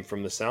game,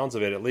 from the sounds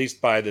of it, at least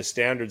by the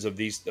standards of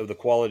the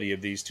quality of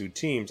these two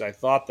teams. I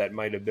thought that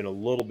might have even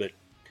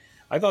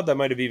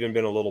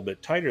been a little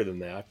bit tighter than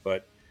that,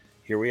 but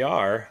here we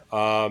are.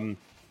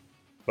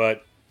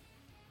 But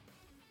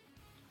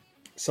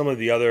some of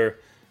the other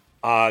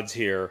odds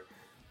here,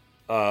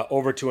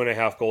 over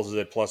 2.5 goals is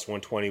at plus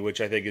 120,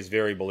 which I think is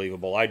very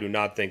believable. I do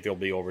not think there'll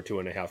be over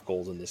 2.5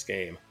 goals in this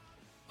game.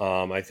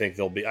 I think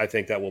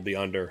that will be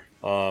under.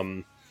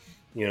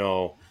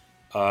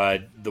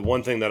 The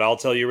one thing that I'll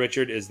tell you,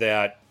 Richard, is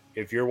that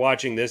if you're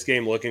watching this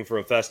game looking for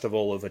a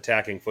festival of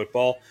attacking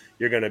football,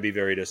 you're going to be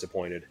very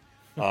disappointed.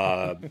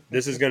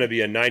 This is going to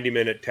be a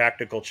 90-minute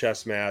tactical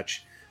chess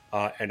match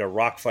and a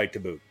rock fight to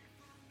boot.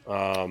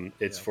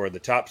 It's for the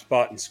top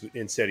spot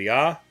in Serie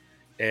A,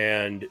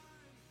 and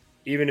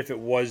even if it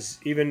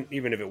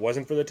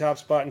wasn't for the top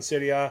spot in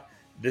Serie A,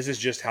 this is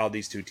just how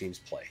these two teams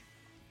play.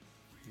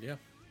 Yeah.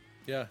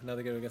 Now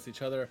they go against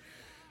each other.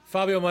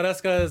 Fabio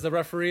Maresca is the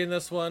referee in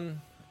this one.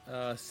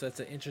 So that's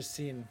an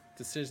interesting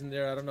decision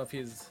there. I don't know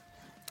if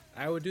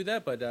I would do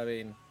that, but I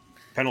mean,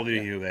 penalty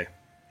to Juve.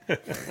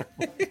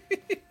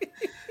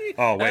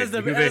 Oh wait, as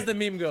the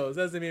meme goes.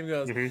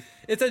 Mm-hmm.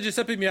 It's at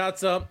Giuseppe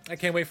Meazza. I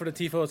can't wait for the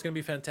tifo. It's gonna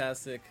be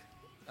fantastic.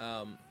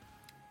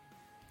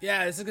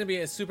 This is gonna be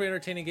a super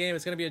entertaining game.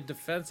 It's gonna be a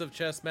defensive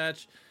chess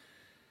match.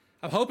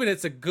 I'm hoping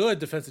it's a good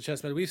defensive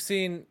chess match. We've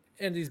seen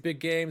in these big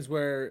games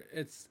where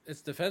it's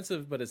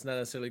defensive, but it's not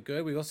necessarily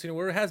good. We've also seen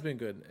where it has been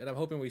good, and I'm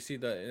hoping we see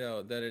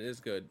that it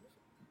is good.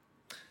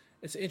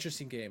 It's an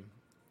interesting game.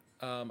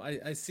 I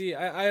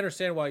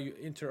understand why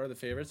Inter are the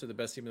favorites. They're the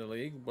best team in the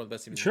league, one of the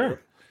best teams in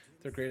Europe.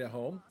 They're great at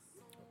home.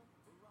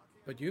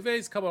 But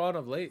Juve's coming on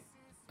of late.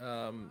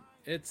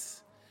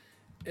 It's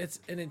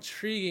an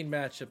intriguing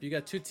matchup. You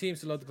got two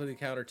teams who love to play the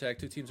counterattack.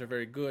 Two teams are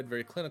very good,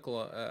 very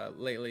clinical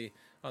lately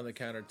on the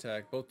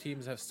counterattack. Both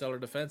teams have stellar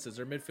defenses.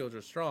 Their midfielders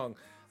are strong.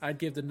 I'd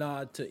give the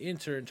nod to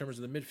Inter in terms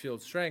of the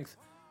midfield strength.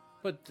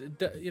 But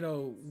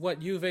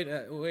what Juve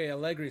way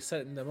Allegri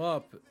setting them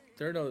up,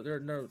 they're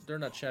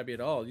not shabby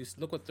at all. You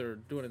look what they're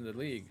doing in the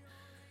league.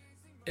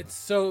 It's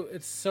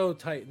so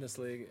tight in this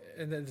league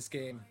and in this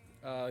game.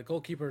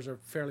 Goalkeepers are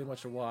fairly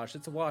much a wash.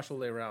 It's a wash all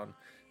the way around.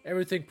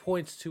 Everything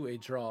points to a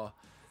draw.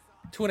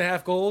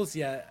 2.5 goals,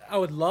 yeah, I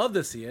would love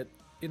to see it.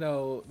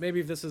 Maybe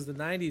if this was the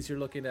 90s, you're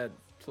looking at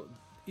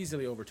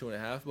easily over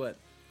 2.5, but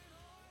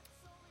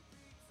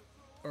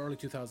early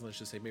 2000s, let's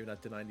just say, maybe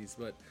not the 90s,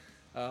 but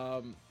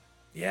I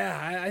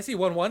see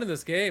 1-1 in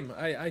this game.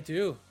 I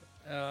do.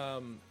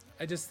 I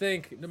just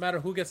think no matter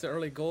who gets the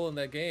early goal in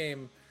that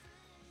game,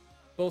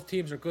 both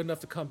teams are good enough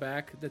to come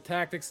back. The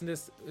tactics in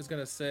this is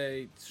going to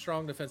say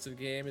strong defensive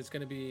game. It's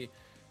going to be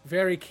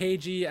very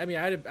cagey. I mean,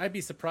 I'd be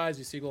surprised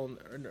you see a goal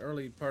in the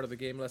early part of the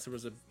game unless there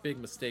was a big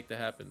mistake that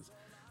happens.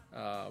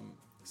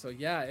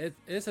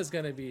 This is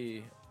going to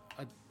be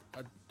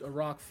a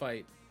rock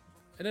fight,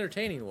 an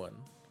entertaining one,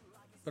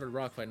 but a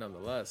rock fight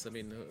nonetheless. I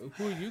mean,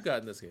 who you got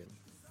in this game?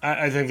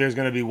 I think there's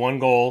going to be one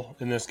goal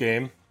in this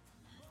game,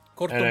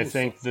 Corto and I Musso.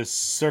 think the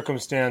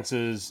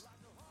circumstances.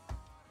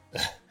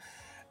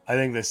 I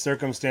think the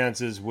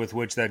circumstances with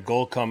which that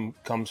goal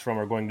comes from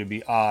are going to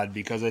be odd,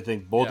 because I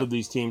think both of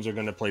these teams are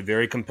going to play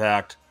very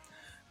compact.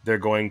 They're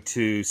going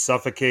to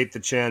suffocate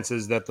the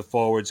chances that the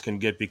forwards can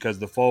get, because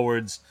the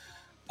forwards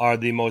are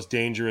the most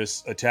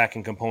dangerous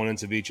attacking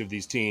components of each of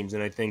these teams.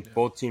 And I think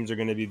both teams are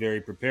going to be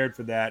very prepared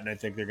for that, and I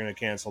think they're going to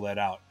cancel that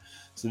out.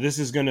 So this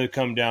is going to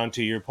come down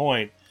to your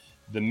point,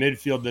 the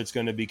midfield that's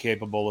going to be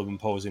capable of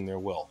imposing their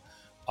will.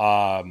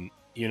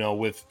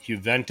 With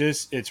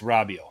Juventus, it's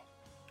Rabiot.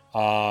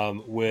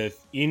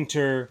 With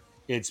Inter,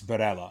 it's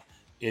Barella.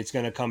 It's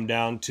going to come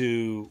down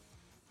to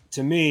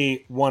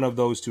me, one of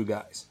those two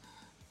guys.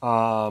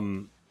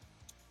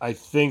 I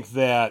think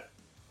that,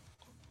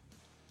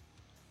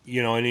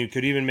 and you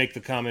could even make the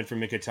comment for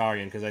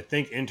Mkhitaryan, because I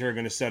think Inter are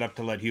going to set up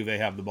to let Juve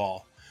have the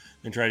ball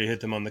and try to hit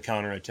them on the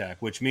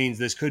counterattack, which means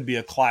this could be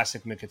a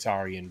classic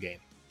Mkhitaryan game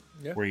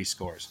where he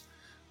scores.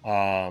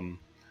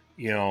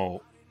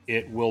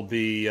 It will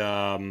be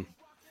the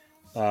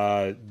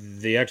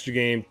extra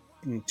game,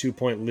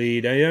 2-point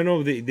lead. I don't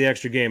know the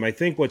extra game. I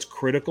think what's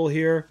critical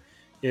here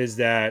is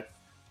that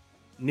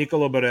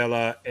Nicolo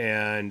Barella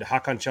and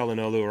Hakan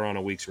Çalhanoğlu are on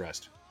a week's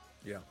rest.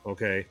 Yeah.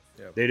 Okay.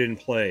 Yeah. They didn't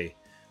play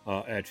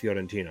at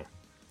Fiorentina,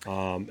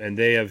 and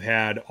they have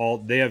had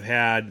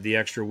the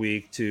extra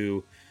week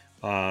to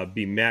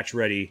be match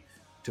ready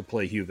to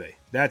play Juve.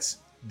 That's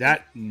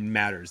that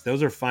matters.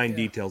 Those are fine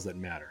details that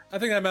matter. I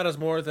think that matters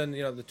more than the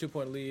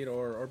 2-point lead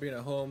or being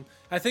at home.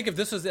 I think if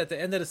this was at the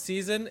end of the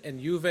season and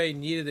Juve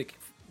needed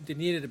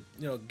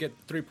to get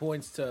 3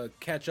 points to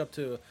catch up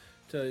to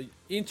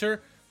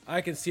Inter,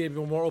 I can see a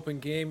more open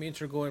game.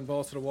 Inter going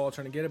balls to the wall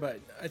trying to get it, but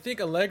I think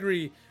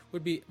Allegri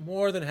would be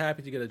more than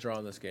happy to get a draw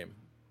in this game.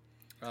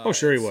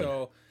 Sure he would.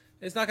 So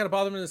it's not going to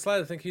bother him in the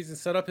slightest. I think he's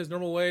set up his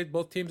normal way.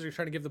 Both teams are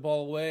trying to give the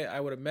ball away.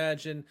 I would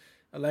imagine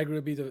Allegri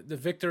would be the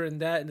victor in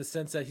that, in the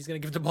sense that he's going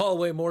to give the ball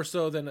away more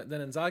so than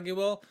Inzaghi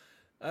will.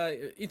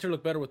 Inter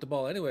look better with the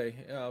ball anyway,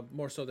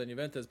 more so than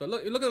Juventus. But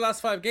look at the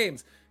last 5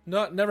 games.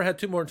 Never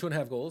had more than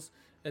 2.5 goals.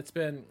 It's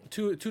been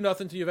 2-0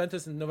 to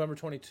Juventus in November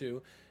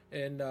 22.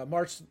 In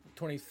March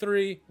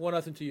 23,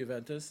 1-0 to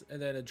Juventus,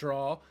 and then a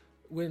draw,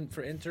 win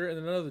for Inter, and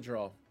then another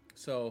draw.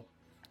 So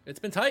it's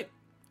been tight.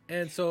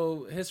 And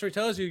so history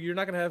tells you you're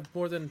not going to have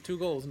more than 2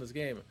 goals in this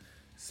game.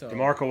 So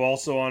DeMarco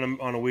also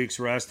on a week's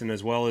rest, and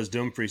as well as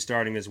Dumfries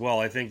starting as well.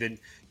 I think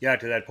that,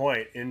 to that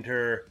point,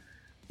 Inter.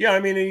 Yeah,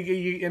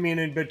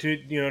 but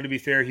to be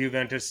fair,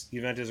 Juventus are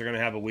going to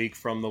have a week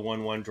from the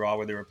 1-1 draw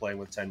where they were playing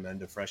with 10 men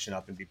to freshen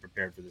up and be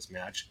prepared for this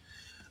match.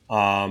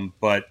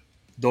 But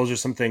those are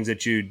some things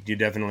that you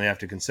definitely have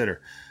to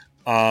consider.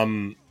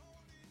 I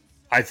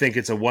think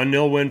it's a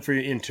 1-0 win for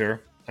Inter.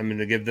 I'm going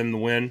to give them the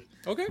win.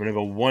 Okay. I'm going to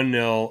go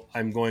 1-0.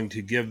 I'm going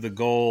to give the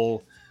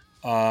goal.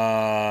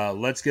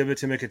 Let's give it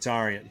to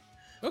Mkhitaryan.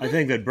 Okay. I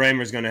think that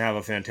Bremer's going to have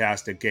a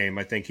fantastic game.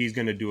 I think he's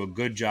going to do a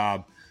good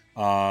job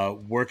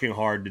working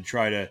hard to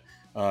try to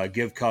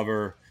give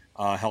cover,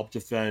 help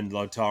defend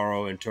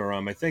Lautaro and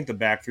Thuram. I think the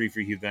back 3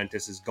 for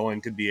Juventus is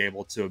going to be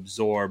able to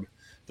absorb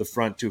the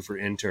front 2 for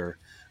Inter.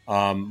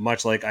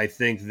 Much like I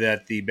think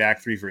that the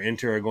back 3 for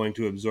Inter are going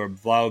to absorb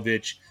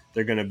Vlahovic.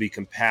 They're going to be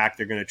compact.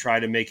 They're going to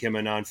try to make him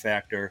a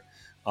non-factor.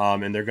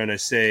 And they're going to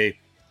say,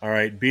 all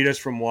right, beat us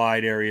from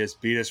wide areas,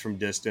 beat us from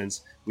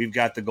distance. We've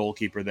got the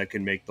goalkeeper that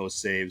can make those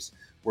saves.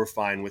 We're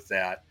fine with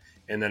that.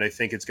 And then I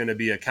think it's going to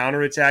be a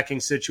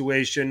counterattacking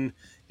situation,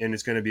 and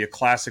it's going to be a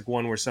classic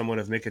one where someone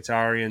of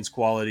Mkhitaryan's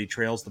quality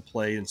trails the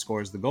play and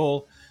scores the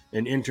goal,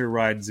 and Inter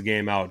rides the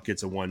game out,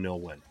 gets a 1-0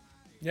 win.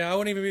 Yeah, I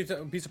wouldn't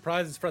even be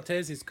surprised if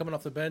Frattesi's coming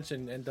off the bench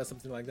and does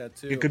something like that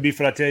too. It could be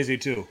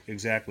Frattesi too,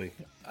 exactly.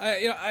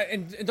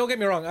 And don't get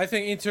me wrong, I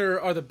think Inter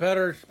are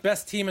the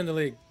best team in the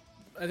league.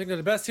 I think they're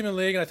the best team in the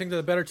league, and I think they're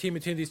the better team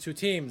between these 2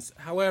 teams.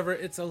 However,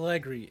 it's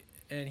Allegri,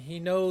 and he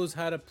knows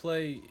how to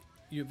play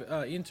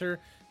Inter.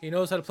 He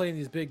knows how to play in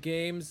these big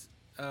games.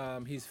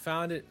 He's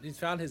found it. He's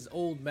found his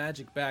old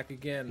magic back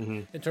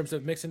again in terms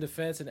of mixing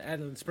defense and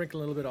adding and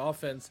sprinkling a little bit of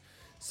offense.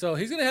 So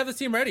he's going to have this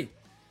team ready.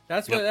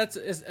 That's what has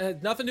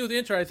nothing to do with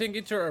Inter. I think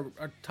Inter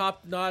are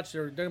top notch.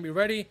 They're going to be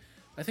ready.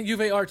 I think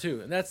Juve are too,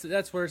 and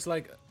that's where it's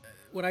like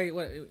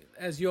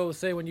as you always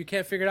say, when you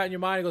can't figure it out in your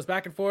mind, it goes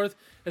back and forth.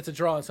 It's a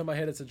draw. In my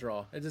head, it's a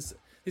draw. These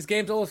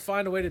games always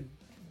find a way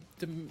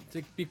to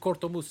be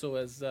cortomuso,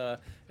 as the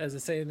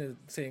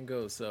saying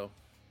goes. So.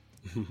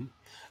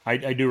 I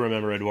do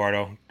remember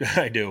Eduardo.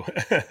 I do.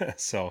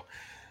 So.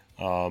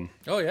 Oh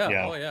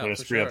yeah. When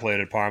Espria played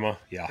at Parma.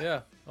 Yeah.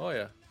 Yeah. Oh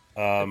yeah.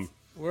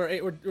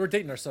 We're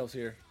dating ourselves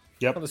here.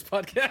 Yep. On this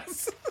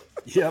podcast.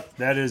 Yep,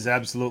 that is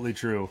absolutely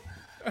true.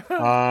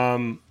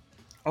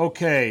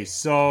 Okay,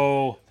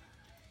 so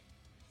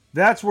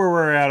that's where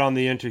we're at on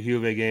the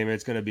Inter-Juve game.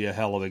 It's going to be a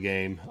hell of a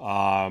game.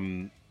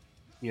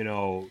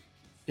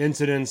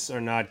 Incidents are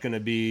not going to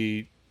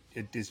be,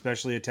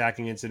 especially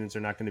attacking incidents,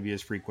 are not going to be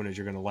as frequent as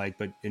you're going to like,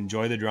 but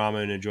enjoy the drama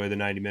and enjoy the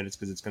 90 minutes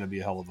because it's going to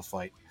be a hell of a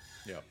fight.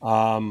 Yeah.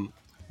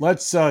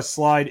 Let's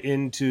slide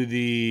into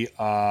the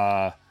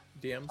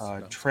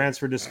DMs?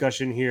 transfer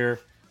discussion here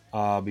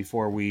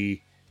before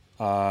we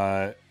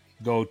go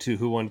to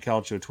Who Won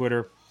Calcio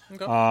Twitter.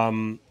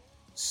 Okay.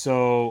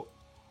 So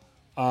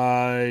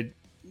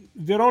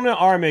Verona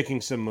are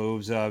making some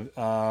moves.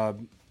 We'll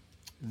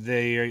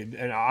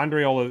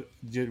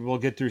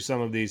get through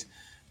some of these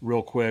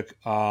real quick.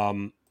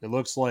 It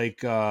looks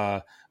like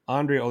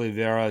Andre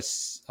Oliveira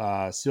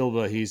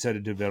Silva, he's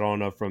headed to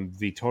Verona from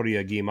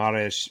Vitória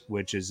Guimarães,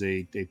 which is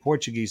a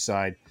Portuguese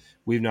side.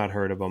 We've not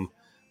heard of him,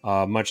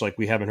 much like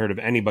we haven't heard of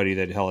anybody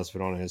that Hellas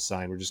Verona has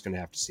signed. We're just going to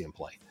have to see him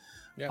play.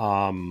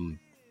 Yeah.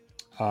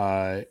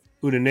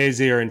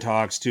 Udinese are in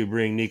talks to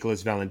bring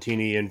Nicolas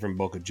Valentini in from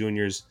Boca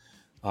Juniors.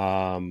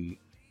 Let's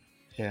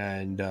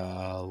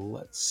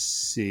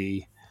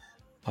see.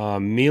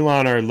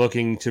 Milan are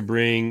looking to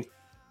bring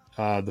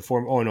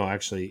former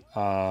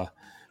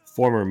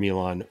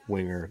Milan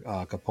winger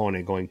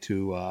Capone going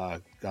to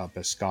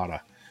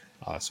Pescara.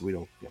 So we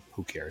don't,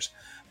 who cares?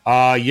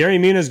 Yerry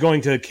Mina is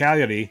going to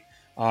Cagliari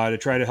to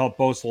try to help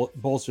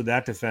bolster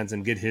that defense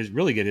and get his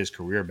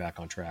career back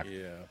on track.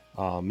 Yeah.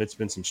 It's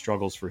been some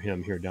struggles for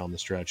him here down the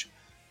stretch.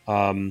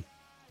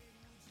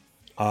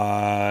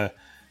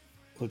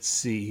 Let's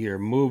see here.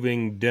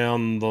 Moving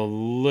down the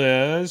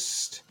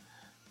list,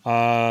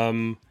 a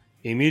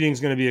meeting is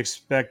going to be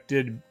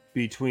expected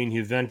between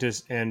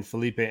Juventus and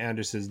Felipe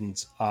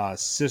Anderson's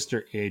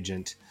sister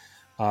agent,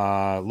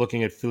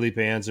 looking at Felipe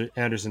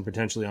Anderson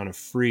potentially on a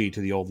free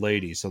to the old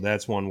lady. So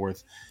that's one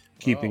worth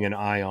keeping an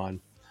eye on.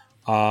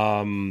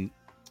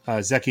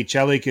 Zeki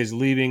Celik is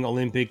leaving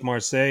Olympique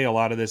Marseille. A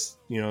lot of this,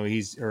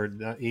 he's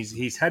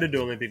headed to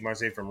Olympique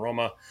Marseille from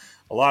Roma.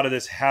 A lot of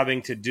this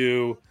having to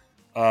do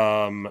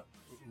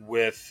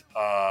with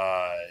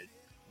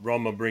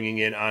Roma bringing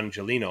in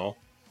Angelino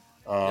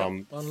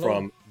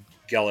from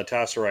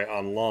Galatasaray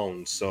on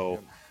loan. So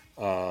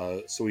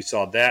we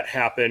saw that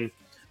happen.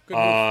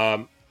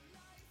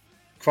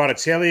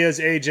 Kvaratselia's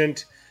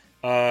agent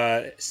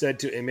said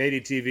to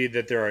Imedi TV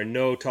that there are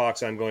no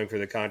talks ongoing for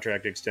the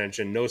contract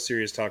extension. No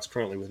serious talks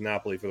currently with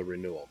Napoli for the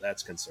renewal.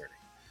 That's concerning.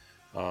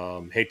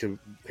 Hate to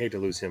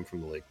lose him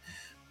from the league.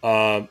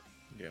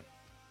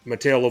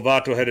 Matteo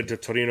Lovato headed to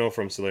Torino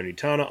from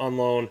Salernitana on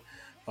loan.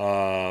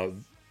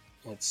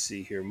 Let's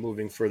see here.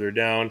 Moving further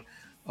down,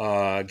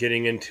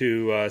 getting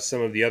into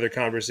some of the other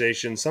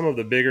conversations, some of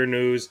the bigger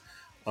news.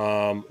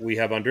 We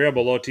have Andrea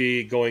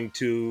Belotti going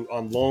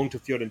on loan to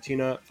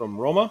Fiorentina from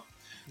Roma.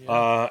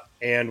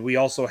 And we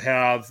also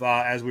have,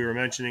 as we were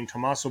mentioning,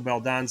 Tommaso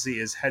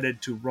Baldanzi is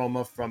headed to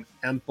Roma from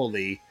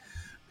Empoli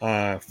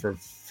for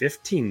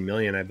 $15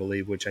 million, I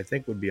believe, which I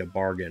think would be a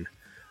bargain.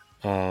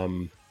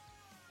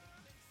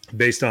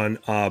 Based on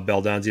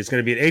Baldanzi, it's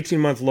going to be an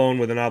 18-month loan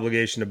with an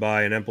obligation to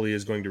buy, and Empoli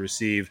is going to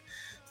receive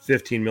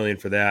 $15 million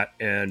for that.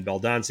 And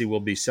Baldanzi will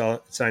be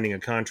signing a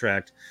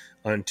contract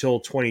until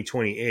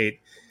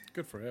 2028.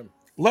 Good for him.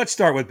 Let's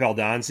start with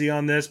Baldanzi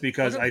on this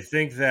because I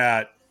think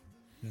that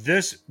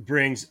this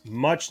brings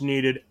much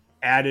needed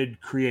added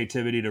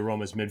creativity to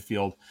Roma's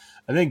midfield.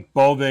 I think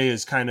Bove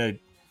is kind of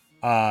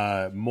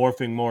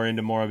morphing more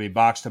into more of a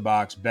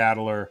box-to-box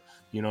battler,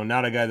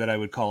 not a guy that I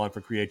would call on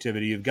for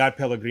creativity. You've got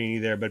Pellegrini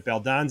there, but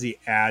Baldanzi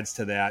adds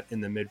to that in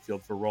the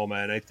midfield for Roma.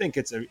 And I think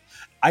it's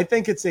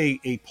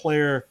a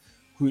player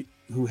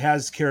who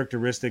has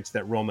characteristics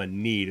that Roma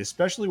need,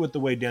 especially with the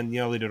way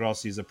Daniele De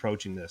Rossi is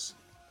approaching this.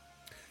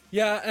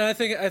 Yeah, and I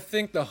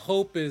think the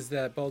hope is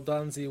that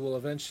Baldanzi will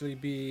eventually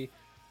be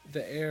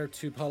the heir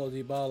to Paulo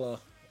Dybala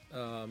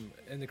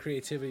in the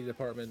creativity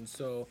department.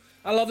 So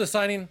I love the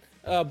signing,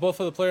 both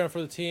for the player and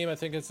for the team. I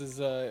think this is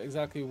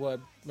exactly what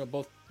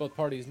both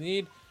parties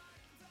need.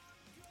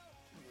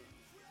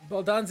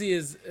 Baldanzi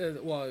is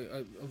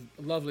a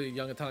lovely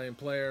young Italian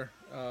player.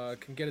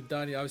 Can get it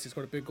done. He obviously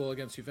scored a big goal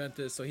against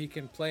Juventus, so he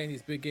can play in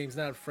these big games,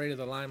 not afraid of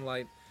the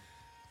limelight.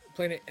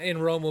 Playing in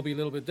Rome will be a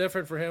little bit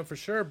different for him for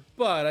sure,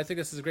 but I think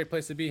this is a great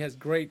place to be. He has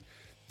great,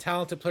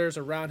 talented players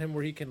around him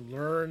where he can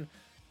learn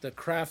the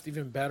craft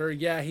even better.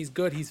 Yeah, he's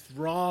good. He's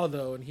raw,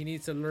 though, and he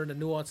needs to learn the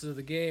nuances of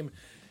the game.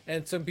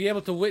 And to be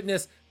able to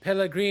witness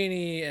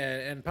Pellegrini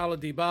and Paulo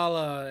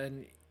Dybala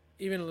and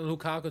even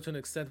Lukaku to an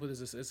extent with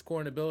his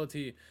scoring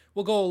ability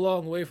will go a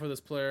long way for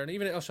this player. And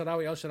even El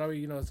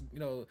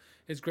Shaarawy,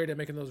 is great at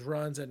making those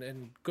runs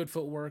and good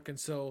footwork. And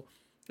so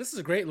this is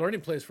a great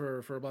learning place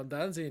for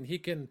Baldanzi, and he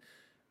can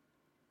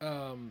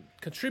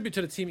contribute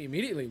to the team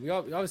immediately.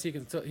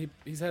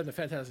 He's having a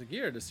fantastic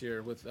year this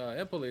year with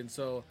Empoli, and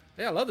so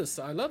I love this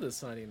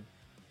signing.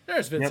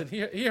 There's Vincent.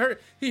 Yep.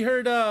 He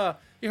heard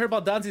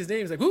Baldanzi's name.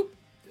 He's like, whoop,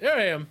 there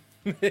I am.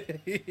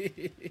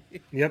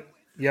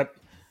 Yep.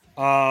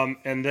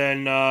 And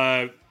then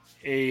a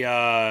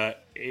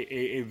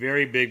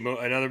very big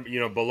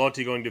another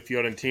Belotti going to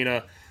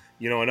Fiorentina,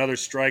 another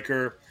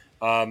striker.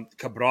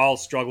 Cabral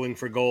struggling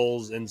for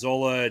goals, and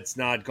Zola it's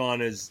not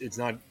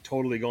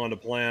totally gone to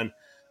plan.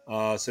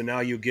 So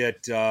now you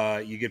get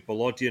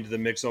Belotti into the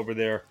mix over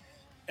there.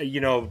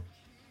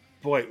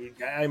 Boy,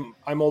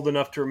 I'm old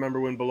enough to remember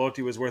when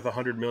Belotti was worth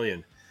 $100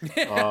 million.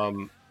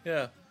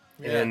 Yeah.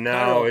 And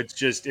now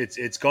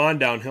it's gone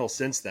downhill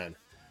since then.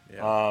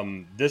 Yeah.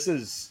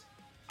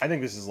 I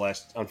think this is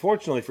last.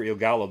 Unfortunately for Il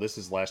Gallo, this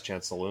is last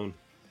chance saloon.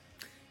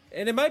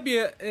 And it might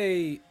be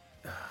a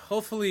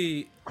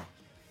hopefully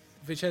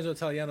Vincenzo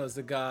Italiano is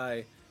the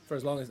guy for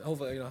as long as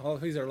hopefully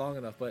he's there long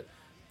enough, but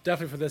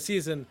definitely for this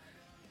season.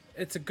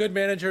 It's a good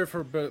manager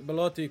for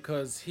Belotti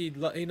because he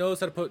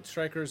knows how to put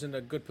strikers in a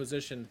good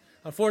position.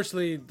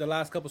 Unfortunately, the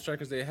last couple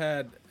strikers they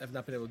had have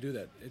not been able to do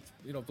that. It's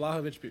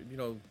Vlahovic,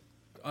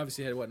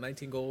 obviously had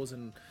 19 goals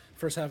in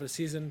first half of the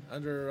season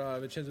under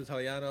Vincenzo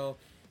Italiano,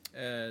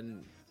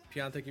 and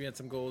Pianta even had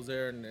some goals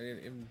there.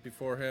 And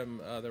before him,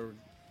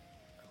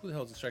 who the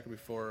hell was the striker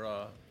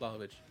before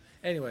Vlahovic?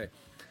 Anyway,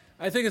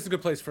 I think it's a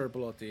good place for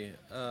Belotti,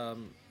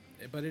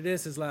 but it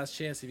is his last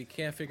chance if he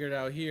can't figure it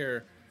out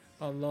here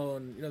on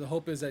loan. The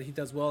hope is that he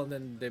does well, and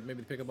then they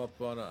maybe pick him up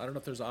on. I don't know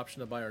if there's an option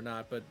to buy or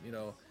not, but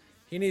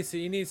he needs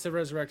to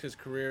resurrect his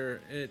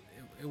career. It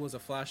was a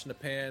flash in the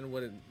pan.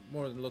 What it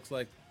more than looks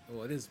like.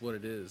 Well, it is what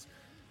it is.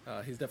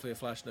 He's definitely a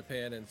flash in the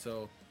pan, and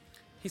so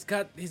he's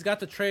got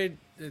the trade,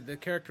 the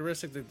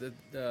characteristic,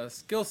 the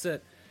skill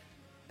set,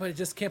 but he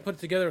just can't put it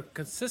together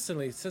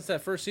consistently. Since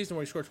that first season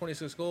where he scored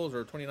 26 goals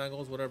or 29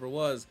 goals, whatever it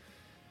was,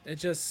 it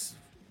just.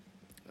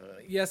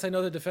 Yes, I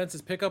know the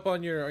defenses pick up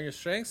on your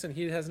strengths, and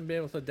he hasn't been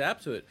able to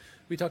adapt to it.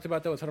 We talked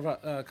about that with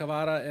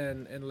Cavara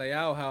and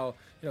Leao, how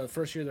the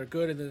first year they're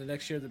good, and then the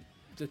next year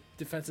the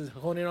defenses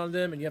hone in on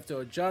them, and you have to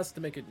adjust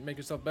to make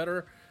yourself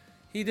better.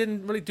 He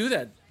didn't really do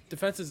that.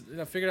 Defenses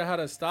figured out how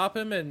to stop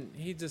him, and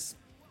he just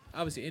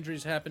obviously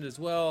injuries happened as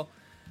well.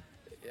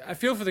 I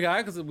feel for the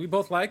guy because we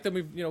both liked him.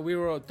 We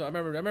were. I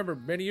remember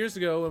many years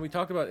ago when we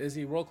talked about, is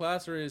he world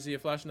class or is he a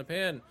flash in the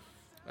pan?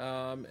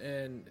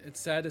 And it's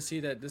sad to see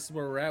that this is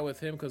where we're at with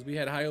him, because we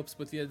had high hopes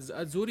with the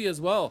Azzurri as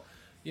well.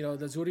 The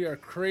Azzurri are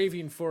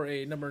craving for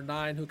a number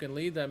 9 who can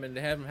lead them, and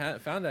they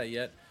haven't found that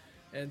yet.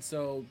 And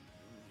so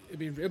it'd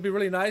be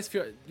really nice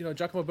if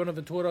Giacomo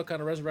Bonaventura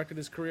kind of resurrected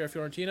his career at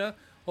Fiorentina.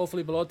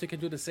 Hopefully Belotti can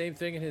do the same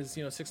thing in his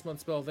 6-month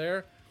spell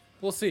there.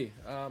 We'll see.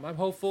 I'm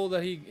hopeful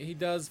that he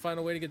does find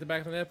a way to get the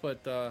back of the net,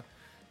 but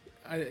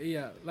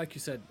like you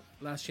said,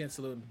 last chance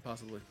saloon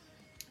possibly.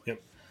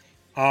 Yep.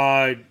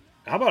 How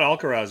about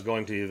Alcaraz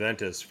going to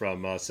Juventus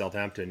from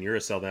Southampton? You're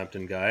a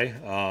Southampton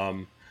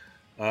guy.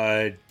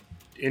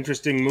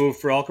 Interesting move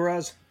for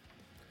Alcaraz.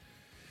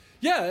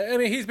 Yeah, I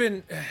mean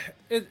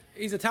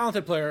he's a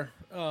talented player.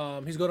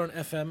 He's good on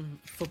FM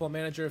Football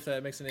Manager if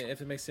it makes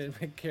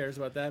any cares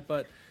about that.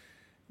 But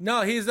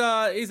no, he's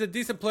a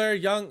decent player,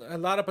 young, a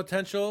lot of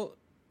potential.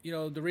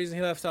 The reason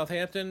he left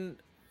Southampton,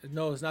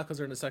 no, it's not because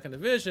they're in the second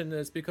division.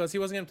 It's because he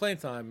wasn't getting playing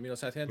time.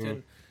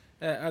 Southampton,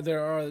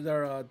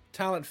 they're a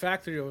talent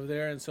factory over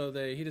there, and so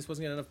he just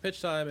wasn't getting enough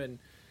pitch time. And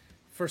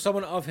for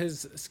someone of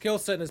his skill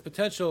set and his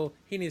potential,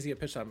 he needs to get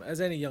pitch time, as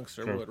any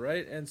youngster would,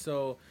 right? And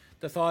so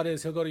the thought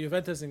is he'll go to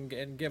Juventus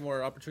and get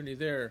more opportunity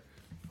there.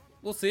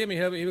 We'll see. I mean,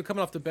 he'll be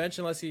coming off the bench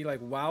unless he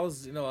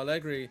wows,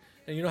 Allegri.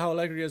 And you know how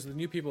Allegri is with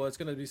new people. It's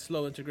going to be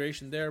slow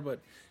integration there, but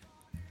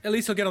at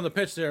least he'll get on the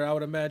pitch there, I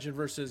would imagine,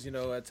 versus,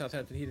 at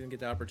Southampton, he didn't get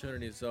the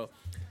opportunity. So,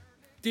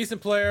 decent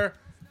player.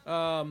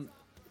 From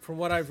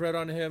what I've read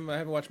on him, I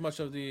haven't watched much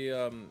of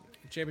the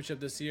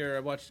championship this year. I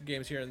watched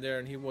games here and there,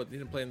 and he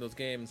didn't play in those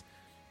games.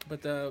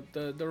 But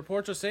the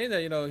reports are saying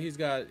that, he's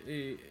got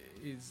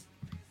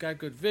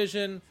good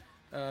vision,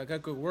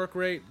 got good work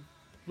rate,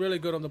 really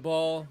good on the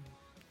ball.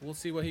 We'll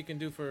see what he can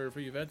do for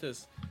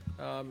Juventus,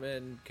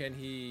 and can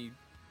he,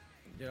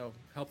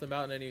 help them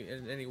out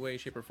in any way,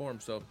 shape, or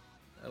form. So,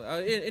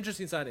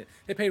 interesting signing.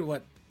 They paid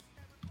what,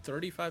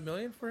 $35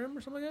 million for him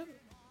or something like that.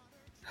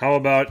 How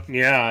about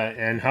they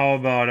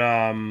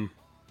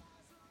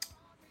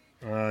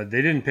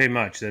didn't pay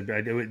much.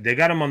 They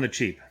got him on the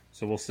cheap,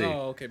 so we'll see.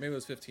 Oh, okay, maybe it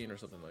was 15 or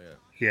something like that.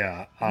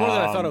 Yeah, more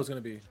than I thought it was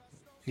going to be.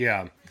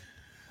 Yeah.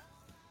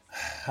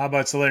 How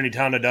about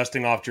Salernitana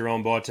dusting off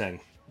Jerome Boateng?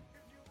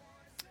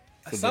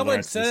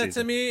 Someone said it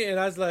to me, and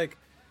I was like,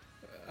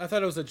 I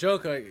thought it was a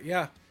joke.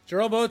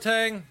 Jerome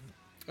Boateng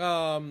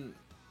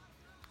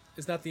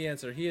is not the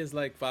answer. He is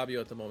like Fabio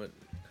at the moment.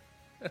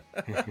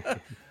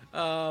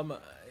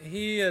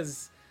 He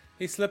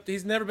slipped.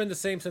 He's never been the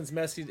same since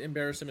Messi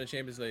embarrassed him in the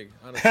Champions League.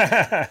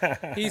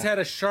 Honestly, he's had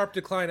a sharp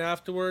decline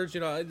afterwards.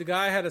 The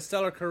guy had a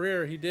stellar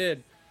career. He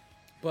did,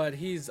 but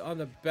he's on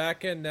the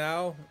back end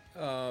now,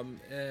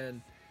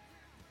 and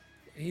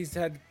he's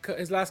had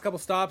his last couple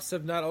stops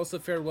have not also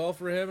fared well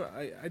for him.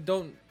 I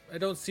don't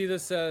see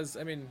this as.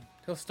 I mean,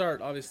 he'll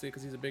start obviously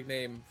because he's a big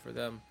name for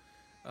them,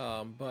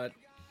 but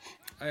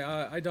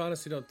I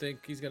honestly don't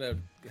think he's gonna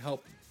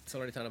help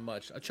Salernitana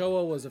much.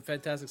 Ochoa was a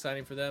fantastic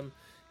signing for them.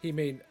 He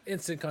made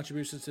instant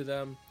contributions to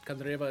them.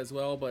 Candreva as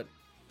well, but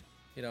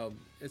it'll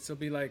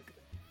be like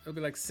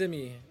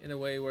Simi in a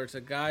way where it's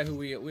a guy who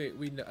we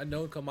a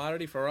known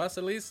commodity for us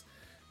at least,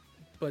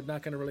 but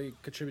not going to really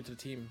contribute to the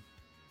team.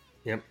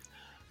 Yep.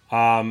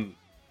 Some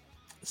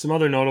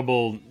other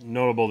notable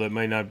that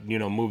might not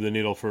move the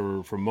needle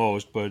for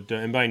most, but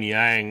Mbaye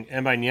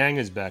Niang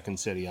is back in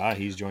Serie A.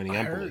 He's joining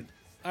Empoli.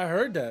 I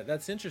heard that.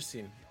 That's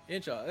interesting.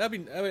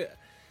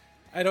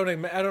 I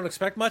don't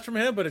expect much from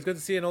him, but it's good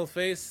to see an old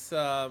face,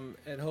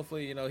 and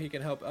hopefully he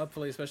can help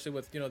Empoli, especially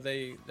with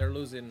they're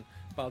losing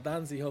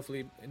Baldanzi.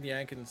 Hopefully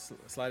Niang can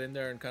slide in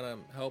there and kind of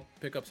help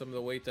pick up some of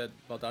the weight that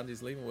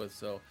Baldanzi's leaving with.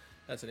 So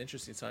that's an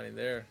interesting signing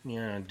there.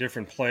 Yeah,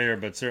 different player,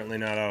 but certainly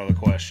not out of the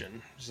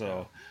question.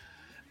 So,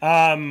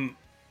 I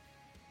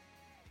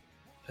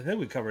think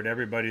we covered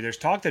everybody. There's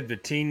talk that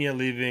Vitinha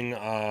leaving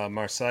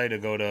Marseille to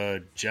go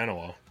to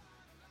Genoa.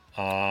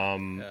 I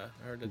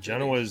heard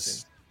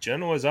that.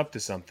 Genoa's up to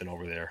something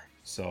over there,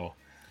 so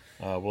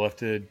we'll have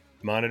to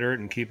monitor it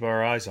and keep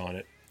our eyes on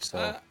it.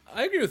 So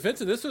I agree with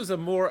Vincent. This was a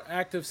more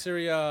active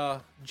Serie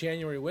A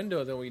January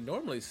window than we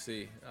normally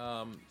see.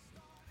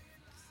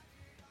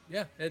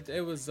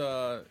 It was.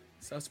 I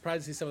was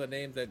surprised to see some of the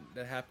names that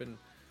happened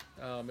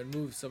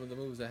and some of the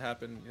moves that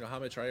happened.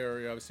 Hamid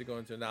Traoré obviously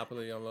going to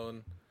Napoli on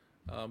loan.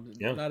 A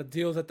lot of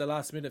deals at the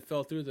last minute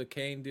fell through. The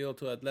Kane deal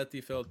to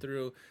Atleti fell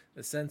through.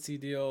 The Sensi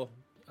deal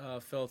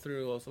fell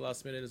through also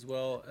last minute as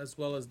well as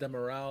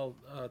Demiral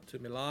to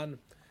Milan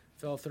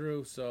fell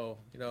through. So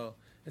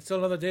it's still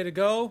another day to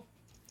go.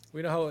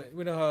 We know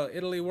how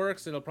Italy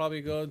works. It'll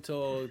probably go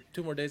until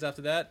 2 more days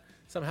after that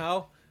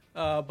somehow.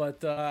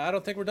 But I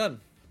don't think we're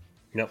done.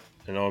 Yep,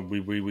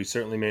 we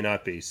certainly may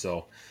not be.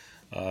 So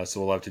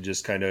we'll have to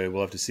just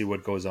we'll have to see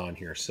what goes on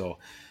here. So.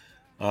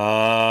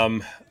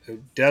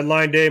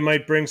 Deadline day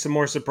might bring some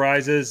more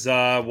surprises.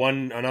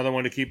 Another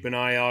one to keep an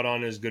eye out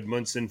on is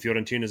Gudmundsson.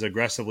 Fiorentina's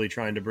aggressively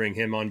trying to bring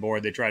him on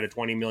board. They tried a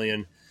 20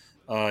 million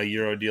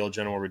Euro deal.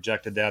 Genoa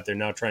rejected that. They're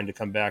now trying to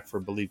come back for,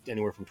 believe,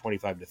 anywhere from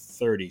 25 to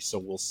 30. So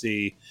we'll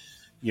see,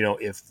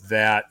 if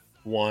that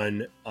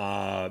one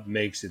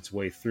makes its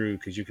way through,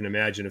 because you can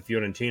imagine if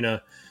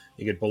Fiorentina,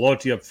 you get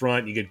Belotti up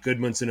front, you get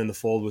Goodmanson in the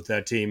fold with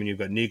that team, and you've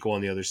got Nico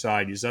on the other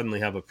side, you suddenly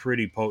have a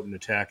pretty potent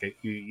attack.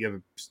 You have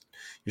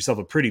yourself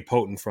a pretty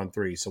potent front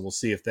three. So we'll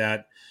see if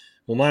that,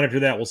 we'll monitor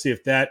that. We'll see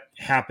if that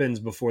happens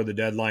before the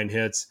deadline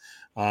hits.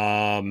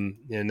 And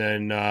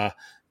then,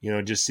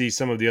 just see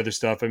some of the other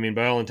stuff. I mean,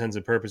 by all intents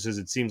and purposes,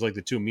 it seems like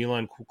the two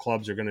Milan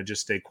clubs are going to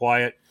just stay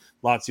quiet.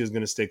 Lazio is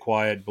going to stay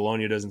quiet.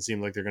 Bologna doesn't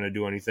seem like they're going to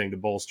do anything to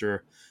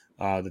bolster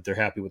that they're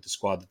happy with the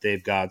squad that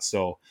they've got.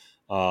 So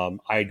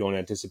I don't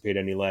anticipate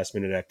any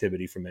last-minute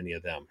activity from any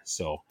of them.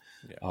 So,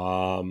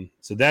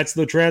 so that's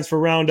the transfer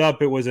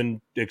roundup. It was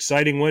an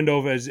exciting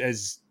window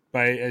as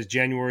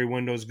January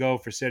windows go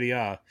for Serie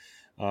A.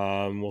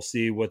 We'll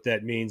see what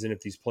that means and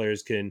if these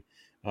players can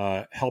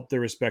help their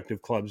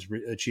respective clubs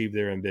achieve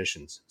their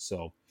ambitions.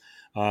 So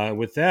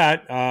with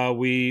that,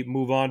 we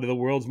move on to the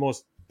world's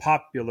most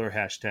popular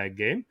hashtag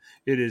game.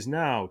 It is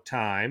now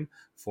time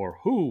for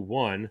Who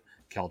Won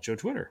Calcio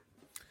Twitter.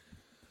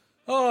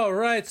 All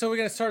right, so we're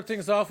going to start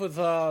things off with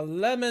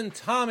Lemon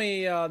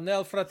Tommy,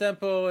 Nel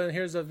Frattempo, and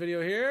here's a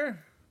video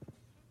here.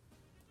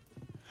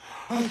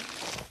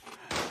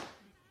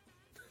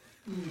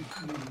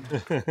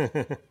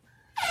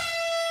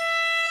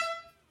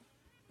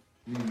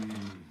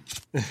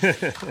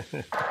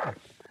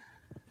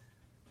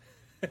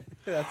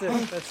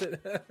 That's it.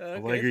 Okay,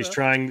 Allegri's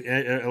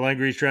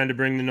trying to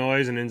bring the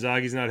noise, and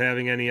Inzaghi's not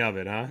having any of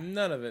it, huh?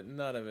 None of it.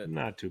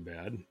 Not too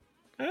bad.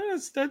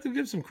 That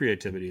gives some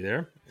creativity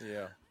there.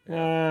 Yeah.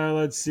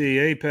 Let's see.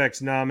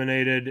 Apex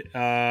nominated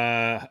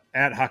at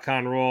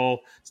Hakan Roll.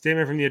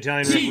 Statement from the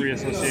Italian Referee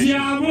Association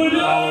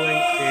following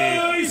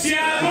a previous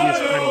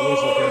final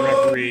whistle from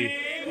referee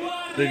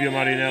Livio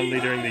Marinelli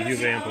during the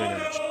Juve Empoli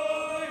match.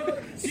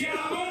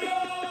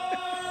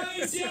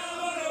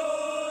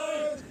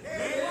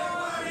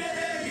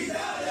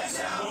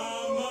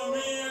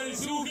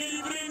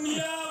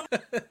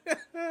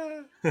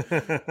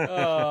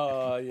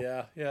 Oh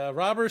yeah.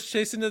 Robbers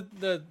chasing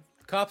the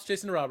cops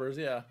chasing the robbers.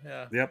 Yeah.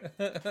 Yep.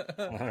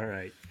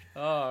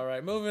 All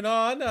right. Moving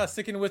on.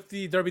 Sticking with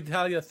the Derby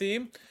Italia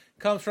theme,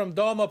 comes from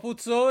Dom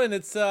Apuzzo, and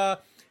it's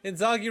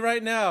Inzaghi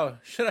right now.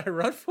 Should I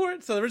run for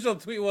it? So the original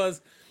tweet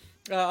was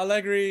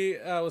Allegri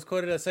was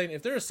quoted as saying,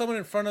 "If there is someone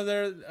in front of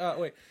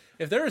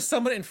if there is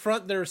someone in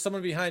front, there is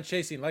someone behind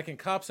chasing, like in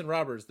Cops and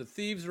Robbers. The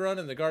thieves run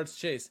and the guards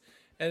chase."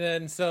 And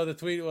then so the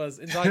tweet was,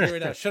 Inzaghi right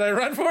now. Should I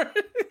run for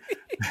it?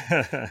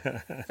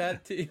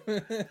 Fat team.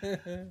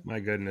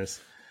 My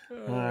goodness.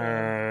 All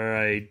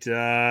right.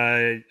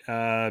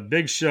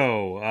 Big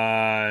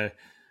Show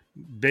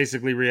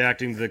basically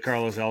reacting to the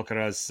Carlos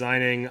Alcaraz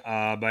signing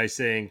by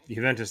saying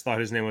Juventus thought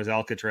his name was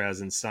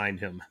Alcatraz and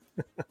signed him.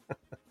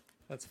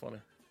 That's funny.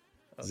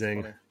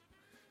 Zing. Funny.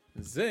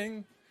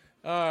 Zing.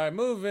 All right,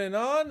 moving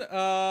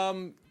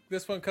on.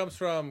 This one comes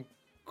from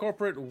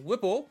Corporate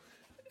Whipple,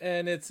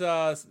 and it's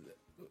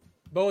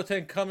Boateng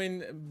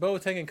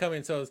and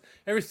coming. So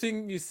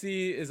everything you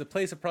see is a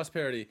place of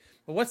prosperity.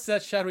 But what's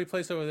that shadowy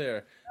place over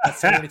there?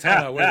 That's the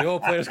time out where the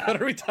old players go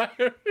to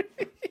retire.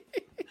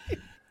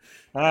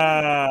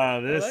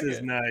 This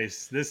is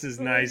nice. This is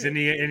nice. And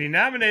he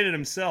nominated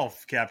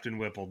himself. Captain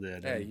Whipple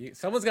did. Hey,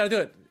 someone's got to do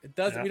it. It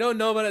doesn't. Yeah. We don't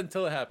know about it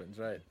until it happens,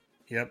 right?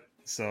 Yep.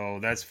 So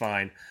that's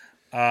fine.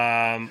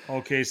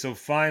 Okay. So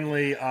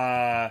finally,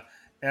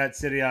 at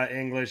Serie A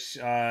English,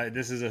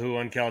 this is a Who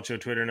on Calcio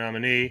Twitter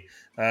nominee.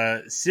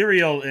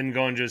 Cyril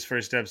Ngonja's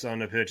first steps on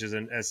the pitch as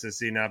an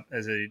SSC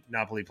as a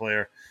Napoli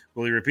player.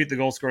 Will he repeat the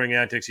goal-scoring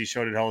antics he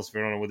showed at Hellas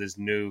Verona with his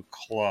new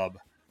club?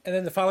 And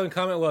then the following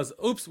comment was,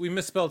 "Oops, we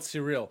misspelled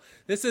Cyril."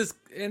 This is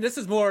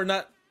more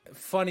not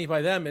funny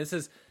by them. This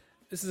is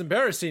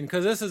embarrassing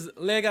because this is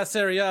Lega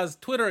Serie A's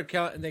Twitter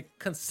account, and they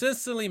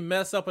consistently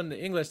mess up on the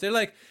English.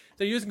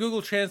 They're using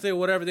Google Translate or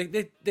whatever.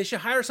 They should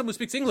hire someone who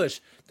speaks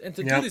English and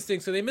to do these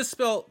things. So they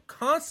misspell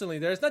constantly.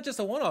 It's not just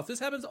a one-off. This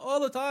happens all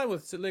the time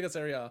with Lega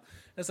Serie A.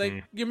 It's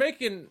like you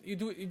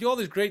do all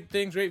these great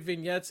things, great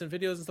vignettes and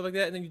videos and stuff like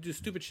that, and then you do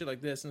stupid shit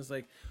like this, and it's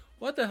like,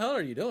 what the hell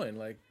are you doing?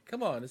 Like,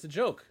 come on, it's a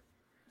joke.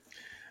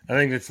 I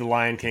think it's the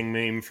Lion King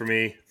meme for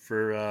me.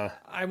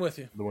 I'm with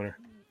you. The winner.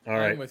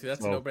 I'm with you.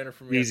 That's a no-brainer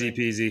for me. Easy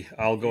peasy.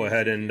 I'll go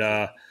ahead and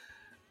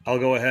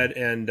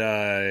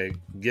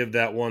give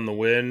that one the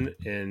win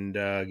and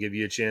give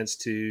you a chance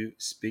to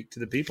speak to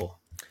the people.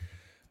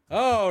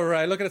 All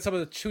right. Looking at some of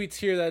the tweets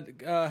here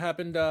that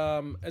happened.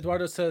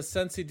 Eduardo says,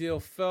 Sensi deal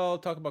fell.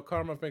 Talk about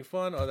karma, make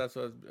fun. Oh, that's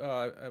what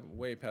I'm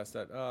way past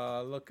that.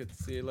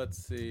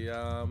 Let's see.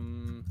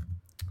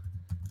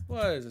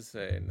 What is it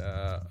saying?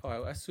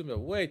 I assumed it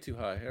way too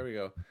high. Here we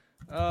go.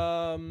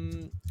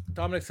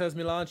 Dominic says,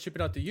 Milan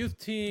shipping out the youth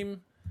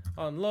team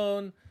on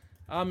loan.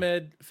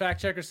 Ahmed,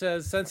 fact checker,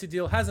 says Sensi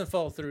deal hasn't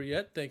fallen through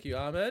yet. Thank you,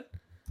 Ahmed.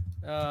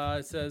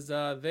 It says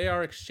they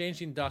are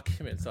exchanging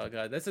documents. Oh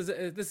god, this is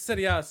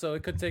Serie A, so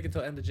it could take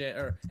until end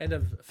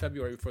of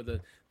February before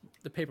the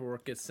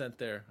paperwork gets sent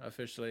there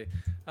officially.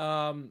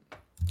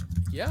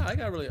 Yeah, I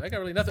got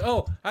really nothing.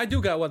 Oh, I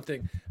do got one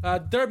thing.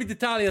 Derby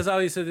d'Italia is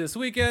obviously this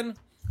weekend.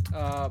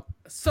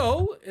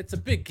 So it's a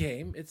big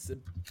game. It's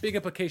big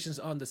implications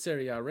on the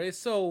Serie A race.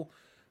 So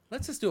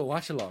let's just do a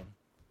watch along.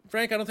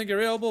 Frank, I don't think you're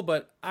available,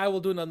 but I will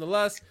do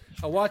nonetheless.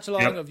 A watch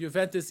along of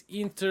Juventus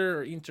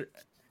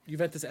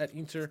Juventus at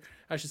Inter,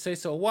 I should say.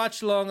 So a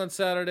watch along on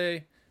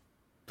Saturday.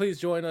 Please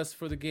join us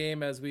for the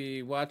game as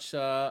we watch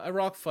a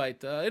rock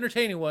fight,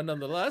 entertaining one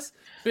nonetheless.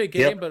 Big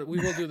game, but we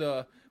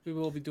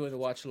will be doing the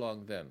watch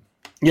along then.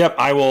 Yep,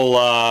 I will.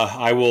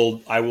 I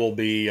will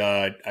be.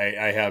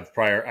 I have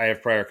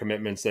prior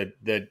commitments that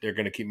they're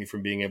going to keep me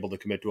from being able to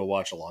commit to a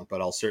watch along.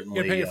 But I'll certainly.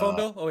 You gonna pay your phone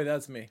bill? Oh wait,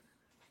 that's me.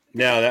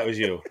 No, that was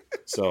you.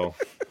 So,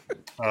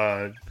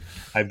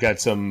 I've got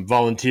some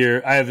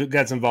volunteer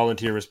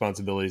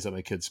responsibilities at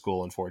my kid's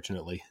school,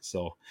 unfortunately.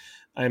 So,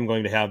 I am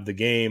going to have the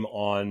game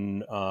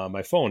on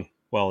my phone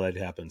while that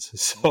happens.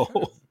 So,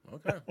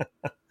 okay.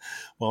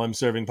 While I'm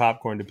serving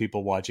popcorn to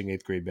people watching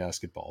 8th grade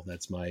basketball,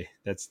 that's my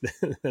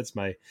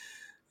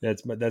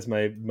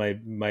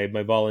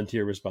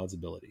volunteer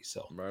responsibility.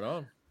 So right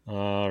on.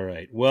 All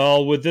right.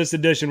 Well, with this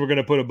edition, we're going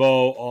to put a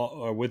bow.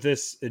 Or with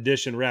this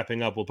edition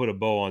wrapping up, we'll put a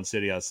bow on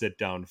City House Sit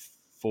Down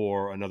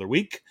for another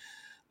week.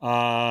 We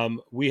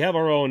have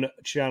our own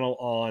channel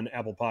on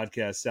Apple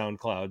Podcasts,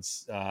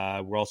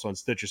 SoundClouds. We're also on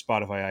Stitcher,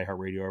 Spotify,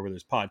 iHeartRadio, where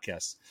there's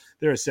podcasts.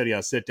 There is Serie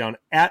A Sit Down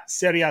at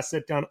Serie A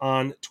Sit Down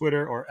on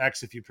Twitter, or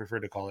X if you prefer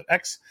to call it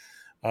X,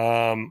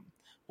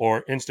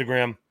 or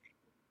Instagram.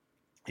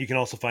 You can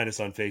also find us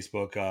on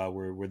Facebook.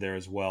 We're there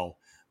as well.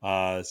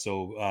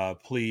 So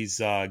please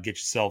get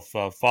yourself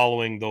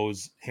following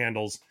those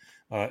handles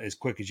as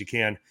quick as you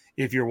can.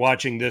 If you're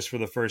watching this for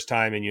the first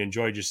time and you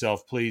enjoyed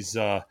yourself, please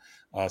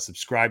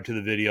subscribe to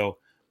the video,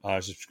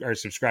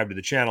 subscribe to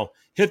the channel,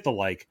 hit the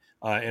like,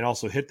 and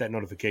also hit that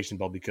notification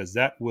bell, because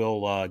that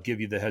will give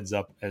you the heads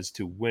up as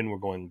to when we're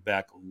going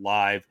back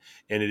live.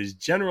 And it is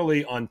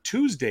generally on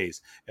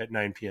Tuesdays at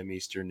 9 p.m.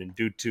 Eastern. And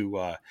due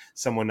to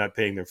someone not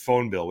paying their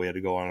phone bill, we had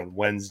to go on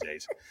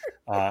Wednesdays.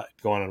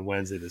 Going on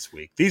Wednesday this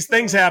week. These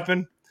things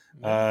happen.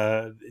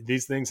 And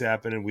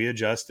we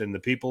adjust, and the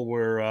people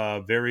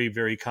were very,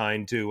 very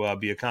kind to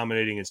be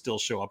accommodating and still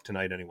show up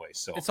tonight anyway.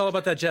 So it's all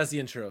about that jazzy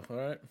intro, all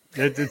right?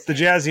 It's the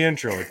jazzy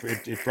intro.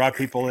 It brought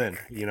people in,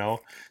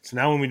 So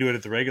now when we do it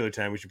at the regular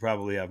time, we should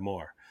probably have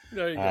more.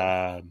 There you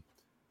go.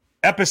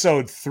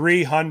 Episode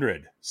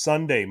 300,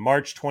 Sunday,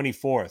 March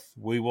 24th.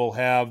 We will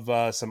have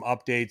some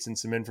updates and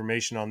some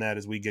information on that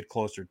as we get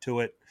closer to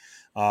it.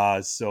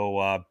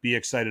 So be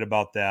excited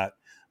about that.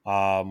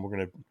 We're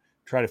going to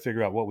try to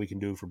figure out what we can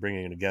do for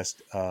bringing in a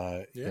guest,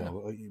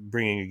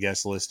 bringing a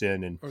guest list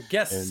in, or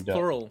guests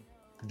plural.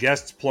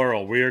 Guests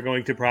plural. We are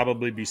going to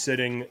probably be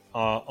sitting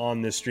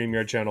on this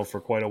StreamYard channel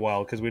for quite a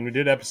while, because when we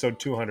did episode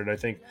 200, I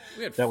think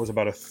that was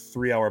about a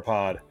 3-hour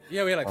pod.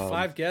 Yeah, we had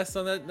 5 guests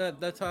on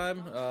that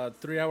time,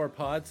 3-hour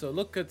pod. So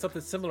look at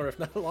something similar, if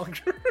not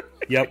longer.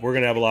 Yep, we're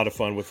gonna have a lot of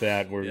fun with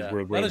that. We're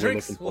a lot of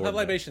drinks. We'll have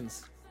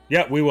libations.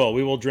 Yeah, we will.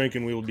 We will drink,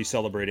 and we will be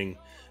celebrating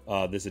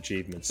this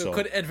achievement. So it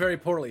could end very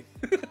poorly.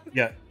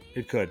 Yeah.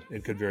 It could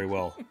very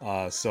well.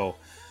 So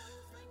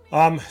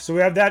we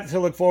have that to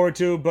look forward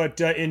to. But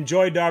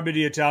enjoy Derby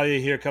d'Italia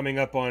here coming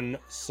up on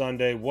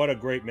Sunday. What a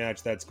great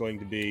match that's going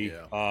to be.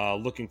 Yeah.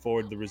 Looking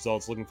forward to the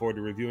results. Looking forward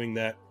to reviewing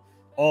that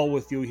all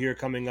with you here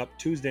coming up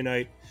Tuesday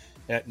night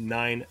at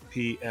 9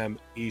 p.m.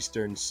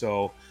 Eastern.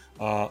 So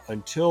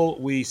until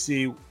we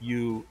see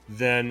you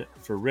then,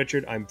 for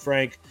Richard, I'm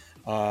Frank.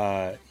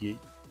 You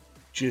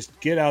just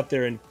get out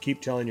there and keep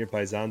telling your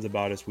paisans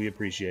about us. We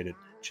appreciate it.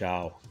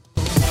 Ciao.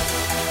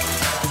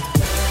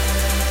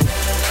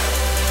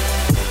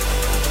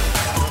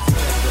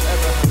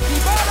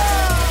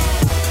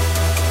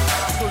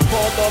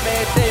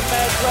 Mette in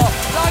mezzo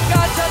la